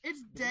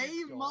 It's day,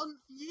 month,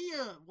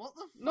 year. What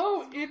the fuck?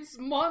 No, it's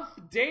month,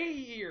 day,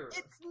 year.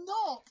 It's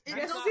not. It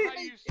Yes, doesn't it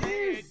make you say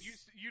is. it.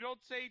 You don't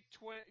say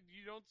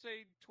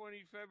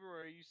 20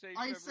 February. You say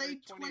I February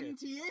say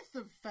 20th. 20th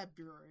of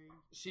February.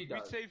 She We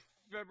does. say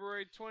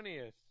February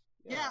 20th.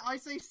 Yeah, I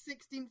say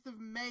 16th of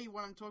May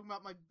when I'm talking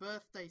about my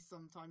birthday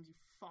sometimes, you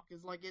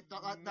fuckers. Like,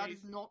 that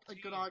is not a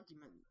good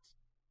argument.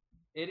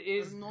 It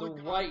is It's not the a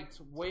good right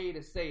argument. way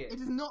to say it. It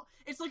is not.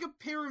 It's like a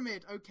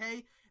pyramid,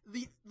 okay?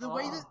 The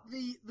way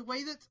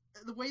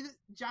that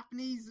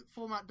Japanese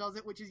format does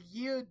it, which is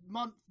year,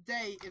 month,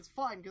 day, is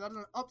fine because that is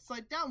an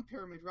upside down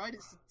pyramid, right?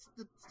 It's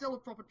still a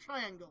proper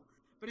triangle.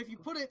 But if you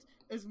put it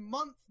as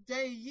month,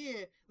 day,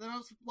 year, then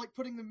that's like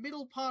putting the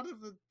middle part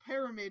of the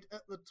pyramid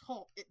at the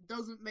top. It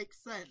doesn't make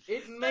sense.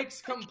 It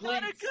makes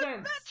complete Not a good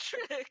sense.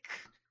 metric.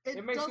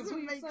 It makes doesn't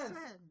complete make sense.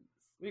 sense.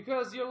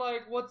 Because you're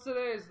like, what's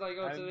today's? Like,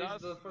 oh, And today's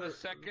thus the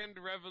first. Second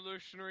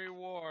Revolutionary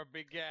War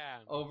began.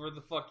 Over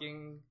the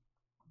fucking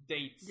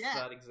dates Yeah.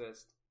 that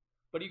exist.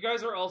 But you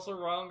guys are also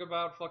wrong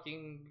about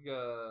fucking,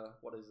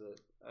 what is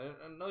it?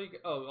 I know you,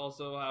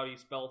 also how you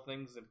spell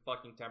things in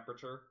fucking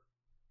temperature.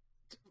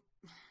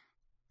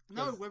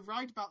 No, we're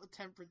right about the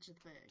temperature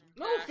thing.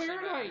 No, Actually,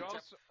 Fahrenheit! You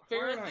also- We're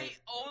Fahrenheit.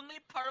 the only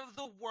part of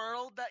the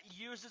world that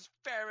uses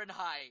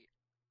Fahrenheit.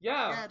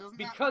 Yeah, doesn't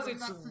because that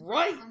it's suggest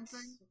right!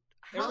 something?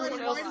 How Everyone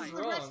many else why is does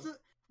the wrong. rest of,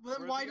 well,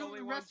 then We're why the don't only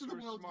the rest of ones the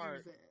who are world smart.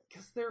 use it?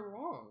 Because they're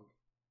wrong.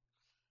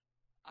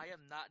 I am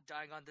not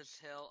dying on this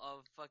hill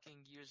of fucking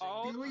using.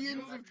 Alt,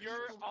 Billions you, of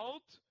you're people.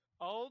 alt.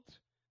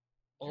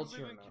 You Ultra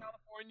live in now.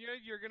 California.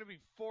 You're gonna be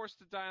forced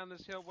to die on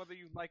this hill, whether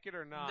you like it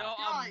or not. No,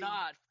 Guys. I'm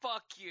not.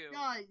 Fuck you.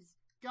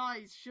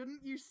 Guys,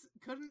 shouldn't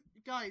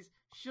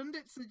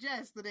it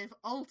suggest that if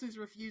Alt is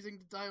refusing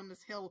to die on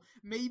this hill,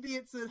 maybe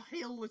it's a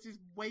hill that is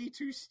way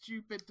too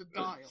stupid to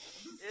die on?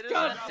 It is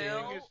God a damn.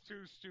 hill. Nothing is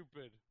too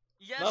stupid.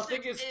 Yes,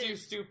 Nothing it is too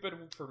stupid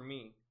for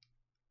me.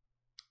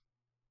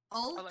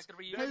 Alt? I like the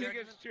reunion.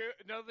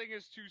 Nothing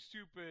is too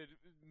stupid,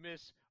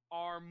 Miss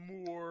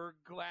Armour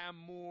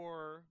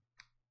Glamour.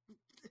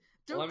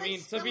 Don't Well, I they mean,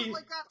 spell it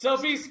like that to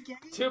in be the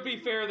game? to be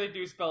fair, they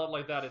do spell it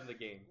like that in the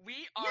game.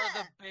 We are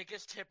Yeah. the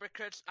biggest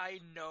hypocrites. I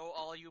know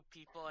all you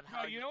people and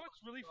how No, you know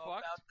what's really go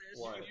fucked? about this.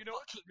 What? You know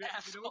fucking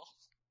assholes.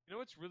 You know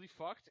what's really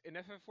fucked? In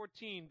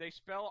FF14, they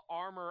spell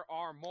armor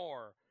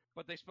armor,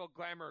 but they spell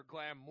glamour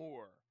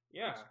glamour.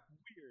 Yeah,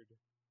 It's weird.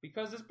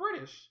 because it's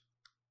British.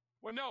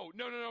 Well, no.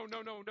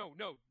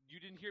 You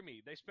didn't hear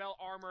me. They spell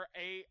armor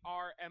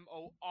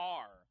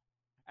ARMOR,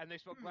 and they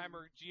spell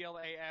glamour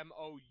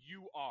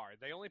GLAMOUR.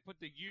 They only put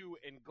the U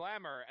in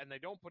glamour, and they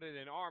don't put it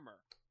in armor,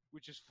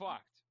 which is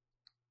fucked.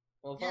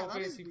 Well, Yeah, Final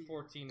that is Fantasy weird.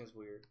 14 is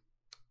weird.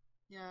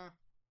 Yeah.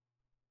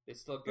 They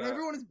still got But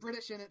everyone is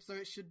British in it, so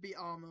it should be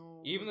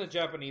armor. even the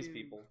Japanese Dude.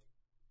 people.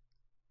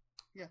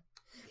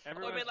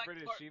 Everyone's like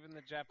British, even the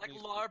Like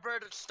Japanese.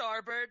 larboard and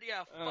starboard.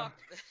 Yeah, fuck.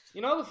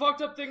 You know the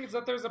fucked up thing is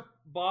that there's a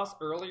boss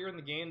earlier in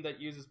the game that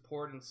uses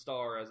port and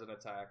star as an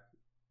attack.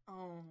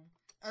 Oh.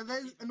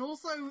 And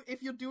also,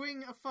 if you're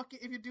doing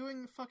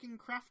fucking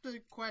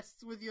crafter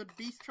quests with your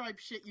beast tribe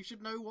shit, you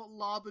should know what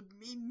larboard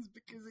means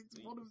because it's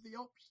one of the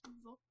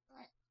options of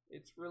that.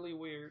 It's really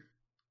weird.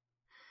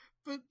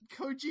 But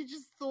Koji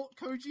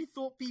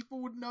thought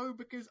people would know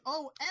because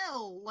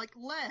L like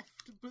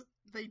left, but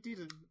they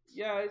didn't.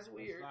 Yeah, it's That's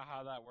weird. not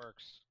how that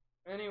works.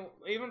 Anyway,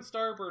 even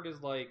Starboard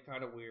is like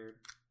kind of weird.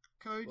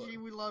 Koji,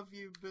 What? we love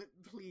you, but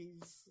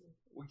please.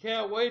 We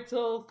can't wait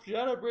till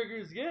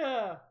Shadowbringers,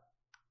 yeah!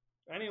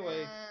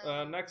 Anyway,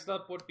 next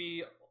up would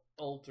be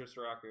Ultra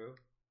Saraku.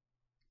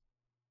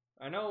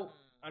 I know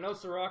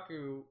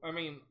Saraku,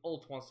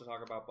 Ult wants to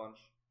talk about a bunch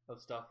of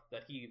stuff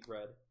that he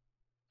read.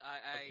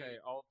 Okay,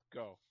 I'll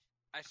go.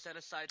 I set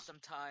aside some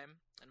time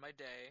in my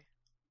day,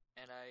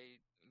 and I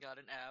got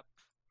an app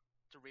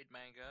to read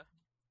manga.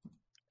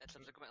 And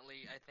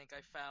subsequently, I think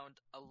I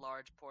found a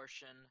large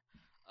portion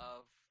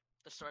of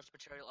the source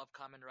material of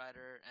Kamen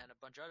Rider and a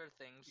bunch of other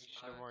things.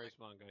 Ishinomori's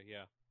manga,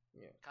 yeah.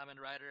 Kamen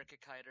Rider,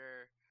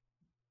 Kikaider,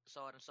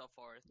 so on and so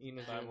forth.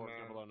 Cyborg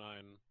Man.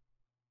 009.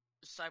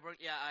 Cyborg,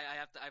 yeah, I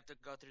have to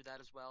go through that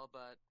as well.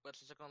 But what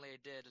subsequently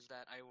I did is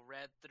that I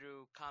read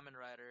through Kamen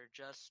Rider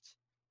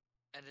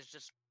and it's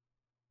just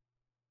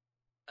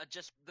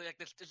like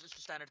this is the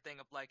standard thing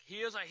of like he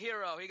is a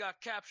hero, he got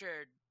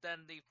captured, then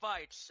he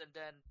fights, and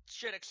then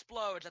shit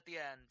explodes at the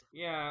end.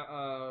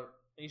 Yeah,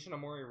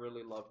 Ishinomori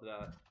really loved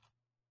that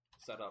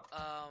setup.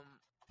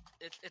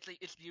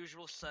 it's the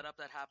usual setup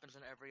that happens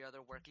in every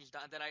other work he's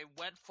done. Then I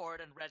went for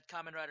it and read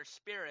Kamen Rider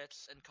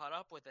Spirits and caught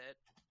up with it.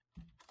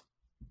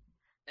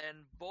 And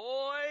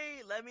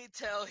boy, let me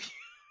tell you,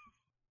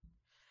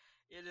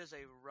 it is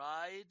a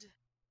ride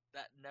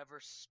that never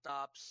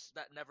stops.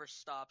 That never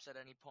stops at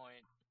any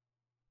point.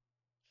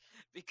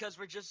 Because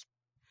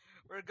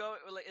we're going.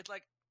 It's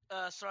like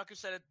Saraku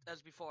said it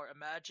as before.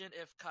 Imagine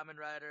if Kamen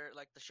Rider,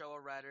 like the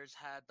Showa writers,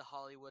 had the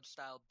Hollywood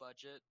style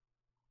budget.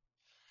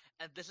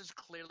 And this is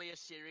clearly a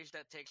series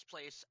that takes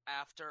place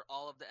after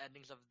all of the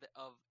endings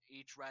of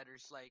each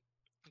writer's like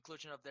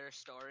conclusion of their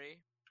story.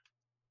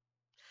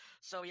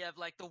 So we have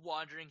like the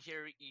wandering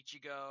hero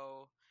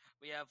Ichigo.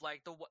 We have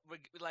like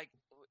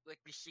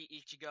we see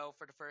Ichigo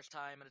for the first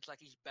time, and it's like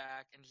he's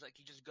back, and he's like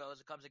he just goes,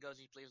 it comes and goes.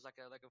 He plays like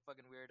a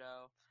fucking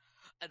weirdo.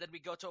 And then we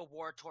go to a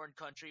war-torn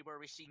country where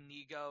we see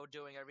Nigo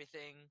doing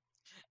everything,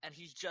 and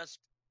he's just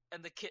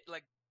and the kid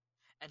like,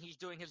 and he's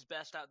doing his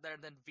best out there.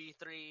 And then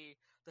V3,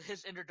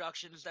 his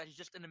introduction is that he's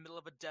just in the middle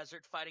of a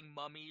desert fighting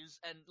mummies,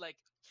 and like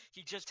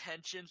he just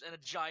henshins, and a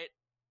giant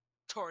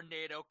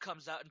tornado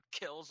comes out and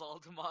kills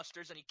all the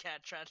monsters, and he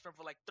can't transform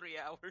for like 3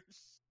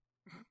 hours.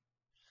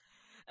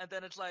 And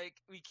then it's like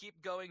we keep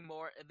going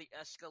more, and the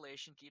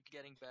escalation keeps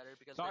getting better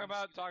because talk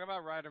about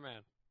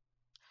Riderman.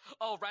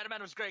 Oh,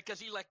 Riderman was great because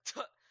he like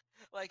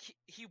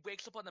he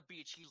wakes up on the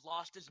beach. He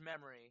lost his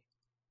memory,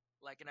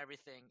 like and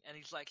everything, and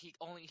he's like he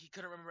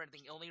couldn't remember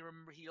anything.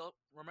 He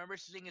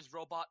remembers seeing his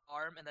robot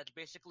arm, and that's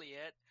basically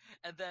it.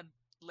 And then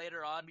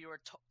later on, we were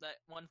that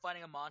when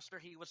fighting a monster,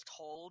 he was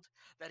told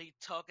that he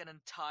took an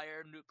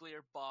entire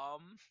nuclear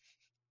bomb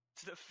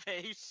to the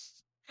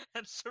face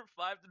and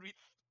survived,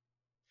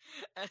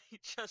 and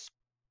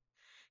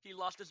he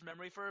lost his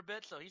memory for a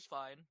bit, so he's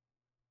fine.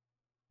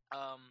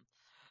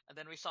 And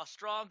then we saw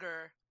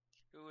Stronger,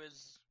 who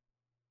is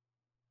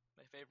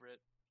my favorite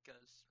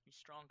because he's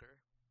stronger.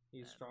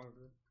 He's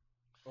stronger.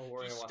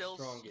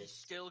 Strongest. He's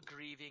still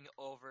grieving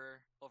over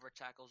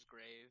Tackle's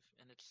grave,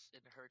 and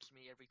it hurts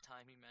me every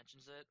time he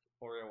mentions it.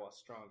 Oreo was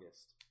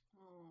strongest.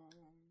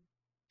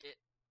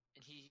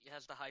 And he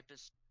has the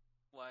hypest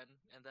one,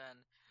 and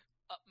then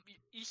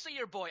you see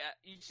your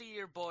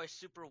boy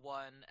Super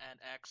One and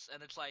X,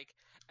 and it's like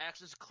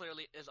X is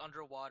clearly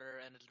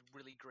underwater, and it's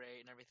really great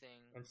and everything.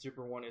 And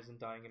Super One isn't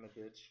dying in a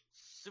ditch.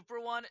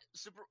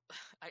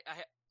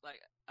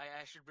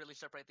 I should really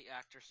separate the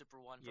actor Super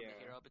One from the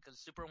hero, because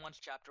Super One's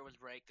chapter was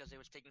great because it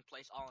was taking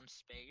place all in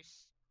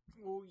space.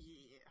 Oh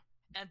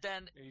yeah. And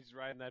then he's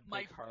riding that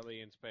big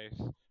Harley in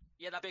space.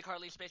 Yeah, that big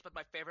Harley in space. But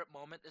my favorite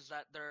moment is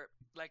that they're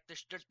like the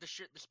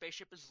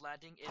spaceship is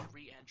landing in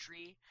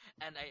re-entry,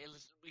 and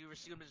we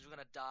assumed he was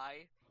gonna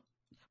die.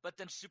 But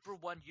then Super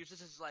One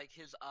uses his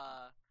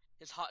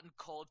hot and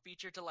cold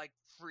feature to like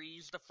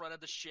freeze the front of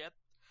the ship,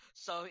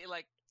 so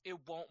it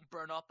won't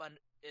burn up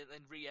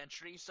in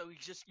re-entry. So you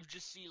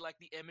just see like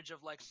the image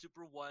of like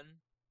Super One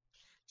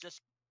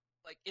just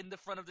like in the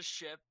front of the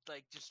ship,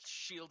 like just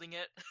shielding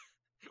it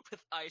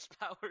with ice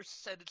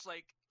powers, and it's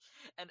like,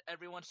 and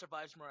everyone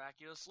survives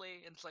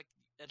miraculously, and it's like,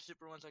 and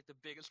Super One's like the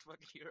biggest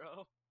fucking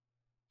hero.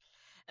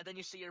 And then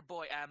you see your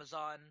boy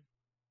Amazon.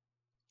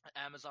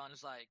 Amazon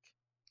is like,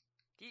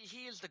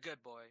 he is the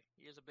good boy.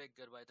 He is a big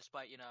good boy,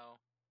 despite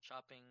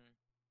chopping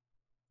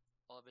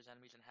all of his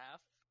enemies in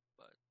half.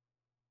 But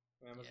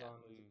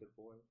Amazon is a good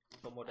boy.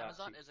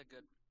 Amazon is a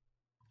good.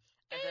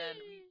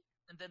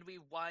 And then we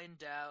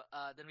wind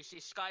out. Then we see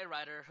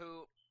Skyrider,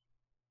 who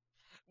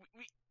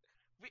we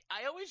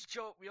always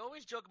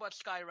joke about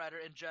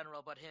Skyrider in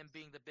general, but him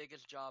being the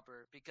biggest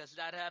jobber, because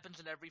that happens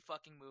in every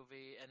fucking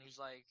movie, and he's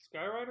like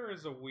Skyrider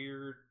is a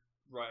weird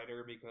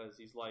rider because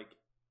he's like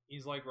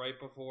right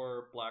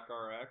before Black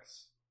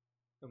RX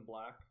in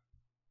Black.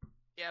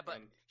 Yeah,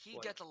 but he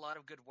gets a lot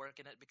of good work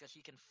in it because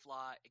he can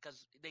fly.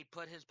 Because they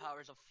put his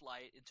powers of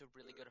flight into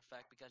really good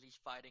effect because he's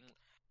fighting.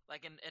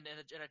 Like in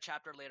a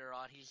chapter later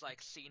on, he's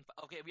like seen.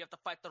 Okay, we have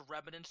to fight the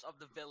remnants of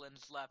the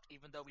villains left,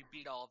 even though we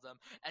beat all of them.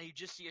 And you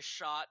just see a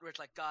shot where it's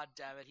like, God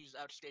damn it, he's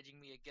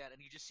outstaging me again.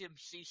 And you just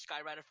see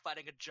Skyrider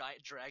fighting a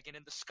giant dragon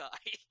in the sky.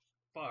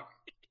 Fuck,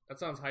 that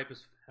sounds hype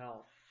as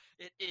hell.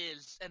 It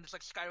is, and it's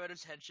like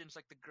Skyrider's henshins,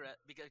 like the grit,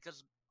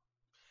 because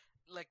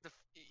like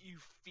you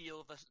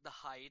feel the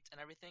height and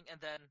everything, and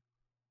then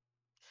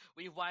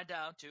we wind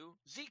down to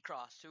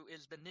Z-Cross, who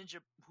is the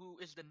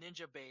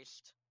ninja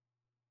based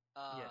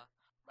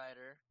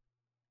rider,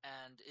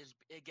 and is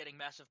getting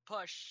massive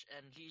push,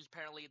 and he's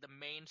apparently the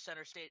main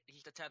center stage.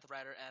 He's the 10th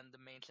rider and the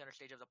main center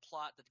stage of the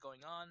plot that's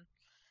going on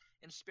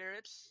in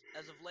Spirits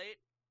as of late.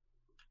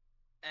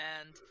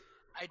 And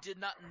I did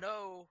not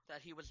know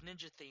that he was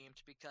ninja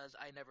themed because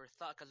I never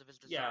thought, because of his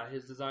design. Yeah,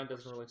 his design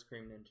doesn't really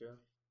scream ninja.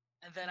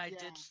 And then I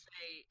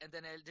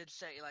did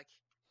say, like,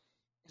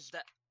 is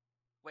that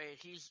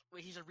he's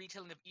a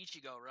retelling of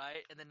Ichigo,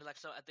 right? And then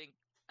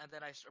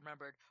I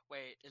remembered,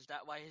 wait, is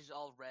that why he's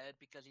all red,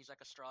 because he's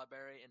like a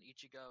strawberry and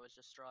Ichigo is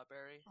just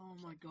strawberry? Oh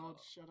my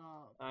god, shut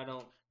up. I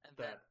don't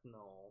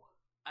no.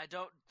 I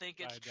don't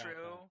think it's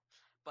true,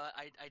 but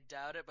I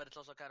doubt it, but it's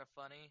also kind of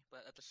funny,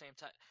 but at the same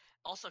time,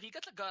 also he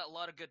got a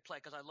lot of good play,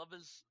 because I love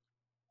his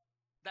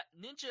that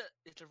ninja,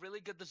 it's a really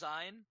good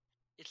design.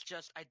 It's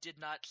just I did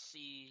not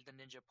see the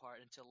ninja part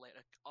until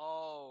later.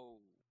 Oh,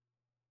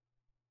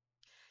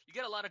 you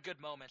get a lot of good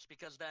moments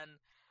because then,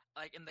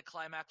 like in the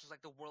climax, it's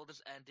like the world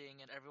is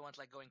ending and everyone's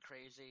like going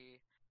crazy.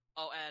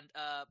 Oh, and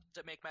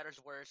to make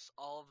matters worse,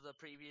 all of the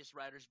previous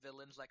writers'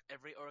 villains, like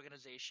every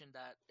organization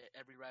that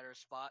every writer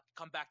has fought,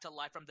 come back to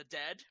life from the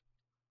dead.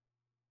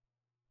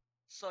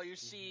 So you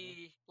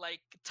see,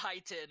 like,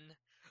 Titan,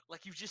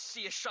 like, you just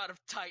see a shot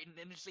of Titan,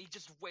 and he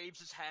just waves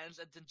his hands,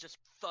 and then just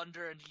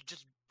thunder, and he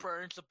just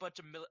burns a bunch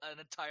of an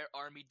entire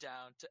army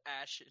down to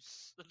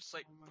ashes. It's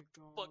like, oh my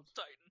God. Fuck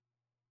Titan.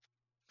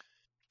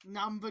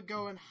 Number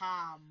going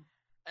ham.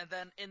 And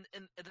then and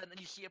then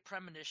you see a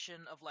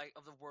premonition of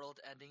the world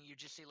ending. You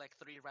just see like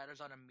 3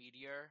 riders on a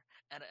meteor,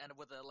 and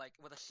with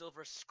a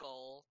silver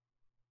skull,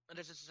 and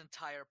there's this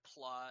entire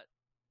plot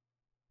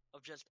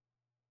of just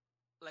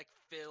like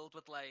filled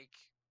with like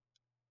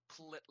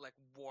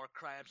war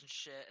crimes and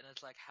shit, and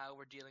it's like how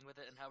we're dealing with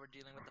it, and how we're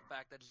dealing with the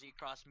fact that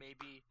Z-Cross may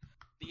be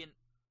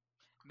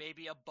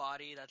a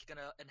body that's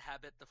gonna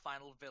inhabit the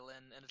final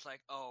villain, and it's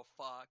like, oh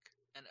fuck,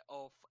 and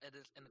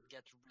it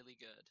gets really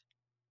good.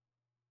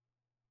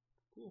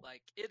 Cool.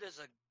 Like, it is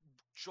a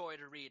joy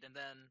to read, and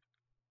then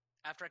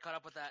after I caught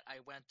up with that,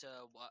 I went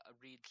to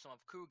read some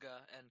of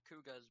Kuga, and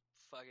Kuga's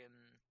fucking.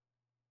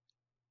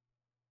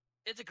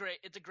 It's a great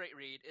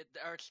read.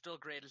 The art's still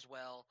great as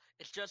well.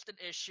 It's just an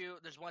issue.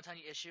 There's one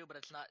tiny issue, but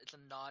it's not. It's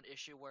a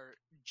non-issue where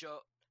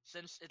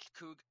since it's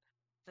Kuga,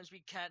 since we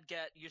can't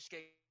get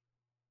Yusuke,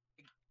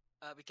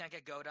 we can't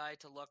get Godai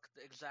to look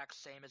the exact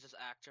same as his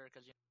actor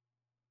because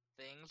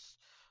things,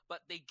 but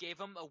they gave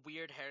him a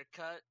weird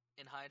haircut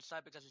in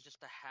hindsight because it's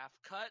just a half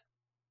cut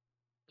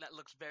that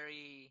looks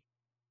very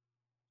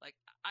like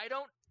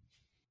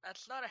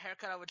that's not a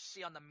haircut I would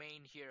see on the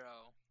main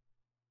hero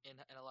in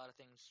a lot of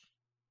things.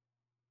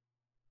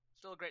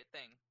 Still a great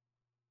thing.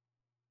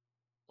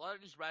 A lot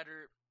of these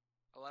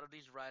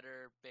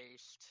writer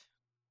based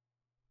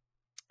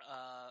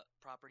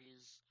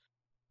properties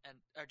and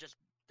are just,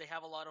 they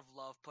have a lot of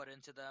love put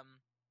into them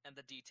and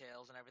the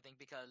details and everything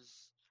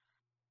because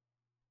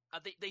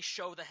they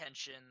show the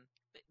henshin.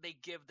 They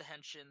give the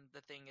henshin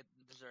the thing it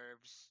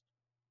deserves.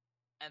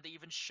 And they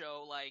even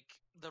show, like,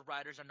 the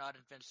riders are not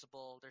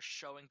invincible. They're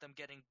showing them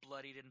getting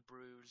bloodied and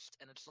bruised.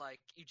 And it's like,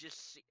 you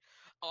just see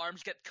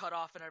arms get cut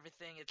off and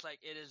everything. It's like,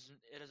 it is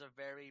a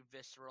very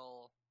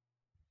visceral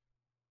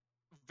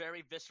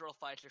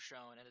fights are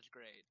shown, and it's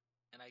great.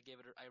 And I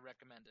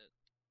recommend it.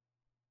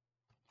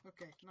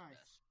 Okay,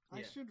 nice.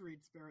 Yes. I should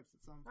read Spirits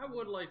at some point. I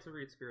would like to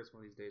read Spirits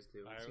one of these days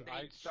too.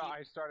 I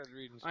started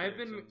reading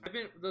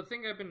Spirits. The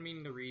thing I've been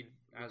meaning to read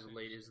as of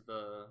late is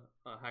the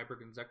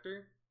Hybrid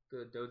Insector,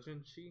 the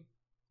Dojinshi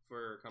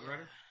for Kamen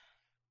Rider.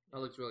 That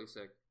looks really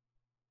sick.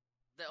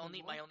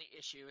 My only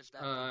issue is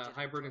that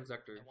Hybrid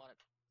Insector.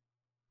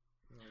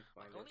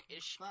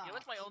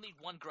 That's my only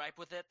one gripe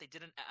with it. They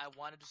didn't. I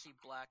wanted to see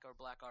Black or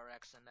Black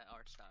RX in that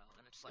art style,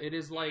 and it's like it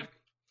is like.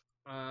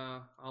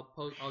 I'll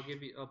post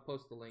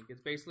the link. It's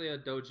basically a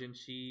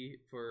doujinshi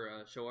for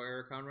Showa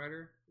era Kamen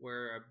Rider,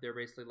 where they're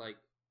basically like,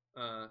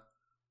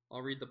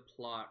 I'll read the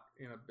plot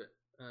in a bit.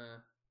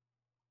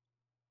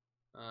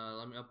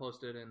 I'll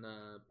post it in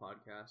the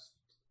podcast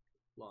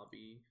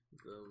lobby,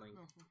 the link.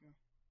 Oh,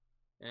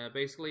 okay.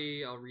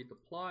 Basically, I'll read the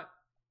plot.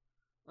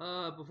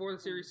 Before the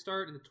series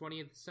start, in the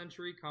 20th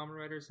century, Kamen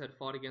Riders had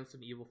fought against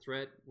an evil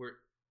threat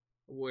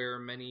where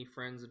many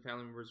friends and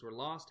family members were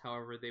lost.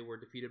 However, they were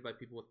defeated by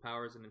people with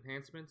powers and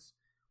enhancements.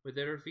 With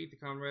their defeat, the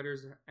Kamen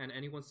Riders and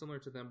anyone similar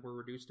to them were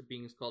reduced to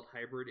beings called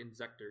Hybrid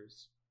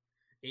Insectors.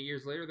 8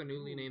 years later, the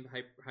newly named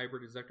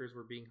Hybrid Insectors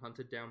were being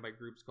hunted down by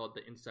groups called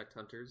the Insect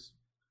Hunters.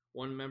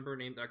 One member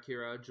named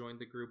Akira joined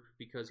the group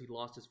because he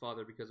lost his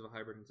father because of a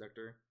Hybrid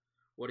Insector.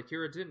 What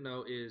Akira didn't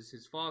know is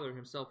his father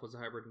himself was a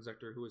Hybrid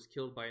Insector who was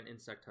killed by an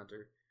Insect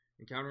Hunter.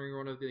 Encountering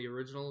one of the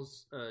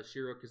originals,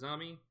 Shiro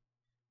Kazami,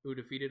 who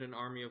defeated an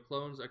army of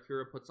clones,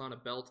 Akira puts on a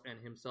belt and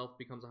himself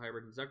becomes a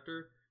Hybrid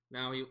Insector.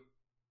 Now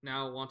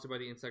wanted by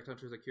the Insect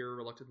Hunters, Akira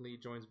reluctantly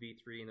joins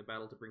V3 in the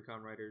battle to bring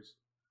Kamen Riders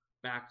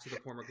back to the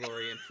former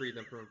glory and free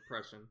them from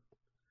oppression.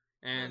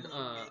 And V3.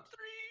 I love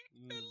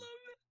it.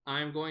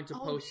 I'm going to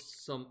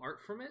post some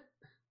art from it.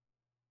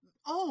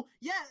 Oh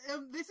yeah,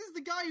 this is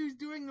the guy who's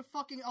doing the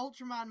fucking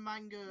Ultraman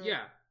manga.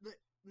 Yeah.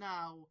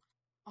 Now,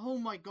 oh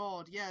my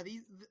god, yeah.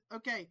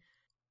 Okay.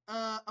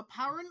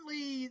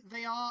 Apparently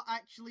they are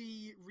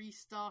actually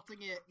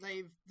restarting it.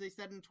 They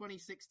said in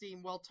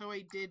 2016. While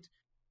Toei did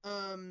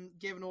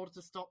give an order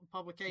to stop the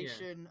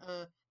publication,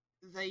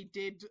 they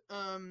did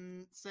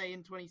say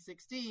in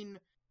 2016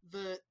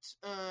 that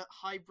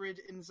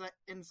Hybrid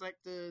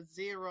Insector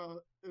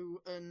 0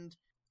 and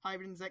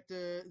Hybrid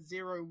Insector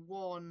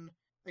 01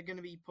 are going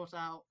to be put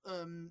out.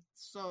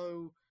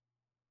 So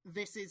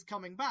this is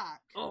coming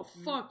back. Oh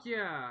fuck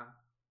yeah,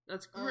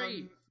 that's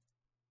great.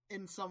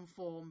 In some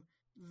form.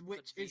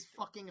 Which is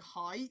fucking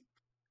hype.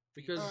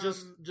 Because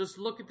just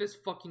look at this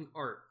fucking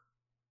art.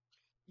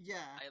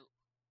 Yeah.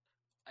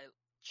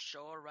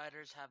 Showa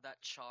writers have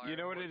that charm. You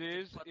know what it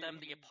is? Put them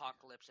the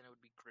apocalypse, and it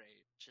would be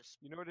great.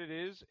 Just you know what it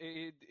is?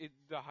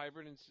 The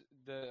hybrid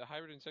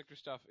insector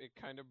stuff. It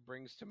kind of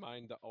brings to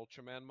mind the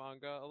Ultraman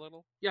manga a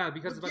little. Yeah,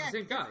 because it's about the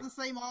same guy. It's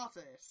the same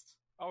artist.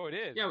 Oh, it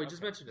is. Yeah, we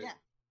just mentioned it.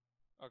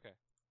 Yeah. Okay.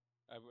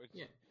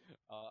 Yeah.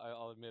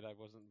 I'll admit I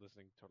wasn't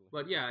listening totally.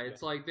 But yeah,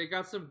 it's like they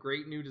got some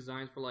great new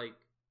designs for like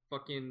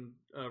fucking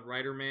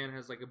Rider Man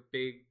has like a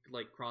big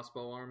like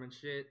crossbow arm and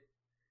shit.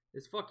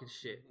 It's fucking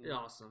shit. It's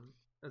awesome.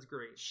 That's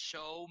great.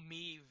 Show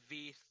me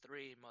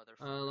V3,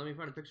 motherfucker. Let me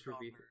find a picture of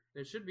V3.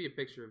 There should be a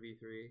picture of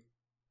V3.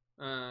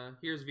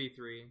 Here's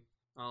V3.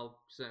 I'll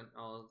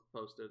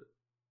post it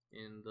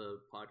in the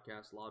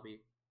podcast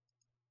lobby.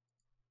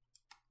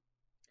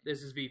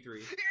 This is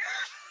V3.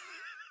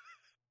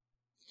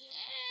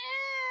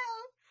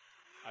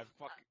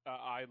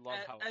 I love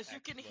how. As you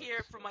can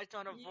hear from my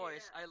tone of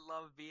voice, I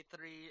love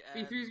V3.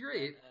 And, V3's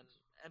great.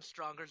 And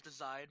Stronger's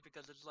design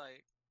because it's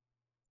like.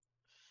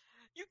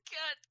 You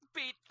can't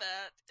beat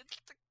that. It's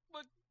the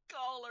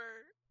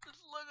collar.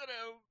 Just look at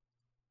him.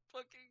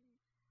 Fucking.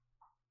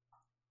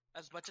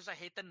 As much as I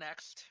hate the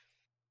next.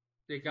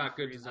 They got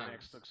good design. The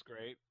next looks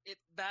great.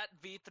 That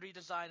V3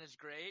 design is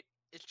great.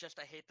 It's just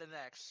I hate the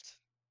next.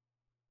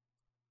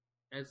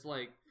 It's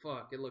like,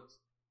 fuck, it looks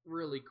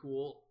really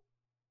cool.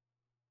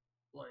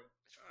 Like,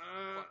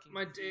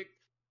 my dick.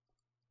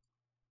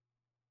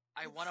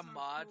 I want a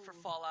mod for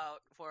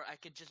Fallout where I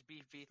could just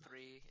be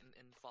V3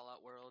 in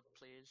Fallout World,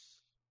 please.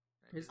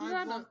 Isn't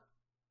that one?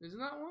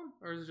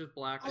 Or is it just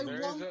black?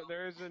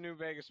 There is a New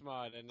Vegas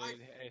mod, and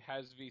it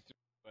has V3.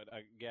 But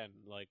again,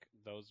 like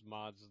those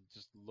mods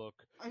just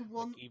look like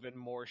even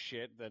more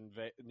shit than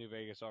New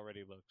Vegas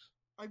already looks.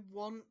 I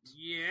want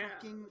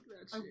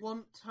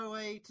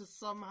Toei to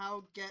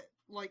somehow get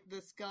like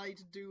this guy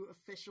to do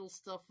official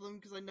stuff for them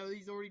because I know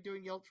he's already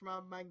doing the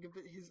Ultraman manga,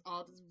 but his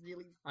art is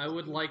really. I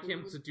would like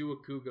him to do a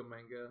Kuga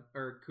manga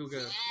or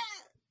Kuga,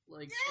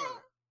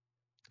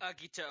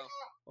 Agito.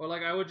 Or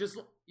like I would just,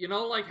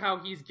 like how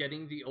he's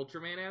getting the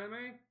Ultraman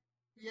anime.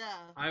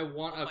 Yeah. I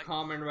want a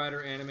Kamen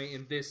Rider anime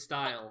in this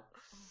style.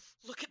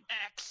 Look at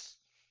X.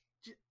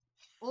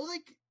 Or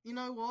like, you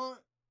know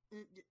what?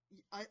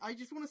 I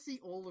just want to see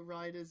all the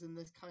riders in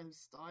this kind of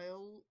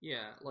style.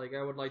 Yeah, like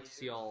I would like to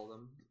see all of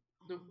them.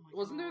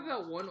 Wasn't there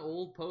that one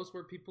old post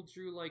where people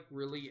drew like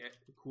really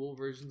cool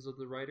versions of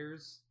the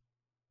riders?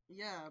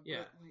 Yeah.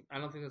 Yeah. But, I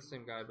don't think that's the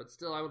same guy, but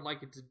still, I would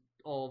like it to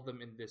all of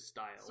them in this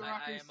style.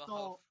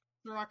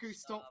 Saraku,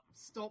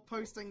 stop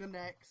posting the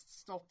next.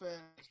 Stop it.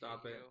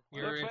 Stop it.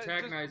 You're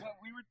antagonizing.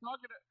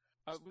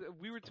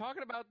 We were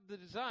talking about the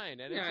design,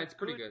 and it's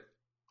pretty good.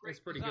 It's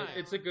pretty good.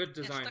 It's a good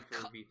design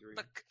for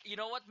V3. You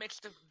know what makes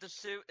the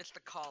suit? It's the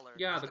collar.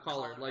 Yeah, the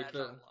collar, like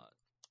the.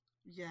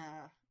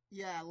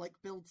 Yeah, like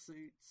build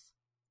suits.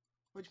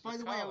 Which, by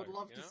the way, I would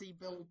love to see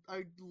build. I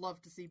would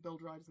love to see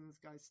build riders in this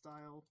guy's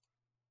style.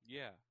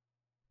 Yeah.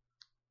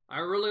 I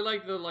really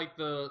like the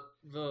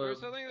There's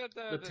something that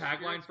the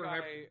tagline for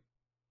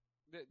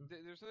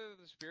there's something that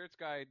the Spirits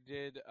guy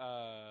did.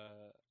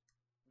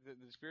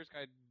 The Spirits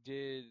guy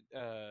did.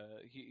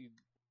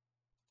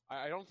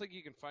 I don't think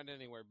you can find it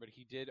anywhere, but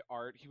he did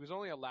art. He was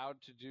only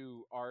allowed to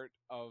do art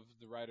of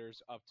the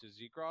writers up to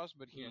Z-Cross,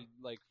 but he,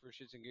 like, for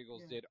shits and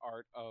giggles, did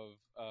art of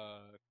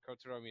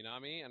Kotaro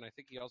Minami, and I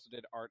think he also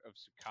did art of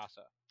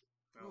Tsukasa.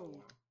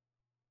 Oh.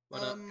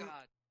 God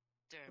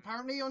damn.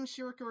 Apparently on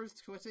Shirakawa's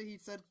Twitter, he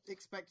said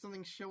expect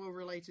something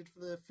Showa-related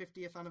for the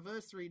 50th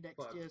anniversary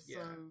next year,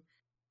 so...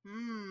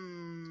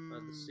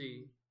 Let's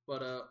see.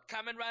 But,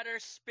 Kamen Rider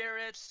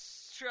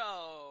Spirits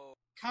Show!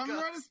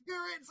 Kamen Rider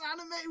Spirits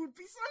anime would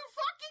be so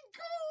fucking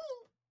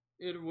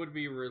cool! It would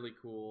be really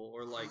cool,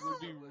 or like,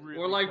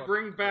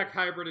 bring back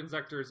Hybrid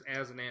Insectors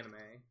as an anime.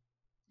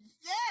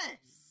 Yes!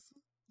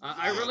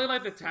 I really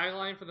like the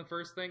tagline for the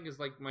first thing is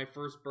like, my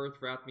first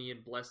birth wrapped me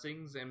in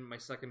blessings, and my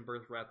second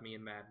birth wrapped me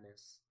in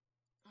madness.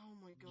 Oh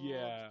my god.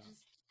 Yeah.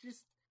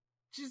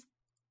 Just...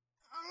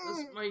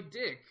 That's my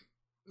dick.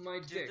 My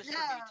dick. This could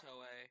be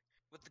Toei.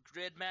 With the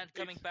Gridman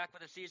coming back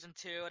with a season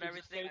 2 and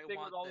everything, I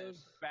want with all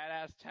those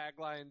badass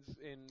taglines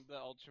in the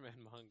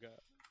Ultraman manga.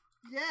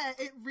 Yeah,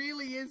 it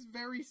really is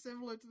very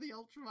similar to the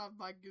Ultraman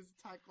manga's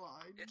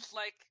tagline. It's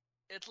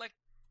like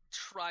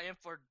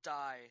triumph or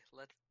die.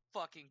 Let's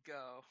fucking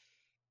go.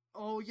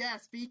 Oh yeah,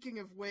 speaking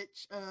of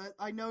which,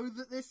 I know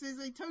that this is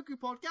a Toku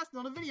podcast,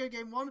 not a video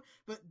game one,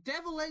 but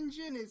Devil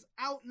Engine is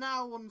out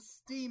now on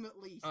Steam at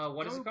least.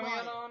 When is it coming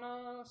out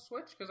on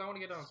Switch? Because I want to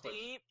get it on Switch.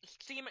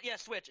 Steam, yeah,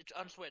 Switch. It's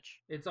on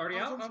Switch. It's already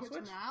out on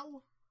Switch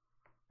now?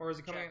 Or is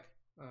it coming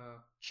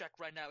out? Check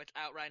right now. It's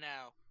out right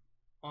now.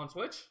 On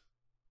Switch?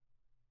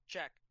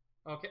 Check.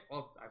 Okay,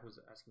 well, I was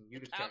asking you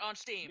to check. Out on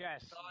Steam.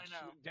 Yes, that's all I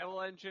know.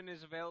 Devil Engine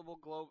is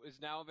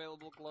now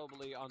available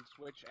globally on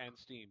Switch and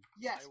Steam.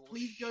 Yes,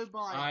 please go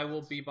buy it. I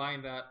will be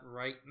buying that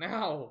right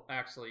now.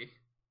 Actually,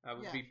 I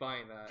will be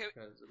buying that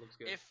because it looks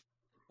good.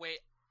 Wait,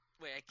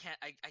 I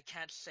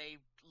can't say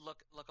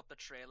look up the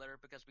trailer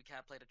because we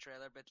can't play the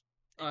trailer, but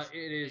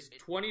it is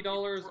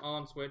 $20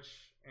 on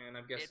Switch, and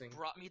I'm guessing it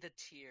brought me to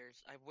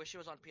tears. I wish it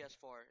was on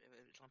PS4.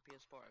 If it's on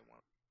PS4, I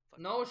want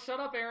No, shut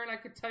up, Aaron. I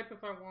could type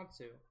if I want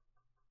to.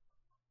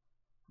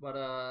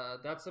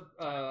 But that's a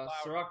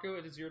Siraku.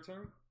 It is your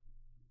turn.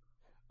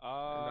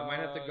 And I might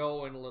have to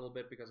go in a little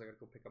bit because I gotta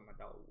go pick up my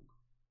dog.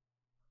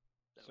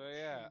 So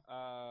yeah,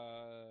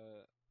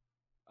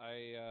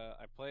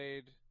 I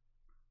played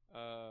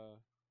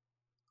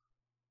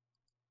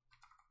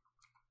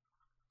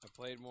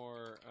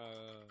more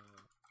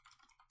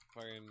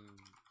fucking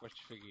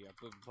whatchamacallit.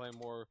 I've been playing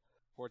more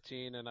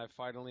 14, and I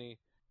finally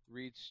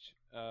reached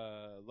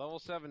level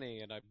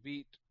 70, and I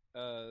beat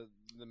the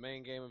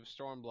main game of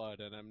Stormblood,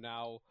 and I'm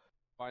now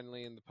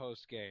finally in the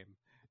post game.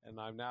 And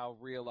I'm now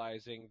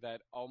realizing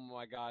that, oh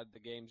my god, the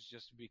game's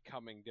just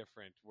becoming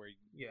different, where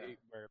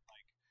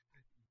like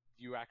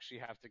you actually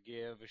have to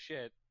give a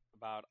shit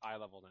about eye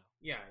level now.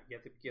 Yeah, you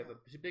have to give a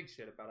big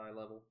shit about eye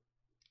level.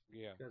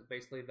 Yeah, because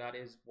basically that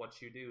is what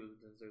you do.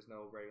 There's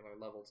no regular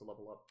level to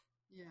level up.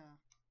 Yeah.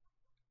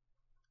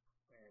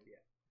 And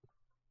yeah.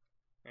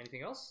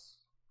 Anything else?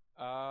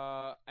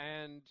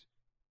 And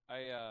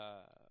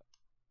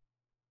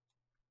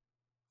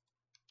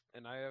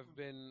I have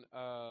been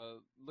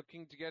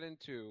looking to get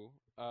into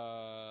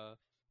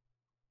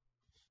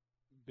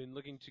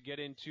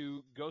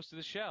Ghost of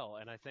the Shell,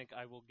 and I think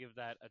I will give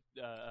that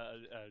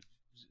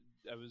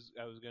I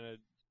was gonna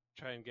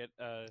try and get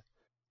a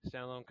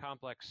standalone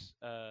complex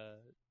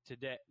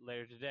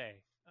later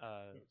today.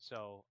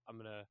 So I'm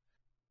gonna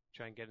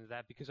try and get into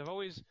that because I've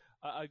always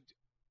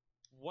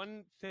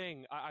one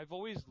thing I've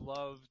always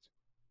loved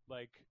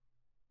like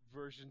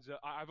versions of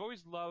I've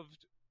always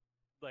loved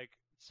like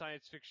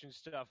science fiction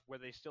stuff where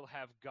they still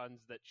have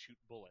guns that shoot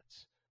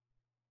bullets.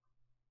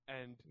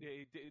 And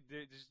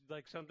there's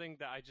like something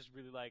that I just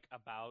really like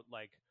about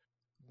like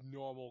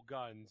normal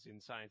guns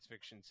in science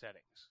fiction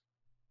settings,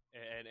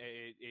 and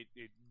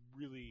it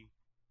really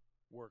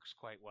works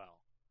quite well,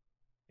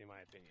 in my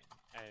opinion.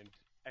 And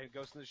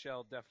Ghost in the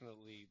Shell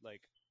definitely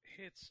like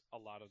hits a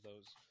lot of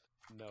those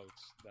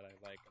notes that I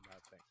like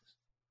about things,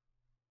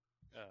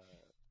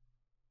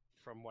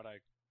 from what I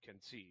can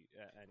see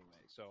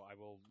anyway. So I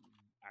will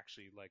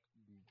actually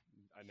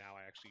now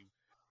I actually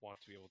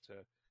want to be able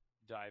to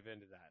dive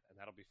into that, and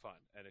that'll be fun.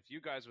 And if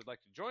you guys would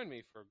like to join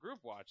me for a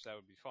group watch, that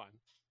would be fun.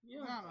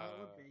 Yeah, it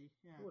would be.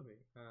 Yeah, it would be.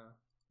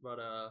 But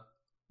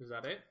is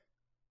that it?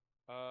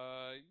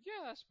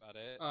 Yeah, that's about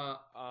it.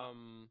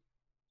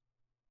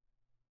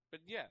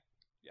 But yeah,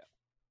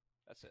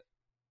 that's it.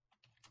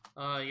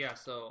 Yeah.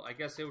 So I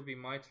guess it would be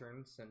my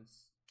turn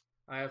since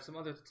I have some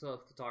other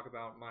stuff to talk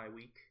about my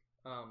week.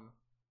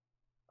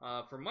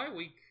 For my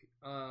week,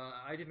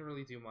 I didn't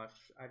really do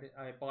much.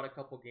 I bought a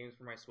couple games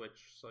for my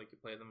Switch so I could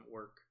play them at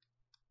work.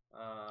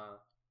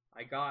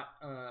 I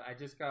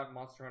just got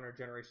Monster Hunter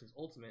Generations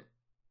Ultimate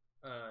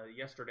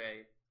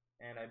yesterday,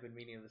 and I've been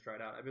meaning to try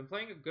it out. I've been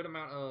playing a good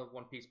amount of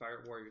One Piece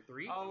Pirate Warrior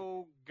 3.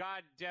 Oh,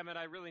 god damn it,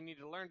 I really need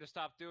to learn to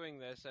stop doing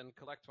this and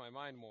collect my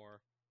mind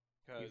more.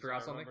 You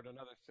forgot something?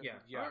 Another thing.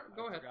 Yeah, right,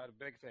 go ahead. I forgot a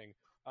big thing.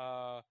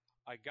 I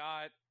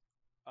got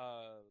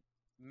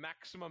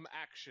Maximum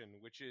Action,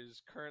 which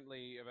is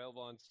currently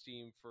available on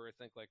Steam for I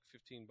think like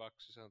 $15 or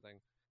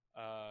something.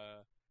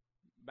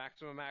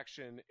 Maximum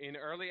Action in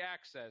early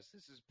access.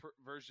 This is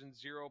version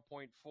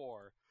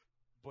 0.4,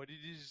 but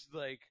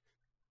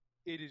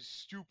it is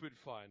stupid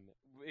fun.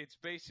 It's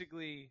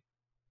basically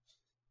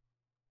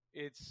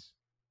it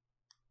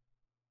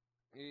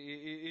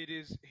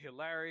is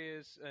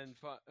hilarious and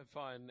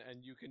fun,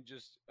 and you can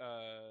just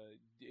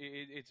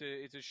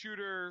it's a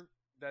shooter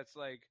that's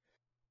like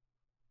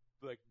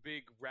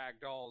big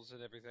ragdolls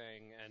and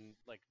everything, and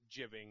like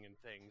jibbing and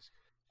things.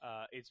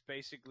 It's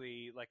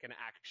basically like an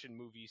action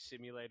movie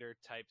simulator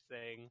type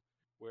thing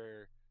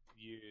where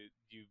you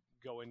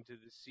go into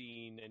the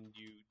scene and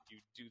you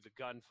do the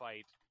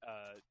gunfight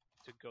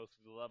to go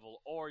through the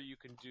level, or you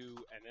can do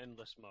an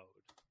endless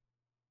mode.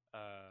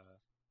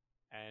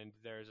 And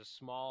there's a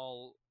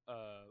small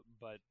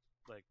but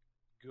like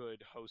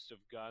good host of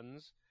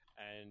guns,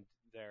 and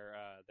they're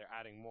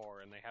adding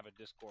more, and they have a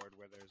Discord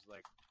where there's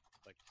like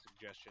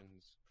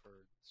suggestions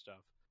for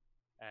stuff,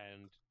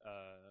 and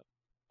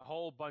a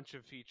whole bunch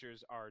of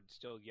features are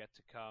still yet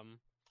to come,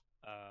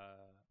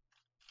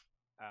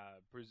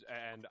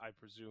 and I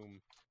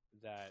presume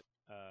that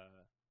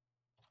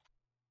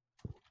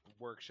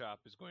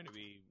Workshop is going to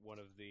be one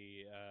of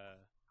the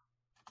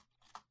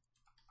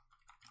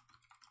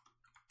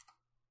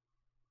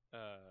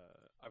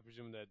I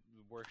presume that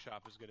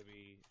Workshop is going to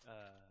be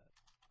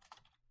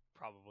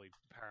probably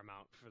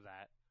paramount for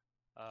that,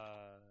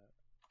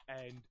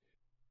 and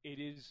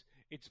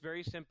it's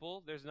very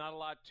simple. There's not a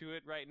lot to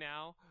it right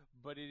now,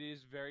 but it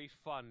is very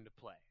fun to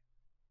play.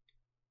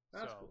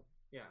 That's cool.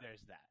 Yeah,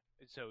 there's that.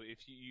 So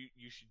if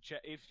you should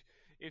check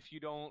if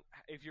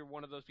you're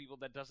one of those people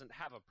that doesn't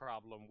have a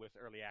problem with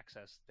early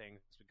access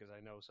things, because I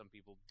know some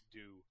people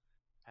do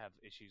have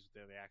issues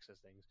with early access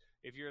things.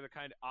 If you're the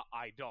kind,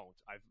 I don't.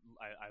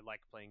 I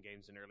like playing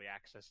games in early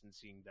access and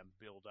seeing them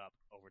build up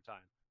over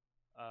time.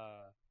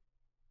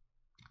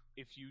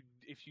 If you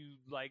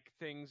like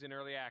things in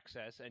early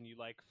access and you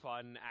like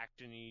fun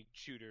actiony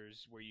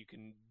shooters where you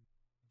can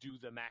do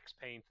the Max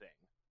Payne thing,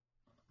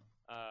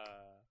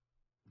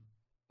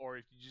 or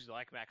if you just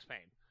like Max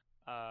Payne,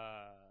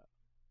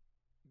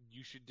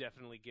 you should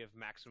definitely give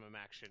Maximum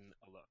Action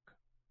a look.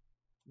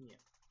 Yeah.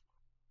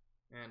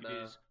 And it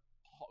is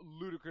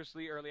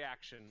ludicrously early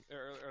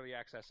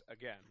access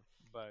again,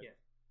 but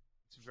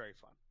it's very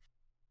fun.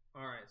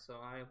 All right, so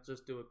I'll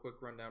just do a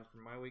quick rundown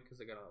from my week because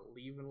I gotta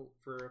leave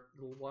for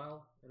a little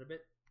while in a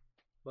bit.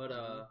 But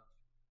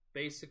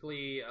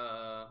basically,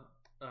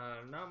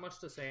 not much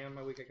to say on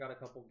my week. I got a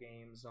couple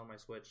games on my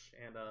Switch,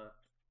 and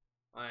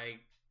I've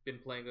been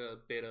playing a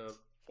bit of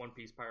One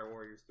Piece Pirate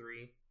Warriors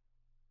 3.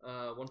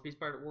 One Piece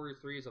Pirate Warriors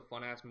 3 is a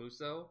fun-ass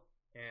muso,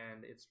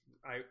 and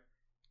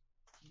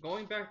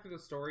going back through the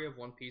story of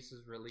One Piece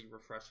is really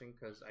refreshing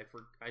because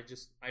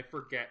I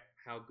forget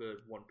how good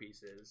One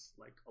Piece is,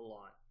 like, a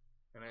lot.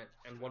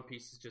 And One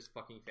Piece is just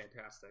fucking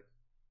fantastic.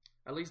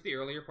 At least the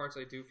earlier parts,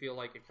 I do feel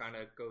like it kind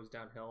of goes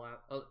downhill.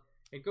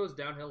 It goes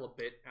downhill a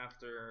bit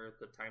after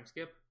the time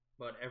skip,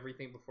 but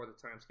everything before the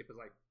time skip is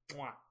like,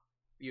 mwah,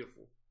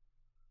 beautiful.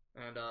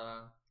 And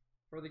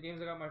for the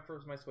games I got my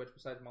Switch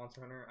besides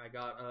Monster Hunter, I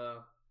got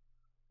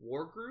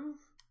Wargroove.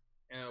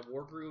 And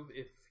Wargroove,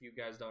 if you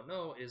guys don't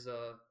know, is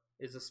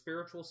a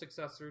spiritual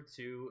successor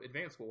to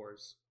Advance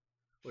Wars,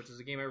 which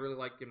is a game I really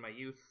liked in my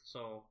youth.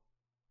 So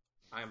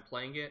I'm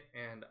playing it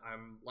and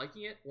I'm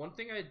liking it. One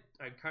thing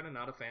I'm kind of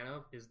not a fan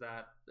of is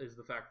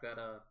the fact that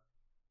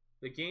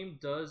the game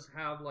does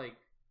have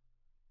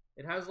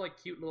it has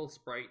cute little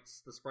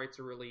sprites. The sprites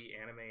are really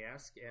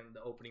anime-esque, and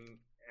the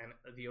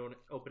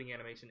opening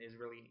animation is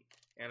really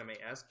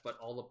anime-esque, but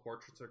all the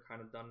portraits are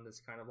kind of done in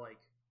this kind of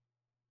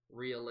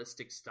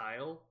realistic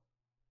style.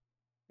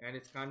 And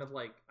it's kind of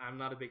I'm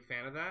not a big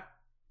fan of that.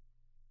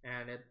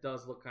 And it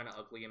does look kind of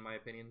ugly in my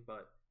opinion,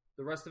 but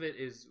the rest of it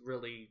is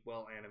really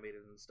well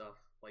animated and stuff.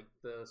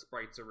 The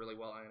sprites are really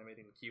well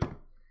animated and cute,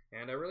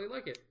 and I really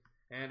like it.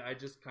 And I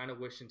just kind of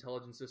wish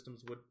Intelligent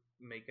Systems would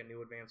make a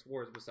new Advanced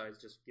Wars besides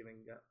just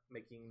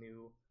making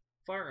new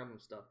Fire Emblem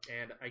stuff.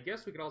 And I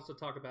guess we could also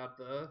talk about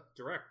the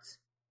Direct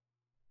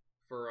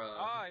for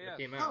that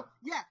came out. Oh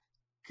yeah,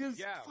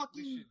 because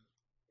fucking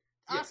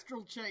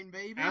Astral Chain,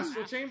 baby.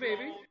 Astral Chain,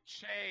 baby.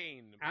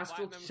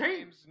 Astral Chain.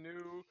 Game's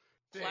new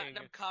thing,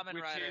 Platinum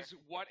Kamen Rider. Which is,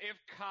 what if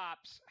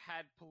cops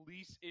had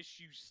police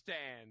issue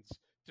stands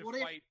to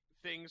fight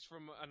things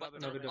from another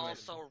dimension?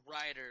 Also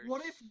riders.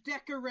 What if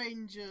Deca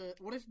Ranger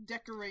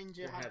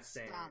had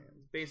stands?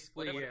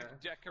 Basically, what if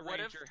Deca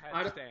Ranger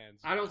had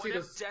stands? I don't see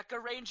this.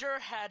 Deca Ranger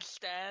had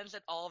stands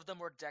and all of them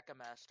were Deca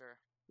Master.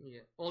 Yeah.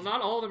 Well,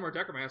 not all of them are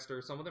Deca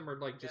Master. Some of them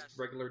are just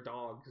regular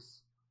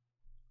dogs.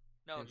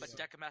 No, but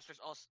Deca Master's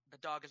also the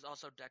dog is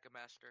also Deca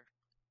Master.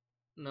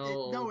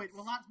 No,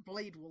 that's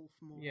Blade Wolf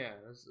more. Yeah,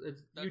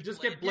 you just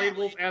get Blade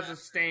Wolf as a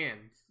stand.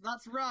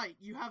 That's right.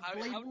 You have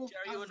Blade Wolf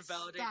as a stand. How dare you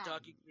invalidate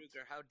Doggy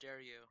Kruger? How dare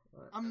you?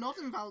 I'm not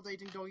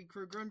invalidating Doggy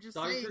Kruger. I'm just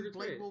saying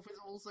Blade Wolf is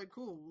also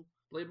cool.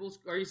 Blade Wolf.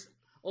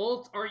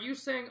 Are you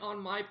saying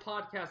on my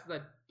podcast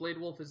that Blade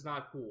Wolf is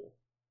not cool?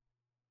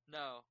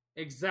 No.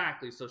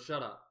 Exactly. So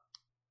shut up.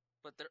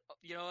 But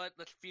you know what?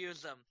 Let's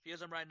fuse them.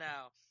 Fuse them right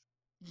now.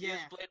 Yeah. Use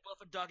Blade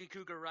Wolf and Doggy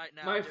Kruger right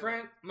now. My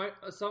friend,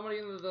 somebody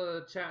in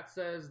the chat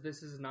says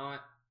this is not,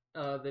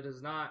 that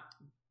is not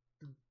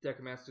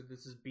Deca Master.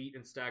 This is Beat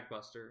and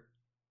Stagbuster.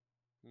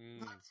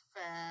 That's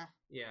fair.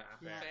 Yeah.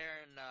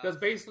 Fair enough. Because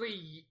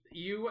basically,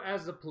 you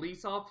as a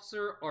police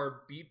officer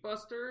are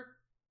Beatbuster,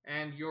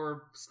 and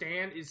your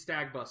stand is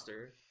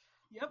Stagbuster.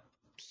 Yep.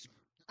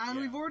 And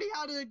we've already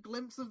had a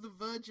glimpse of the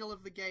Virgil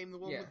of the game, the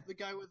one with the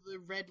guy with the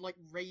red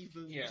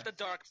raven. Yeah. He's the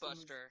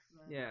Darkbuster.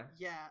 Yeah.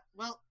 Yeah.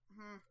 Well.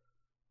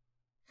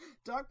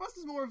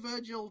 Darkbuster's more a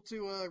Virgil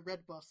to a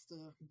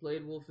Redbuster.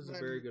 Blade Wolf is a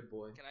very good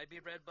boy. Can I be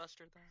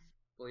Redbuster then?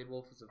 Blade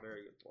Wolf is a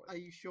very good boy. Are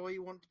you sure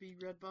you want to be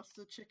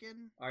Redbuster,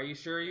 chicken? Are you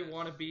sure you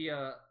want to be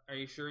a? Are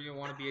you sure you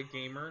want to be a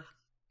gamer?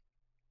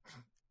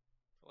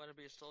 Want to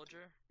be a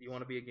soldier? You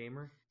want to be a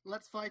gamer?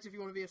 Let's fight if you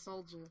want to be a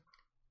soldier.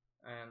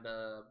 And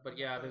but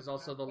yeah, there's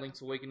also the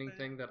Link's Awakening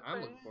thing that I'm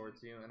looking forward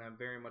to, and I'm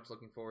very much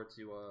looking forward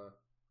to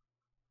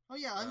Oh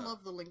yeah, I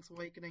love the Link's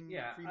Awakening.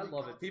 Yeah, I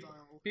love it.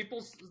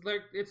 People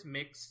it's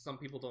mixed. Some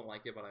people don't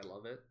like it, but I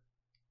love it.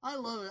 I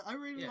love it. I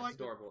really like it's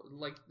adorable.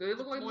 They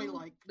look like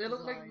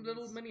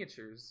little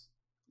miniatures.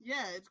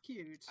 Yeah, it's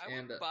cute. I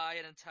would buy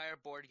an entire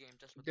board game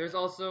just with There's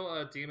also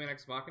a Demon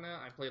Ex Machina.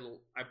 I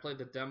played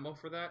the demo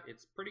for that.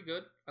 It's pretty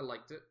good. I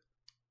liked it.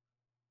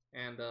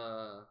 And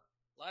a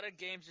lot of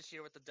games this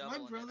year with the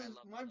double.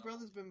 My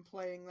brother's been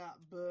playing that,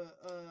 but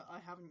I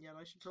haven't yet.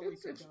 I should probably.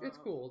 It's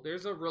cool.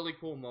 There's a really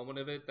cool moment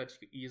of it that you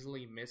could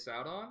easily miss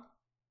out on.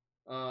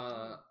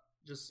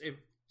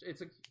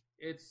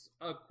 It's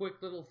a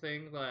quick little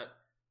thing that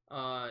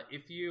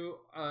if you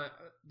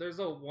there's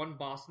one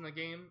boss in the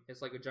game.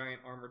 It's like a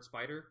giant armored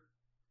spider,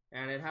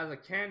 and it has a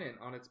cannon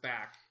on its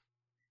back.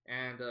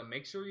 And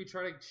make sure you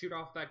try to shoot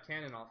off that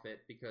cannon off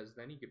it, because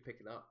then you can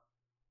pick it up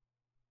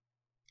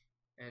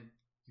and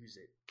use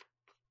it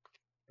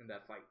in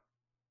that fight.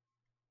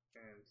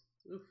 And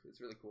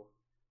it's really cool.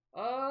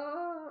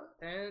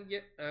 And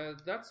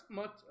that's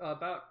much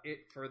about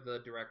it for the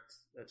Direct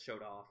that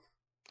showed off.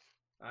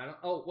 I don't.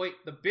 Oh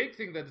wait, the big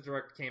thing that the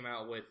direct came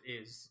out with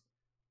is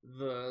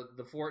the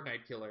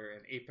Fortnite killer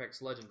and Apex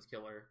Legends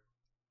killer.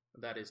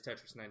 That is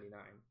Tetris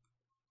 99.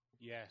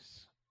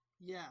 Yes.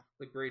 Yeah.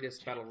 The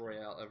greatest battle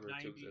royale ever to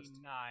 99,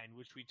 exist.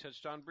 which we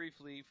touched on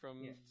briefly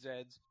from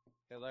Zed's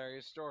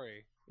hilarious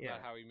story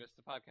about how he missed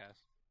the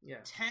podcast.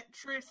 Yeah.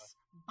 Tetris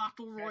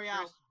Battle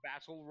Royale. Tetris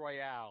Battle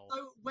Royale.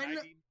 So when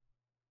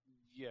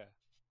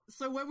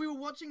So when we were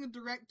watching the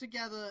direct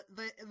together,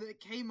 they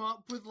came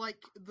up with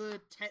like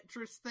the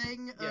Tetris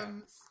thing. Yeah.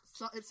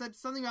 So it said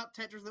something about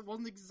Tetris that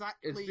wasn't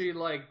exactly. It's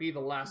be the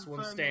last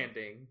one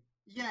standing.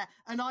 Yeah,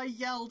 and I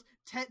yelled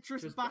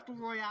Tetris Battle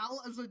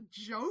Royale as a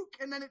joke,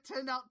 and then it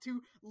turned out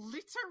to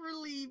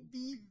literally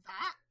be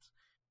that.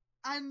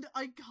 And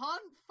I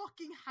can't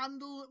fucking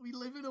handle that we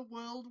live in a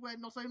world where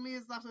not only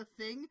is that a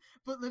thing,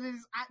 but that it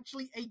is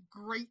actually a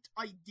great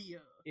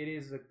idea. It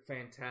is a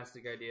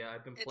fantastic idea.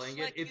 I've been playing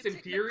it. It's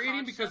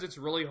infuriating because it's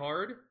really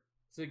hard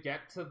to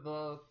get to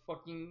the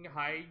fucking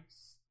high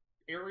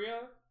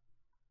area.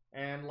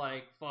 And,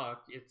 like,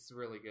 fuck, it's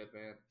really good,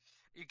 man.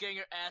 You're getting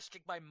your ass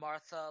kicked by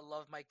Martha,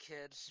 love my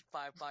kids,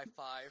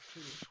 5x5.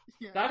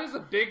 Yeah. That is a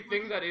big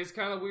thing that is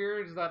kind of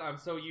weird, is that I'm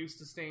so used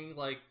to saying,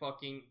 like,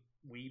 fucking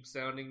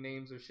weeb-sounding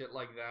names or shit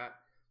like that.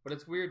 But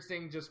it's weird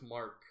saying just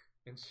Mark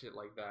and shit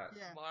like that.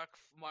 Yeah. Mark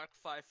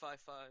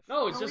 555.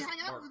 No, it's just we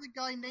hang out with a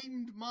guy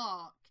named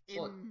Mark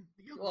in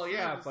the other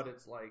yeah, but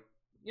it's like,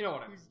 you know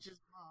what I mean. Who's just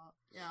Mark.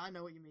 Yeah, I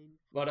know what you mean.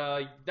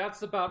 But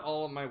that's about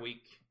all of my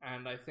week,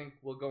 and I think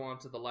we'll go on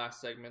to the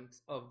last segment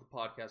of the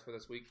podcast for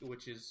this week,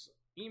 which is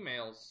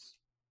emails.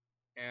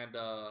 And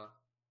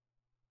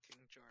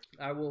King George.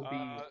 I will be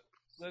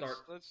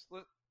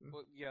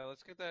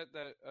let's get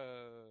that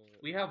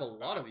we have a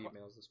lot of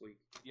emails this week.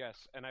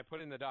 Yes, and I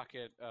put in the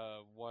docket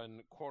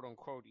one quote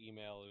unquote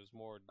email. It was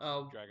more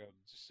Drago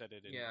just said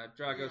it in. Yeah,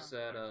 Drago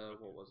said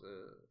what was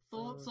it?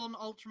 Thoughts on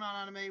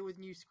Ultraman anime with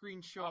new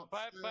screenshots.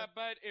 But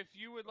if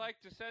you would like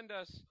to send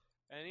us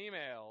an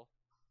email,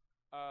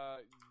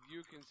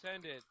 you can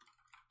send it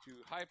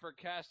to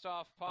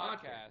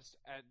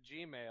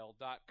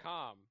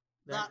hypercastoffpodcast@gmail.com.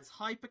 That's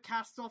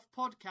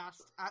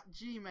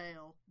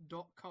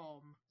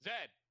hypercastoffpodcast@gmail.com.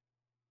 Zed.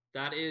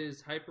 That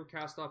is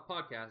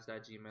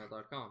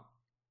hypercastoffpodcast@gmail.com.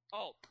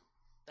 Oh.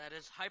 That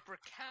is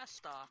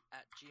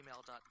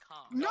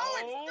hypercastoff@gmail.com. No,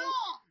 it's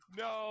not!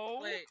 No!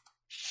 Wait.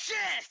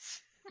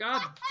 Shit!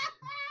 God.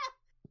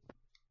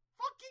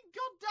 Fucking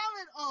goddamn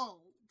it,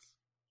 Alt!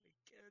 We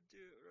can't do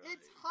it right.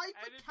 It's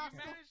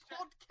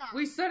hypercastoffpodcast.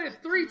 We said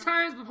it 3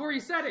 times before you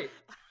said it!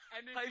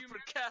 And if you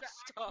manage to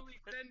actually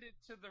send it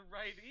to the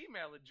right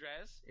email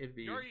address,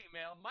 your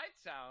email might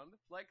sound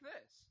like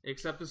this.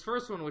 Except this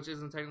first one, which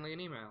isn't technically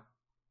an email.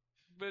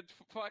 But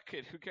fuck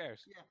it, who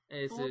cares? Yeah.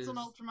 Thoughts on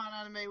Ultraman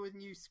anime with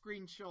new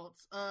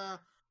screenshots.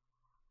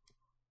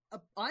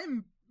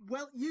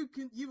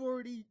 You've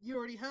already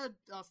heard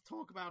us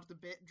talk about it a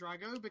bit,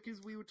 Drago, because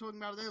we were talking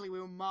about it earlier. We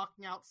were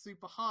marking out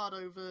super hard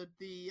over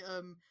the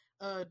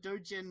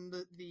doujin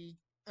that the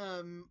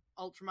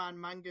Ultraman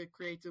manga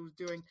creator was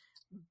doing.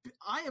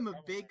 I am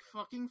a big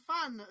fucking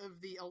fan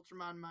of the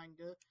Ultraman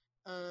manga.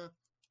 Those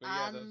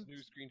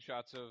new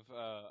screenshots of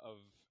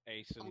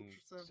Ace and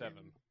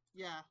Seven.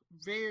 Yeah,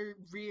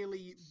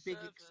 really big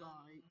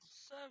excite.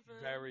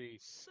 Very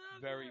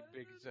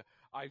big.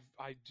 I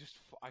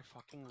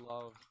fucking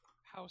love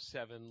how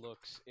Seven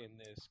looks in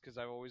this, because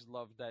I've always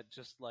loved that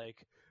just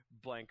like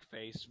blank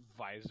face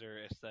visor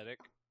aesthetic.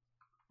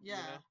 Yeah,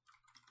 you know?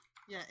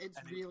 Yeah, it's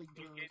really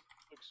good. It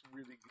looks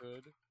really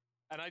good,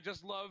 and I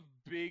just love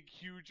big,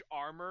 huge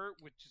armor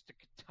with just a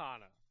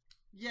katana.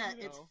 Yeah,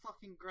 it's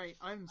fucking great.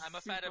 I'm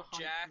a fan of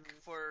Jack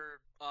for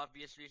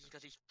obvious reasons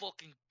because he's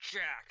fucking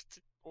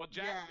jacked. Well,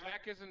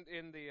 Jack isn't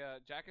in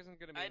the Jack isn't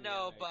gonna be. I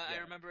know, but I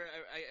remember.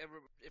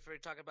 If we're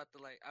talking about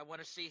I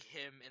want to see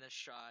him in a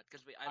shot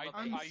because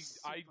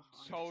I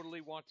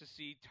totally want to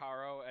see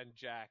Taro and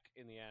Jack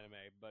in the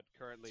anime, but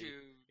currently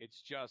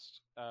it's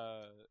just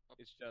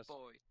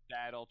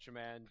Dad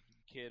Ultraman,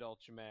 Kid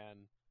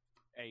Ultraman,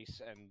 Ace,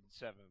 and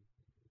Seven.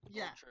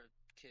 Yeah, Ultra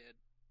Kid.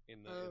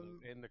 In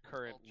the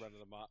current run of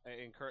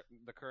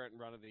the current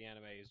run of the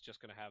anime is just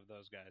gonna have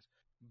those guys,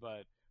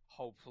 but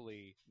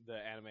hopefully the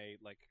anime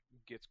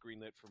gets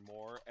greenlit for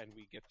more, and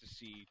we get to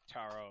see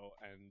Taro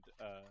and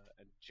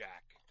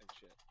Jack and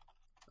shit.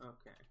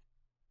 Okay.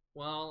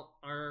 Well,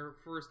 our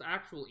first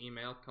actual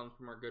email comes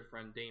from our good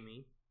friend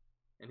Damie,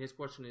 and his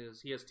question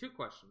is: he has 2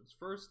 questions.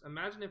 First,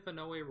 imagine if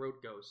Inoue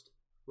wrote Ghost.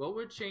 What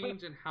would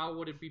change, and how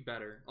would it be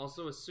better?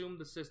 Also, assume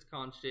the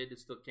SistCon shit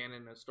is still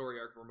canon in a story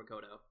arc for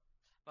Makoto.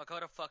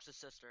 Makoto fucks his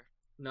sister.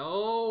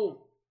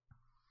 No.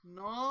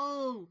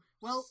 Well,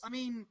 I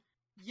mean,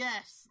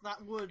 yes,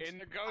 that would. In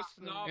the Ghost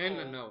novel. In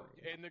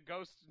the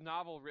Ghost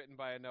novel written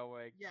by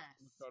Inoue. Yes.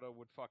 Makoto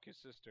would fuck his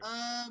sister.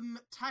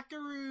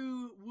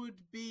 Takaru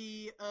would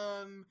be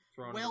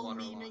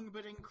well-meaning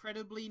but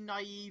incredibly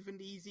naive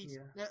and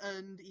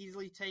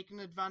easily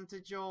taken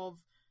advantage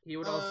of. He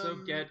would also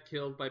get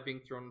killed by being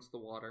thrown into the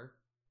water.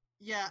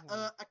 Yeah,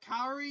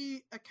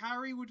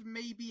 Akari would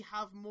maybe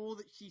have more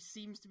that she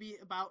seems to be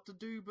about to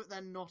do, but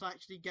then not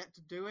actually get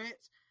to do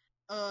it.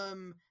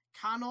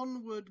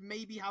 Kanon would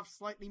maybe have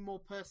slightly more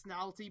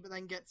personality, but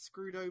then get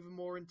screwed over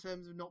more in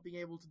terms of not being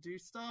able to do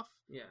stuff.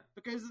 Yeah.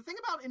 Because the thing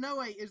about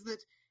Inoue is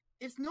that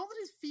it's not that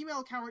his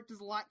female characters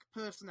lack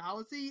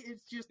personality,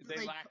 it's just that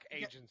they lack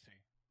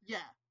agency.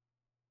 Yeah.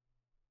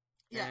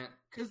 Yeah,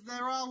 because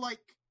there are,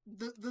 like,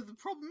 the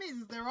problem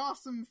is there are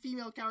some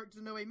female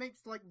characters Inoue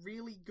makes, like,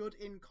 really good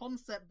in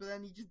concept, but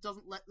then he just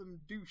doesn't let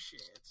them do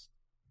shit.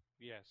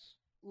 Yes.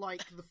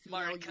 Like the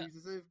female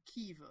users of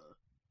Kiva.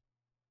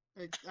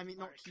 I mean,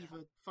 not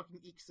Kiva, fucking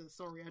Ixa,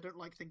 sorry, I don't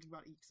like thinking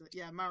about Ixa.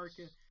 Yeah,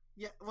 Marika.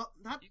 Yeah, well,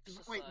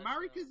 wait,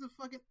 Marika's a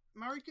fucking...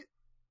 Marika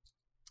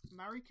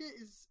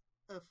is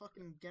a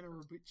fucking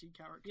Genrobuchi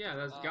character. Yeah,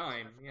 that's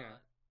Gaim, yeah.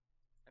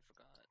 I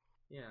forgot.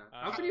 Yeah.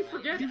 How can you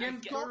forget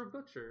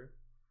Genrobuchi?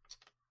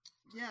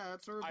 Yeah,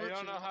 that's a I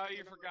don't know how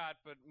you forgot,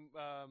 but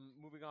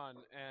moving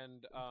on,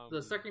 and...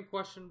 The second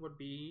question would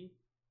be,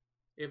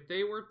 if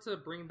they were to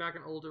bring back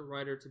an older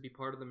writer to be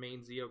part of the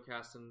main Zio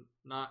cast and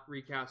not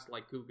recast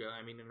like Kuga,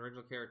 I mean an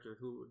original character,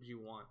 who would you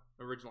want?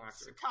 Original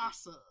actor.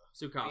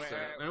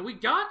 Tsukasa. And we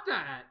got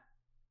that!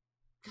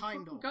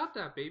 Kind of. We got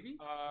that, baby.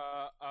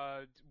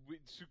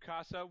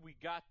 Tsukasa, we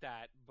got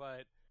that,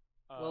 but...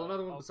 well,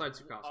 another one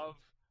besides Tsukasa.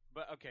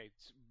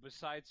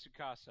 Besides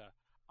Tsukasa,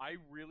 I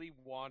really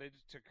wanted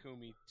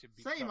Takumi to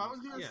be. Same. I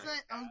was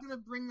gonna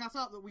bring that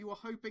up, that we were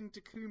hoping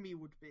Takumi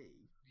would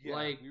be.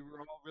 Yeah, we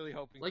were all really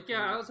hoping. Like,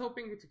 I was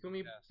hoping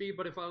Takumi be,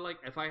 but if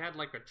I had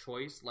like a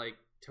choice, like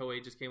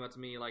Toei just came out to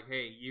me like,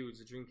 "Hey, you,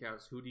 it's a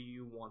Dreamcast. Who do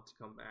you want to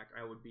come back?"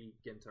 I would be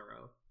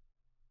Gentaro,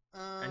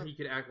 and he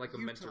could act like a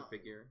mentor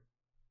figure.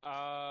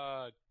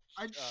 Shotaro.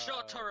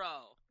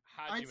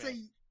 I'd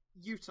say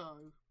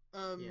Yuto.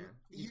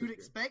 You'd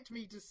expect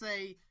me to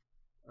say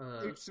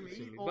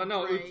Utsumi, but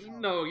no,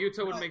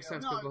 Yuto would make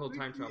sense because of the whole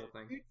time travel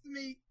thing.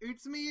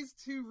 Utsumi is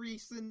too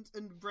recent,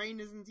 and Brain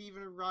isn't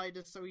even a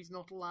rider, so he's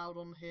not allowed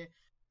on here,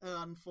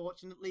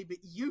 unfortunately. But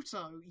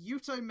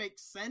Yuto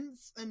makes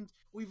sense, and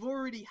we've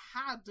already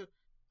had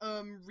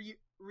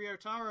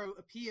Ryotaro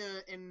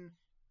appear in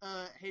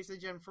Heisei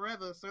Gen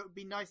Forever, so it would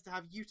be nice to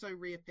have Yuto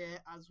reappear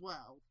as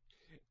well.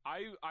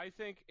 I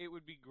think it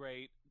would be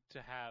great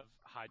to have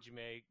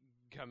Hajime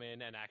come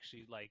in and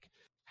actually like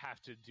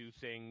have to do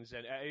things,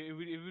 and it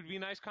would be a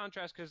nice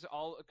contrast because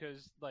all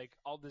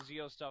the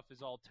Zio stuff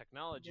is all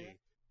technology,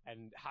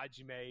 and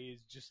Hajime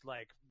is just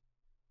like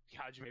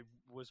Hajime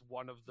was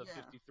one of the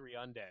 53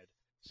 undead,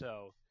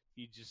 so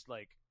he just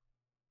like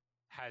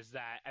has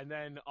that, and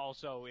then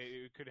also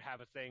it could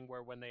have a thing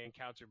where when they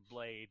encounter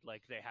Blade,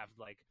 like they have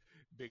like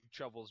big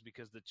troubles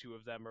because the two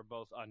of them are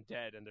both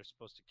undead and they're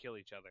supposed to kill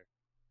each other.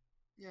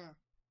 Yeah.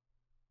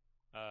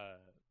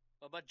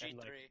 What about G3? And,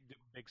 like, the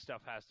big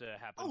stuff has to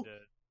happen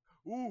to.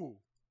 Ooh.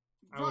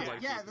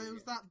 Right, there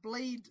was that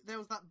Blade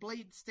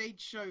stage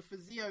show for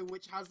Zio,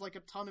 which has like a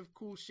ton of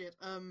cool shit.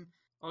 Oh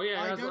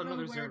yeah, I don't know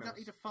where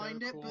exactly to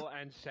find it, cool but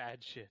and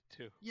sad shit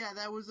too. Yeah,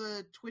 there was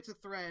a Twitter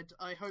thread.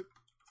 I hope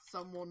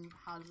someone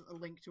has a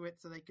link to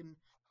it so they can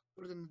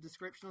put it in the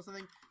description or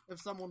something, of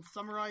someone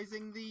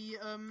summarizing the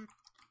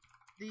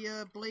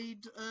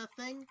Blade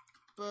thing.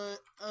 But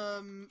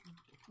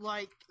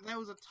like there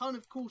was a ton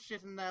of cool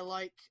shit in there,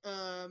 like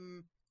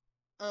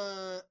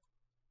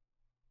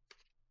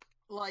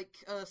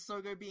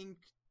Sogo being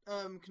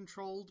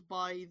controlled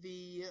by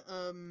the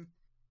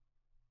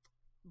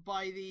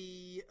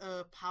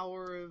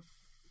power of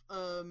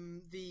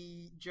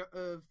the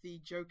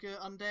Joker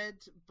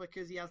undead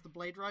because he has the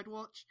Blade Ride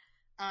watch,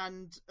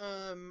 and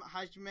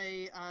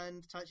Hajime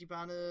and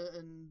Tachibana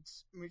and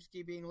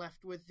Mutsuki being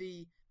left with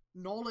the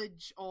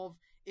knowledge of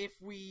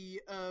if we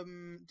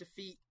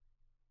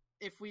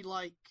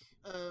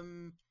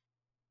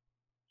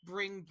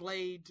bring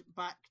Blade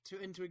back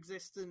into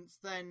existence,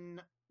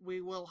 then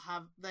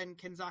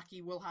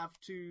Kenzaki will have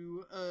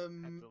to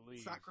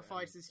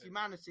sacrifice his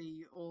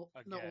humanity all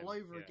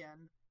over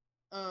again.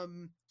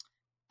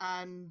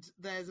 And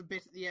there's a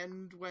bit at the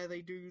end where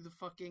they do the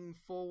fucking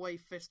 4-way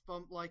fist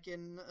bump like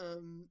in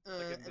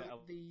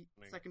the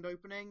second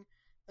opening,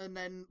 and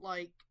then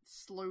like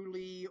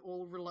slowly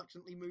all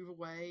reluctantly move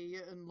away,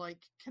 and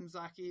like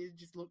Kenzaki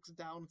just looks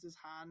down at his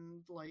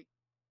hand, like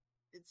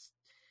it's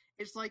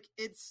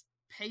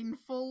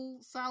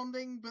painful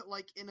sounding, but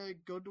like in a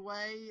good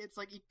way. It's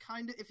like you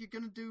kind of, if you're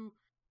gonna do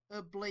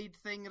a Blade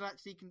thing that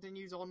actually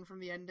continues on from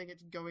the ending,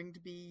 it's going to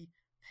be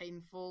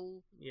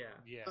painful. Yeah.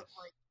 Yes. But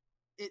like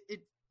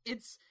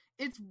it's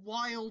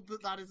wild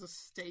that is a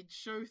stage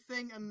show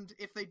thing, and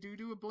if they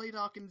do a Blade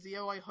arc in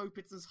Zio, I hope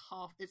it's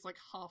half as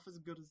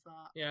good as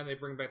that. Yeah, and they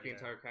bring back the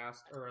entire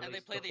cast, or at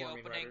least they play the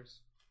opening.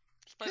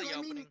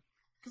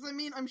 Because I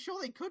mean, I'm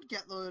sure they could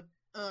get the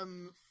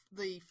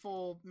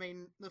four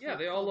main.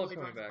 They all love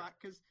coming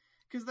back.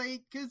 Because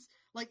I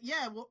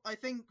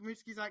think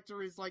Mutsuki's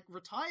actor is like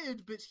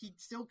retired, but he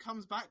still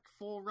comes back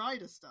for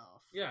Rider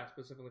stuff. Yeah,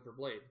 specifically for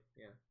Blade.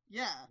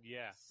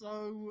 Yeah.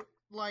 So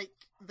like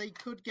they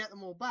could get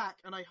them all back,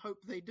 and I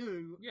hope they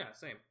do. Yeah,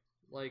 same.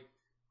 Like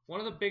One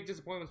of the big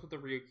disappointments with the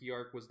Ryuki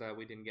arc was that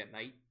we didn't get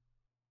Knight.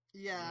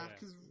 Yeah,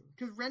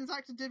 because Ren's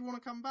actor did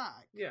want to come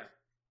back. Yeah.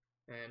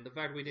 And the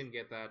fact we didn't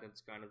get that,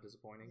 it's kind of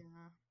disappointing.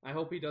 Yeah. I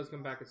hope he does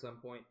come back at some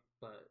point,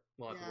 but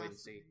we'll have to wait and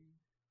see.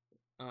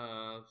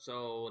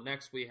 So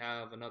next we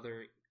have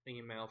another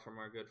email from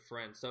our good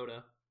friend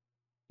Soda.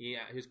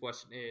 Yeah, his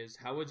question is,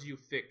 how would you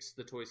fix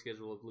the toy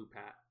schedule of Loop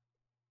Hat?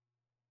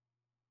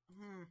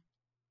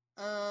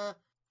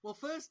 Well,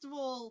 first of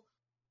all,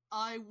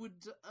 I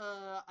would,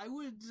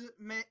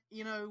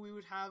 we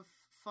would have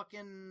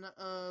fucking,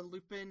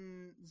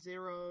 Lupin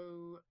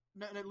Zero,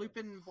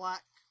 Lupin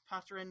Black,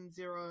 Pattern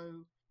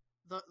Zero,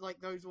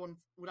 those ones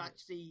would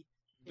actually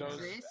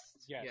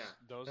exist. Yes, yeah,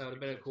 those that would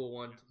have been a cool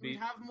one to be. We'd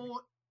have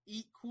more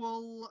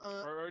equal,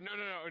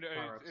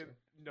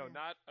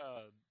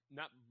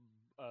 not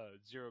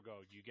Zero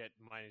Go. You get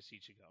minus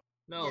Ichigo.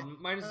 No,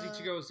 minus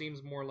Ichigo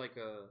seems more like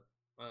a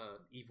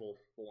evil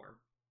form.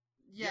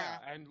 Yeah,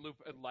 and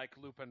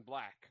Lupin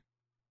Black.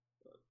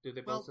 Do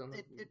they both sound?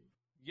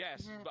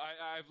 Yes, but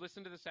I've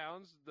listened to the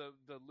sounds. The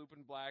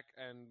Lupin Black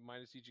and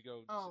minus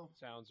Ichigo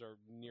sounds are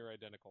near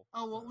identical.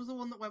 Oh, what was the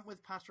one that went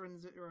with Pattern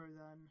Zero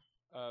then?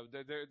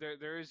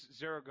 There is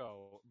Zero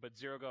Go, but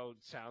Zero Go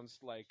sounds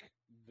like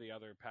the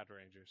other Patter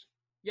Rangers.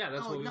 Yeah,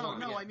 that's what we want.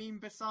 No, I mean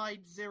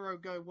besides Zero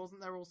Go,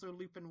 wasn't there also a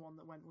Lupin one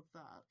that went with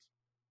that?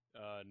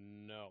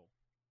 No.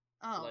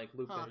 Oh, like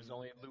Lupin. There's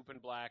only Lupin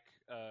Black,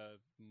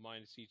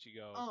 minus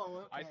Ichigo.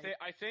 Oh, okay.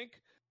 I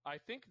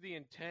think the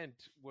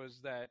intent was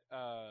that.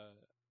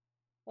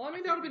 Well, I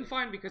mean that would have been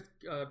fine because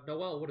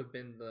Noel would have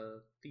been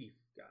the thief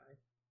guy.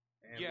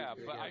 Yeah,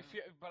 but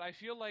I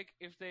feel like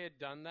if they had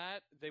done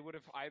that, they would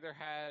have either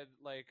had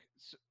like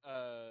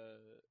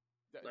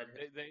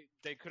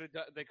they could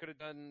have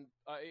done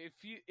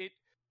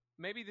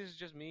maybe this is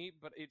just me,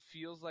 but it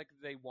feels like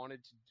they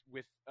wanted to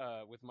with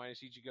minus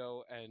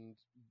Ichigo and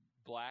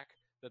Black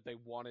that they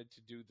wanted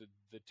to do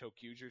the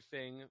Tokyuger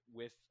thing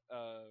with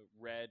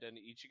Red and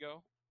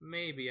Ichigo.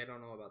 Maybe, I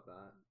don't know about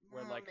that.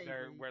 Where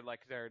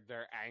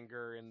their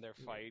anger in their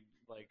fight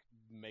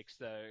makes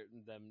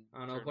them. I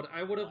don't know, but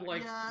I would have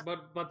liked,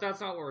 but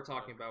that's not what we're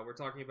talking about. We're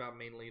talking about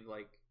mainly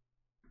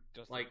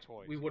just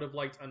toys. We would have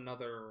liked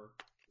another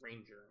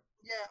Ranger.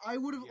 Yeah, I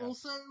would have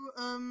also.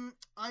 I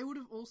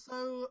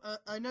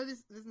know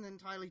this isn't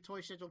entirely toy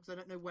schedule because I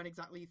don't know when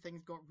exactly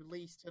things got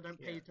released. I don't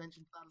pay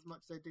attention to that as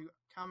much as I do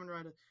Kamen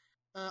Rider.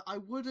 I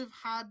would have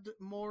had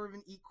more of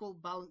an equal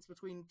balance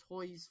between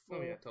toys for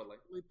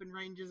Lupin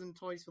Rangers and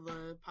toys for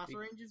the Patter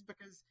Rangers,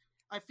 because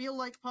I feel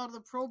like part of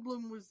the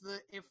problem was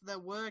that if there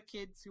were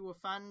kids who were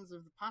fans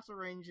of the Patter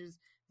Rangers,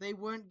 they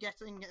weren't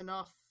getting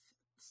enough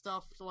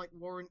stuff to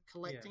warrant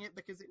collecting it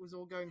because it was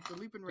all going to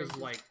Lupin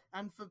Rangers.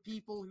 And for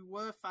people who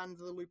were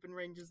fans of the Lupin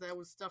Rangers, there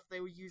was stuff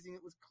they were using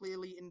that was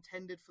clearly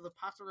intended for the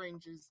Patter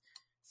Rangers.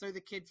 So the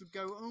kids would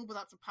go, "Oh, but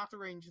that's a Patter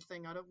Ranger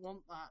thing. I don't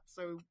want that."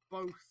 So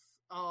both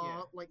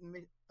are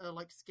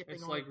skipping.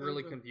 It's on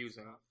really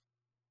confusing.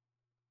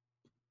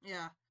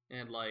 Yeah,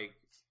 and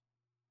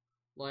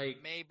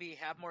maybe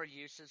have more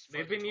uses. For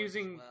they've been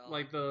using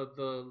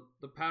well.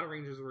 the Patter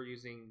Rangers were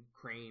using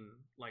Crane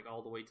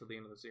all the way till the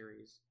end of the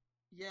series.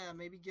 Yeah,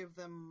 maybe give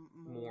them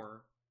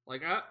more.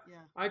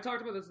 I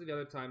talked about this the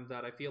other time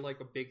that I feel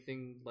like a big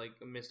thing,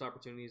 a missed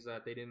opportunity, is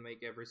that they didn't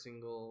make every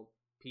single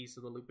piece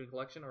of the Lupin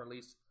collection, or at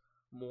least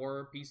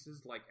more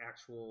pieces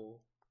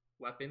actual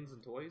weapons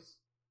and toys.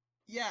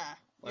 Yeah,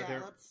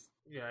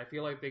 I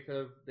feel like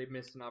they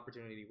missed an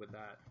opportunity with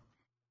that.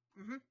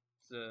 Mm-hmm.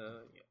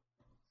 So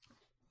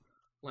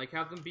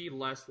have them be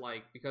less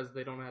because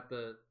they don't have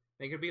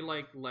they could be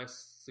less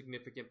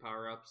significant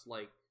power ups,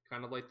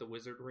 kind of like the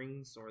wizard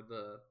rings or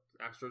the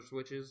astro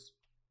switches,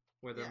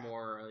 where they're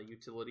more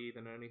utility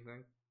than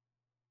anything.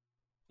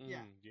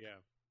 Yeah.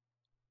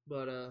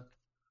 But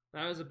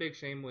that was a big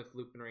shame with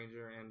Lupin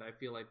Ranger, and I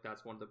feel like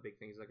that's one of the big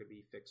things that could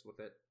be fixed with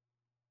it.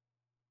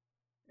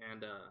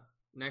 And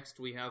next,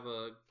 we have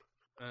a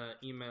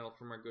email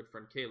from our good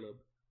friend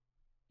Caleb.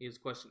 His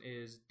question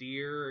is,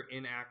 "Dear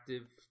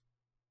inactive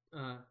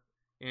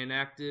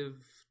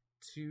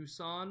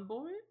Tucson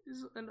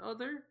boys and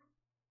other,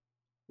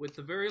 with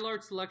the very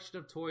large selection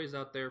of toys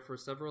out there for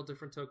several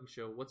different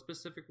Tokushow, what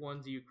specific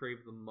one do you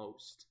crave the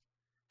most?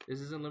 This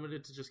isn't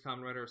limited to just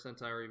Kamen Rider or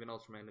Sentai or even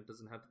Ultraman. It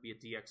doesn't have to be a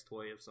DX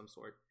toy of some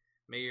sort.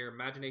 May your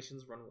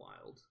imaginations run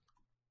wild."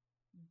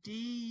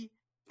 DX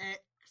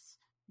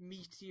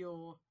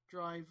Meteor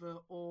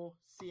Driver or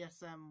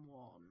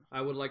CSM1.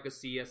 I would like a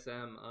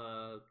CSM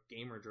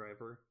gamer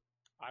driver.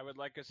 I would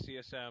like a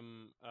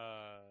CSM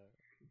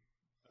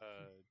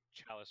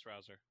Chalice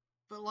Rouser.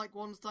 But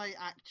ones that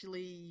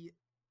actually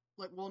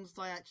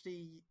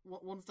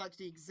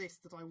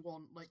exist that I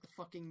want, the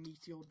fucking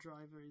Meteor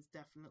Driver is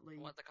definitely.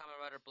 I want the Kamen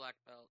Rider Black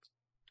Belt.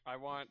 I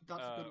want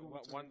that's a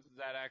good one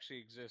that actually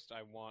exists.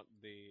 I want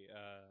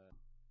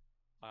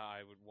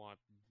I would want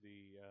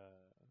the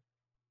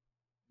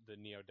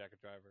Neo Deca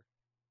Driver.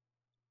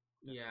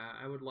 Yeah,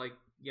 I would like.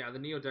 Yeah, the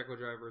Neo Deca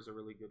Driver is a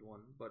really good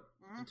one. But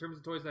in terms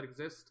of toys that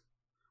exist,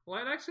 well,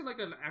 I'd actually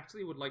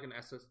would like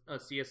a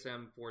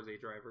CSM Forza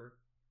driver.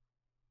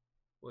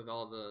 with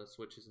all the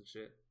switches and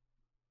shit.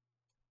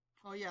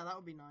 Oh yeah, that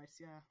would be nice.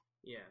 Yeah.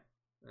 Yeah,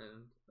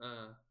 and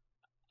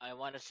I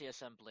want to see a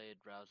Blade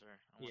browser.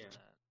 I want Yeah.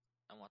 that.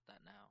 I want that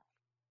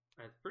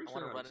now. I'm pretty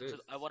sure that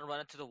exists. I want to run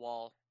into the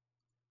wall.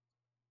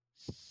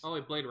 Oh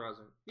wait, Blade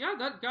Browser. Yeah,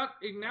 that got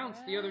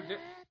announced the other day.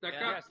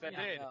 Yes, that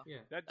did. Yeah.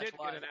 That That's did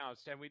why- get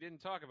announced, and we didn't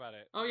talk about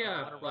it. Oh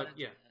yeah, wanna run but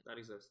into yeah, it. that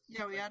exists.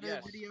 Yeah, we had a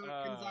Yes, video of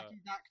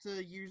Kanzaki's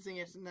actor using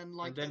it, and then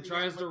like And then at the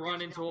tries end, to like, run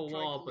getting into up a and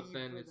trying wall, to but leave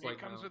then with it's it. like, It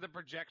comes no. with a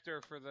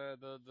projector for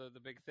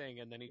the big thing,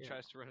 and then he Yeah.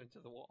 tries to run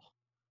into the wall.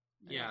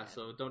 Yeah,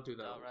 so don't do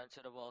that. Don't run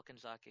into the wall,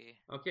 Kanzaki.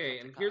 Okay,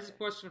 That's and a here's a guy.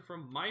 question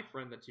from my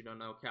friend that you don't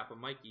know, Kappa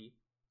Mikey.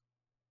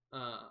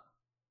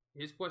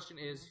 His question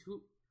is,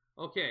 who...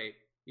 Okay,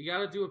 you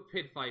gotta do a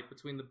pit fight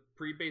between the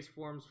pre-base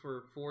forms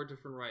for 4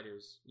 different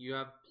writers. You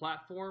have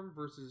Platform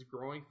versus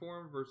Growing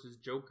Form versus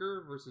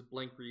Joker versus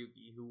Blank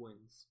Ryuki. Who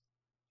wins?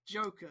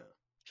 Joker.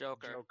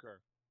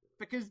 Joker.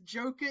 Because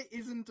Joker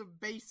isn't a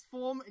base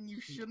form, and you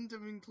shouldn't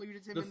have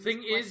included him The in this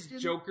thing is, question.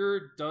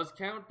 Joker does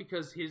count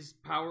because his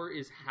power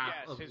is half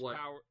Yes, of his what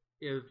power.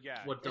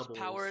 what His double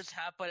power is. is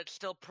half, but it's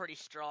still pretty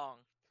strong.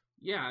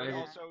 Yeah, But it-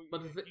 also,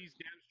 but he's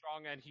damn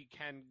strong, and he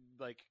can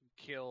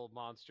kill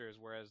monsters,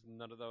 whereas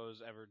none of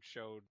those ever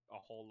showed a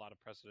whole lot of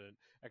precedent,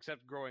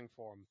 except Growing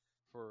Form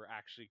for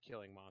actually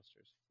killing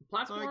monsters.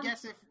 Platform. So I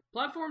guess if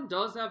Platform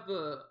does have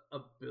the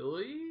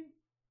ability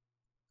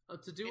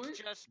to do It's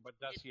it. just. But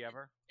does he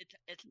ever? It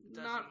does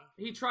Not.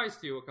 He tries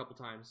to a couple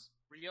times.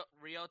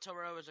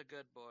 Ryotaro is a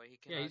good boy. He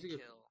Yeah, cannot he's a good-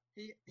 kill.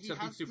 he Except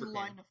he's has super the king.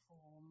 liner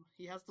form.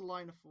 He has the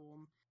liner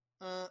form.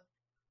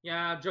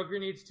 Yeah, Joker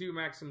needs 2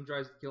 maximum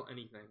drives to kill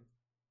anything.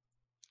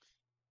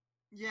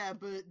 Yeah,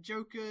 but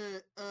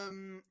Joker,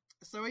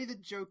 so either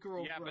Joker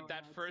or Yeah, Growing, but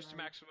that I'd first say.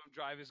 maximum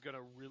drive is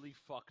gonna really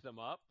fuck them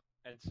up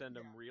and send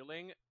them Yeah.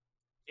 reeling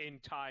in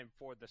time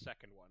for the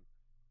second one.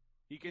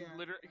 He can Yeah.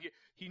 literally.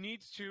 He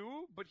needs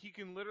 2, but he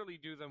can literally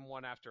do them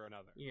one after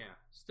another. Yeah,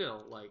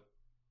 still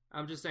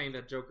I'm just saying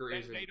that Joker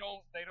isn't. They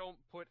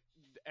don't put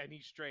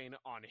any strain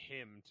on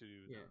him to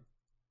do them. Yeah,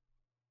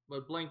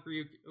 but Blank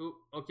Ryuki.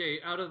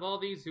 Okay, out of all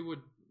these, who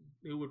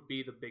would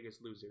be the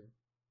biggest loser?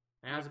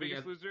 It has The to be.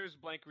 biggest loser is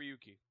Blank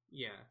Ryuki.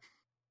 Yeah,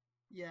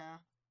 Yeah.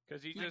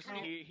 Because he You just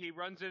can't- he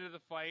runs into the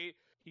fight.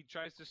 He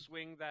tries to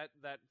swing that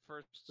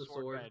first The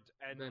sword, sword, bed,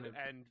 and then it-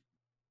 and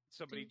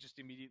somebody just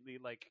immediately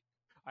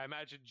I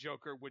imagine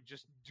Joker would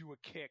just do a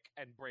kick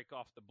and break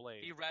off the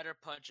blade. He rider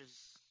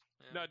punches.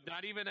 Yeah. No,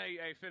 not even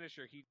a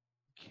finisher. He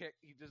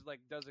just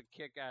does a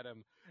kick at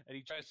him, and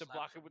he tries to slaps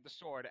block him. it with the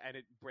sword, and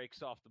it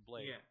breaks off the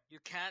blade. yeah. You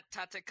can't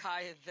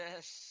Tatakai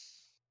this.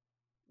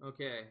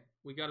 Okay,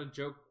 we got a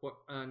joke.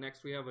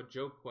 Next, we have a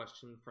joke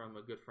question from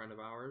a good friend of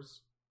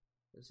ours.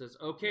 It says,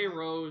 "Okay, Yeah.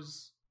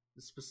 Rose,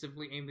 this is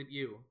specifically aimed at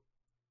you.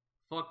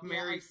 Fuck Yeah,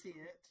 Mary, I see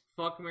it.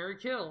 fuck Mary,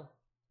 kill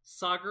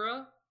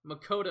Sagura,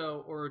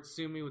 Makoto, or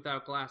Utsumi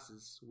without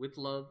glasses. With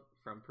love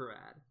from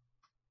Parad."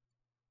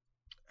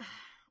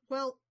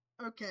 Well,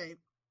 okay.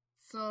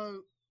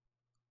 So,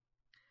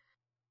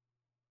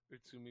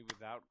 Utsumi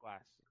without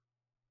glasses.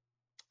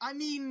 I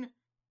mean,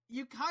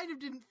 you kind of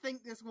didn't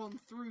think this one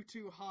through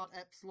too hard,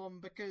 Epsilon,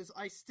 because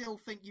I still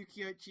think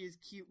Yukiochi is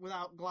cute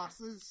without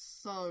glasses,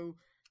 so,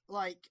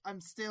 I'm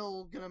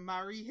still gonna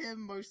marry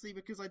him, mostly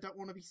because I don't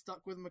want to be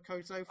stuck with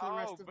Makoto for the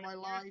rest of but my here's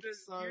life,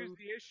 Here's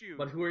the issue.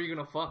 But who are you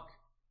gonna fuck?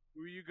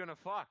 Who are you gonna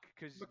fuck?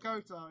 Because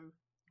Makoto.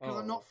 Because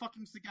I'm Oh. not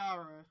fucking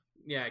Sagara.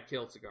 Yeah,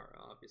 kill Sagara,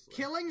 obviously.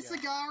 Killing Yeah.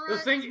 Sagara The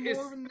thing is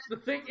is, more of a the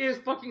thing is,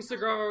 fucking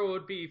Sagara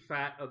would be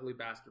fat, ugly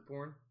bastard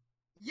porn.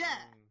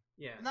 Yeah,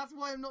 Yeah, and that's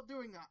why I'm not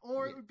doing that.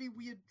 Or Yeah. it would be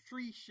weird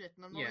tree shit,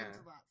 and I'm not Yeah.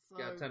 into that. So,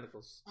 got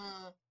tentacles,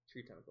 uh,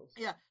 tree tentacles.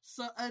 yeah.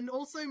 So, and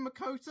also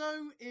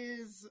Makoto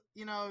is,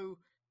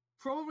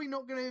 probably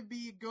not going to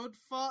be a good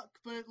fuck,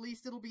 but at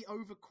least it'll be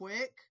over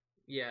quick.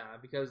 Yeah,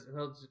 because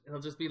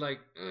he'll just be like,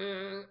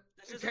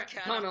 This is a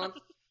canon,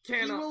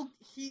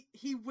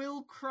 He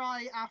will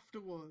cry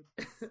afterward.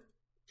 But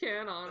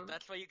canon.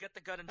 that's why you get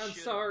the gun and I'm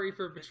shoot sorry him.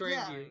 for betraying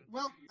Yeah. you.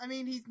 Well, I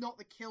mean, he's not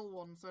the kill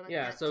one, so I don't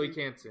Yeah, get so he to.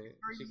 can't see. At the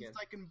very She least, can.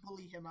 I can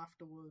bully him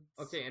afterwards.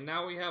 Okay, and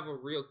now we have a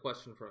real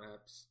question from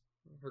Epps.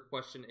 Her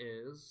question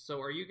is: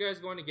 so, are you guys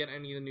going to get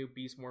any of the new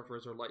Beast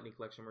Morphers or Lightning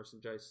Collection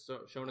merchandise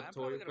shown at I'm the probably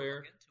Toy gonna Fair?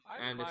 look into it.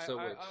 And if so,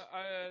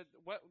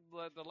 which?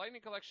 The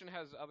Lightning Collection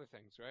has other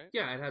things, right?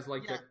 Yeah, it has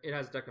Yeah. it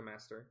has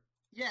Decamaster.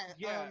 Yeah,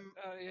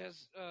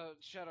 Yes,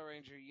 Shadow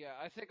Ranger. Yeah,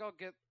 I think I'll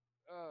get.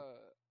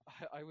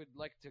 I would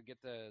like to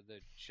get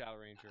the Shadow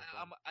Ranger.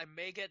 I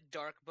may get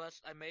Dark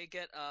Bust. I may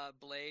get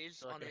Blaze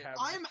So I on can the. have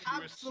I'm the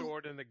cutest absolute-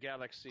 sword in the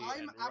galaxy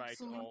I'm and right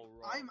all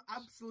wrongs. I'm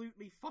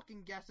absolutely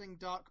fucking getting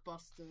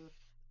Darkbuster.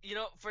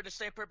 For the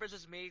same purpose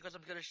as me, because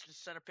I'm gonna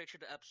just send a picture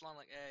to Epsilon,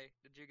 like, "Hey,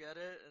 did you get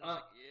it?" And it's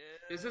like,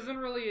 "Yeah." This isn't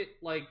really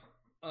like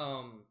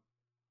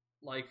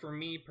for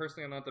me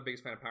personally, I'm not the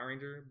biggest fan of Power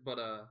Ranger,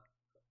 but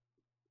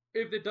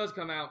if it does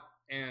come out,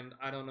 and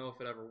I don't know if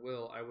it ever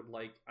will, I would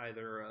like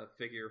either a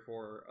figure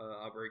for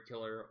Outbreak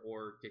Killer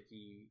or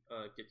Geki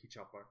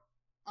Chopper.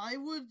 I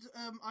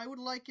would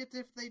like it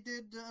if they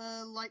did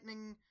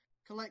Lightning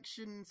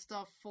collection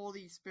stuff for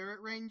the Spirit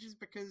Rangers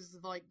because,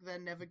 like, they're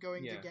never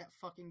going to get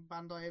fucking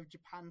Bandai of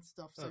Japan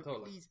stuff. So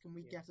totally. Please, can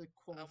we get a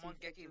quality? I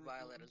want Geki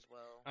Violet as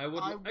well.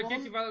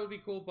 Geki Violet would be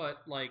cool,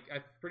 but like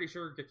I'm pretty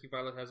sure Geki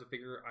Violet has a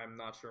figure. I'm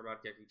not sure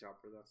about Geki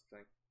Chopper. That's the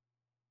thing.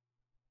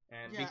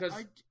 And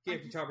because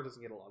Geki Chopper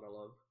doesn't get a lot of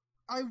love.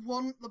 I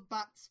want the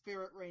Bat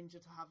Spirit Ranger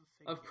to have a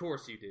figure. Of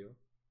course you do.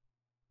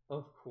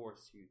 Of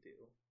course you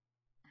do.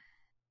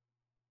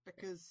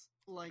 Because,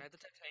 like, the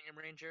Titanium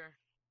Ranger.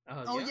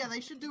 Yeah,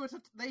 they should do it.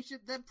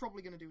 They're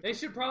probably going to do it. They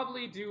should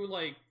probably do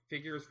like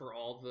figures for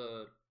all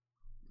the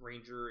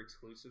Ranger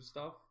exclusive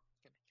stuff,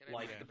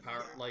 like the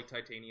power, like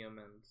Titanium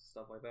and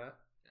stuff like that.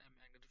 Yeah,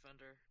 Magna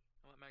Defender.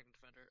 I want Magna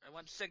Defender. I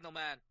want Signal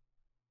Man.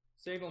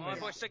 Signal Man. I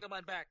want my boy Signal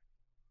Man back.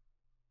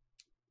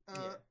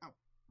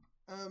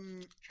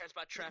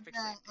 Transport traffic.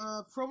 Yeah,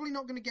 probably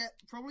not gonna get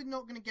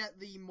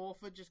the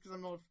Morpher just because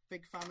I'm not a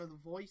big fan of the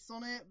voice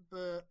on it.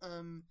 But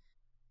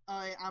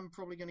I am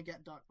probably gonna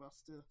get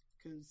Darkbuster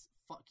because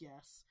fuck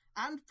yes.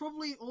 And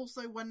probably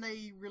also when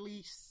they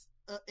release,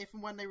 if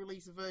and when they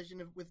release a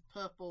version with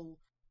purple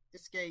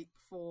escape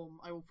form,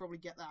 I will probably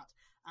get that.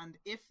 And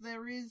if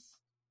there is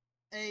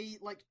a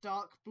like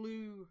dark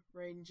blue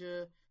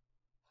Ranger,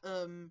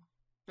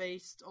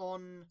 based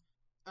on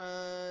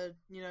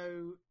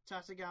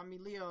Tatagami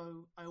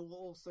Leo, I will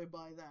also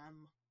buy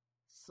them.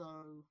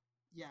 So,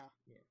 yeah.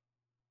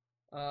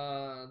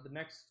 The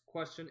next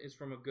question is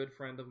from a good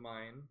friend of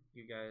mine.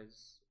 You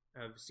guys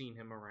have seen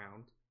him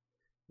around,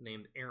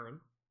 named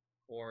Aaron,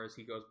 or as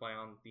he goes by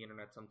on the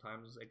internet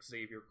sometimes,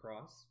 Xavier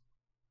Cross.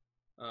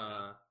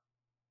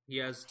 He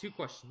has two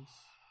questions.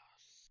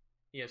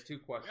 We have a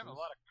lot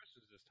of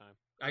questions this time.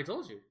 I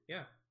told you,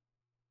 yeah.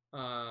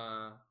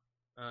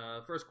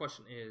 First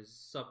question is,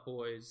 sup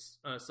boys,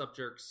 sup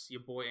jerks,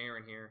 your boy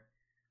Aaron here.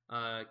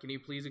 Can you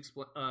please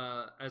explain,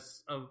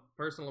 as a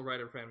personal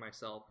writer fan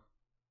myself,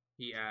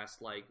 he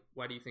asked, like,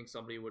 why do you think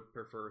somebody would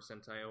prefer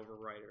Sentai over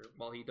Rider?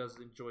 While he does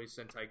enjoy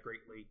Sentai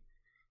greatly,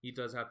 he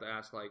does have to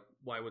ask, like,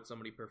 why would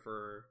somebody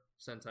prefer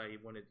Sentai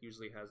when it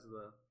usually has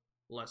the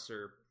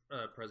lesser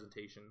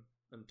presentation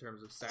in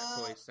terms of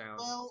toy sound?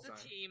 Well, the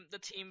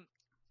team,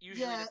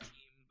 usually the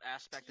team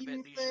aspect of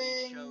it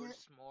usually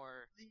shows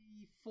more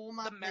the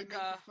format. The mecha. They may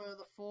prefer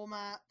the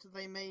format.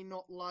 They may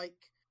not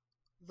like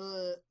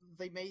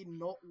they may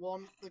not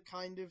want the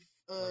kind of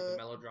like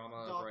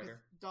melodrama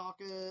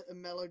darker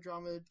and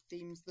melodrama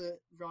themes that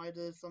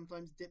Rider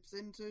sometimes dips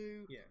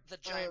into. Yeah, the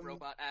giant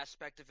robot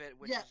aspect of it,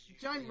 which is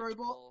giant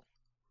robot.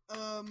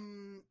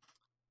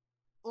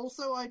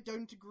 Also, I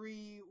don't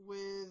agree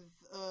with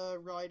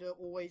Rider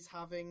always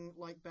having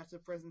like better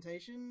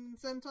presentation in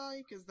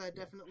Sentai, because there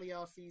definitely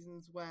are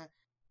seasons where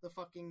the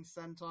fucking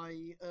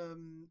Sentai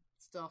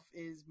stuff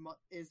is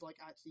like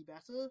actually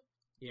better.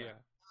 Yeah.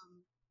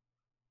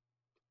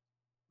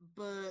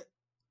 But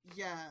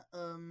yeah,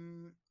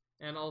 and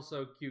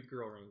also cute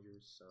girl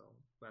rangers, so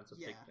that's a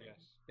big thing.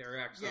 Yes. They're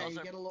actually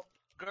you get a lot.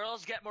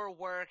 Girls get more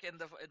work in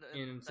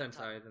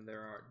Sentai than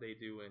they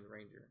do in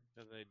Ranger.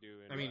 Than they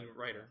do in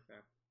Rider.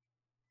 Yeah.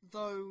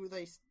 Though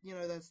there's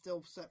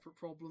still separate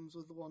problems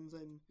with the ones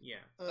in.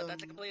 Yeah. But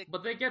that's a completely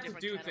But they get to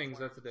do things.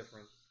 That's the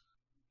difference.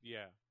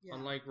 Yeah.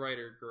 Unlike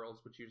Rider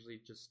girls, which usually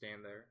just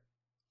stand there.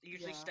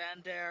 Usually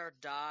stand there,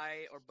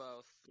 die, or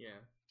both.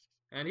 Yeah.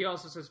 And he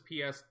also says,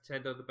 P.S.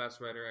 Tenda the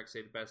best writer,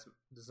 X8 the best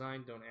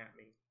design. Don't at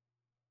me.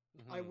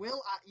 Mm-hmm. I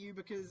will at you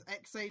because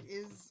X8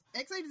 is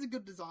a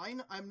good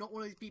design. I'm not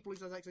one of these people who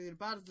says X8 is a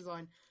bad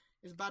design.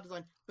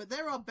 But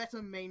there are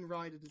better main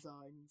rider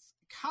designs.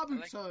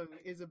 Kabuto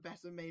is a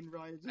better main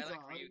rider design. I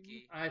like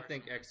Ryuki. I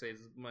think X8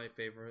 is my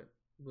favorite.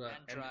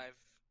 And Drive.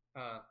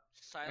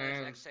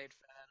 Silent X8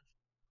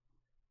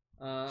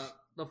 fan.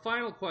 The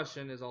final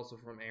question is also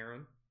from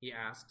Aaron. He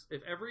asks,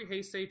 if every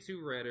Heisei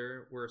 2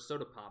 Rider were a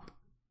soda pop,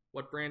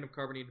 what brand of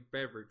carbonated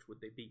beverage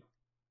would they be?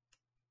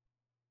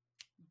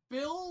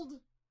 Build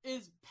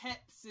is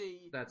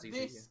Pepsi. That's easy.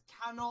 This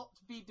cannot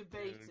be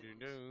debated.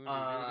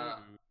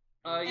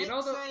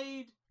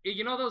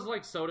 You know those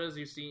like sodas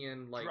you see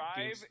in like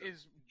Drive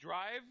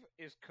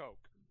is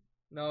Coke.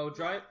 No,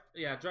 Drive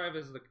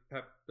is the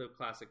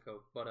classic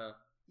Coke, but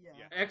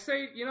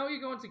X8,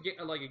 you go into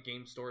like a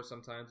game store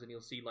sometimes and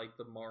you'll see like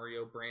the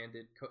Mario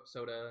branded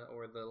soda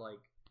or the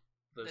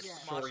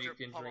store you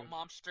can drink.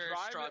 Monster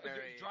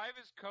strawberry. Drive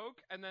is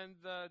Coke, and then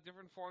the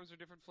different forms are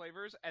different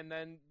flavors, and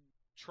then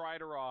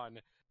Trideron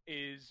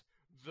is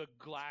the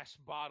glass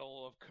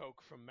bottle of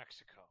Coke from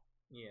Mexico.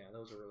 Yeah,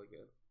 those are really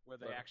good. Where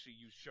they actually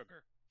use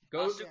sugar.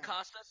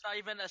 Sucasta's not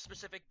even a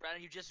specific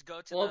brand. You just go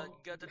to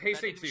the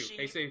Heisei 2. machine.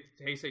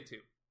 Heisei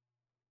 2.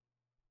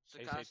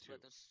 Sucasta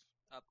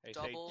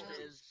double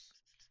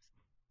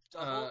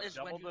is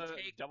when you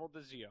take double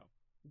the Zio.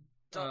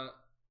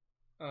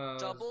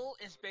 Double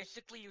is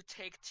basically you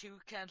take two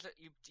cans.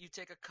 You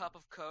take a cup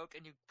of Coke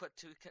and you put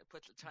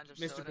tons of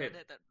soda in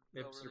it that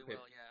go really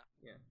well.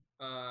 Yeah.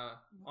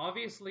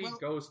 Obviously,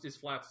 Ghost is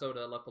flat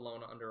soda, left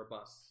alone under a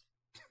bus.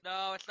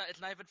 No, it's not. It's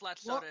not even flat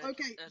soda.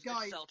 Okay,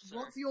 guys,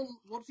 what's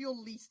your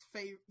least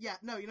favorite? Yeah,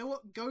 no, you know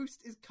what?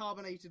 Ghost is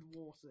carbonated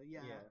water.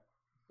 Yeah.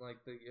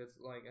 it's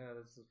like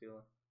this is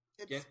feeling.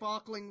 It's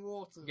sparkling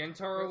water.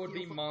 Gentaro would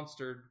be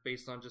monstered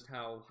based on just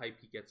how hype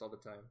he gets all the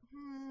time.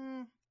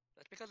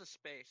 That's because of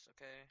space,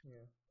 okay?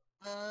 Yeah.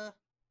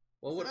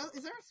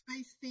 Is there a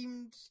space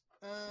themed?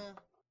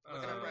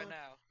 Look it up right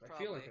now. I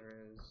feel like there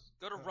is.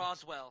 Go to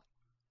Roswell.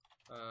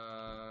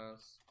 I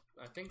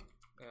think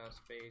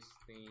space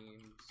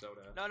themed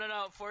soda.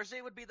 No.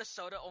 Forza would be the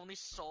soda only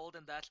sold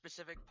in that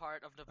specific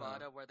part of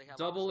Nevada where they have.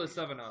 Double is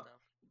 7-Up.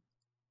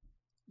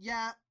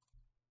 Yeah.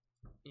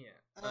 Yeah.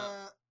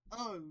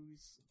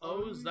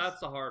 O's.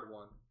 That's a hard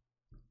one.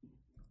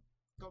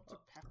 Dr.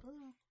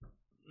 Pepper.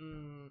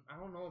 I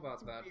don't know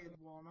about that.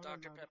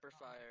 Dr. Pepper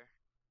Fire.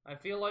 I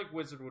feel like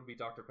Wizard would be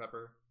Dr.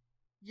 Pepper.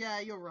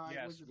 Yeah, you're right.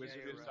 Yes,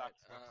 Wizard is right. Dr.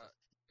 Pepper.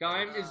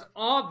 Gaim is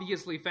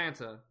obviously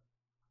Fanta.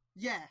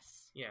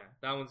 Yes. Yeah,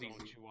 that one's easy.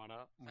 Don't you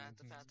wanna?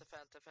 Fanta.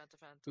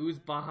 Who's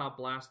Baja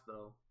Blast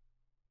though?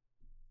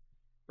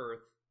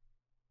 Birth.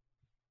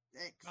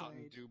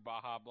 Excited. Do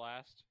Baja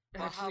Blast.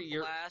 Actually,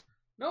 Baja Blast.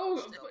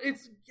 No,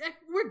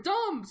 we're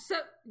dumb.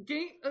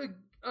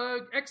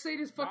 X8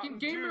 is fucking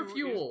gamer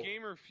fuel.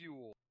 Gamer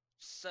fuel.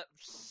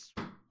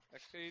 X8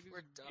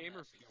 is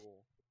gamer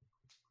fuel.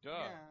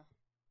 Duh.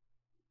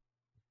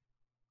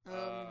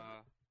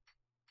 Yeah.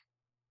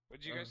 What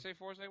did you guys say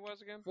Forza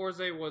was again?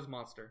 Forza was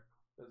Monster.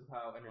 This is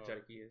how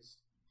energetic he is.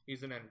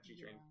 He's an energy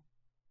drink.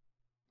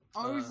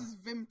 O's is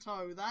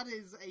Vimto. That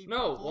is a.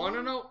 No,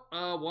 wanna know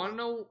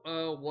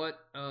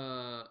what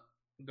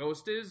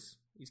Ghost is?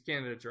 He's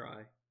Canada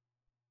Dry.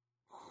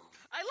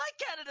 I like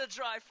Canada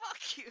Dry.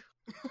 Fuck you.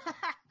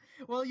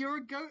 Well, you're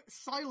a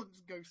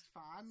Silence Ghost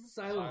fan.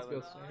 Silence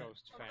Ghost fan.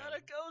 I'm not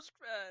a Ghost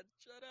fan.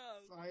 Shut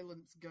up.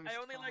 Silence Ghost. I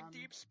only fan. like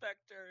Deep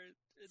Spectre.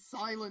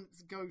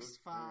 Silence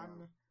Ghost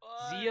fan.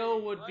 Zio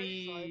would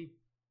be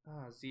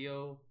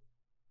Zio.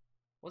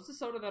 What's the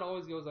soda that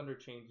always goes under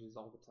changes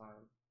all the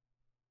time?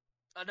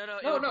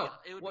 No.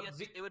 It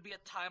would be a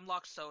time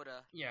lock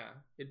soda. Yeah,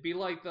 it'd be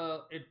like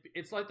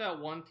it's like that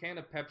one can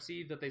of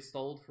Pepsi that they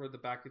stole for the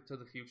Back to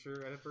the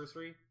Future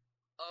anniversary.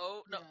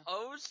 Oh no, yeah.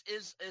 O's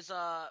is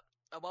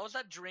what was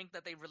that drink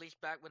that they released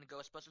back when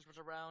Ghostbusters was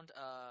around?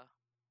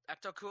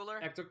 Ecto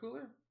Cooler. Ecto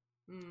Cooler.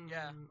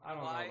 Yeah. I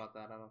don't know about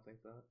that. I don't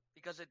think that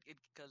because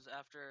because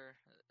after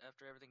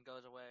everything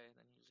goes away,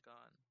 then he's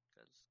gone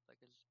because like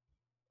his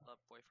love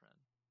boyfriend.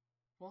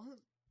 What?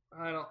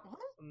 I don't.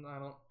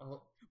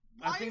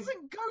 Why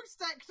isn't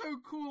Ghost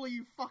Ecto Cooler,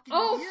 you fucking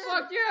idiot?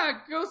 Fuck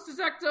yeah! Ghost is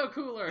Ecto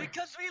Cooler!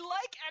 Because we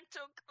like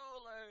Ecto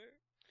Cooler!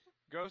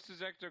 Ghost is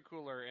Ecto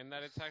Cooler, in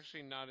that it's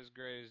actually not as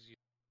great as you.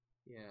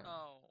 Yeah.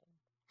 Oh.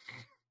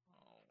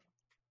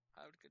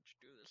 How could you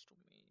do this to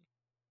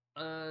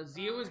me?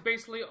 Zio is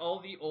basically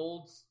all the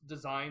old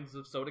designs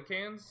of soda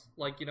cans.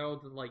 Like, you know,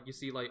 you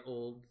see, like,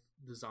 old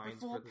designs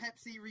before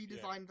Pepsi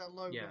redesigned that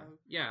logo.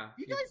 Yeah.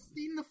 You guys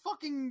seen the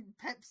fucking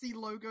Pepsi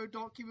logo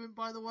document,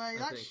 by the way?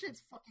 That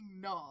shit's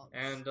fucking nuts.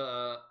 And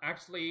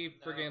actually,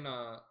 friggin'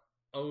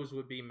 O's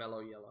would be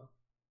Mellow Yellow.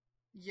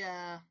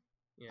 Yeah.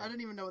 I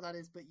don't even know what that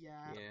is, but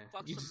yeah.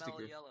 Fuck you some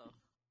Mellow Yellow.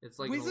 It's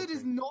like Wizard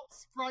is not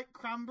Sprite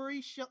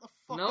Cranberry. Shut the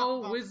fuck up.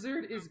 No,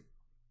 Wizard is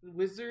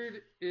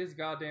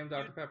goddamn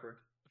Dr.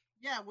 Pepper.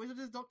 Yeah, Wizard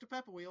is Dr.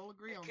 Pepper. We all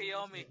agree on that.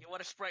 Kiyomi, you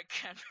want a Sprite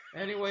Cranberry?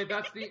 Anyway,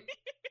 that's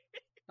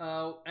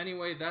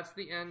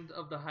the end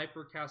of the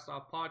Hypercast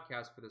Off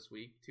podcast for this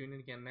week. Tune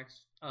in again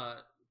next time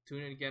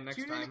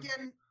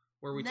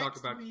where we talk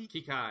about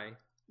Kikai.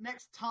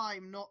 Next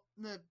time, not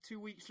 2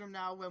 weeks from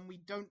now when we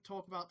don't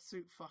talk about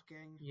suit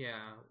fucking.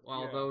 Yeah,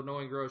 although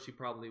knowing Rose, she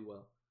probably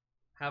will.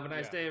 Have a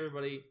nice day,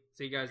 everybody.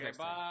 See you guys next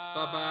time.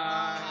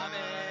 Bye-bye.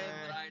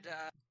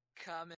 Come in.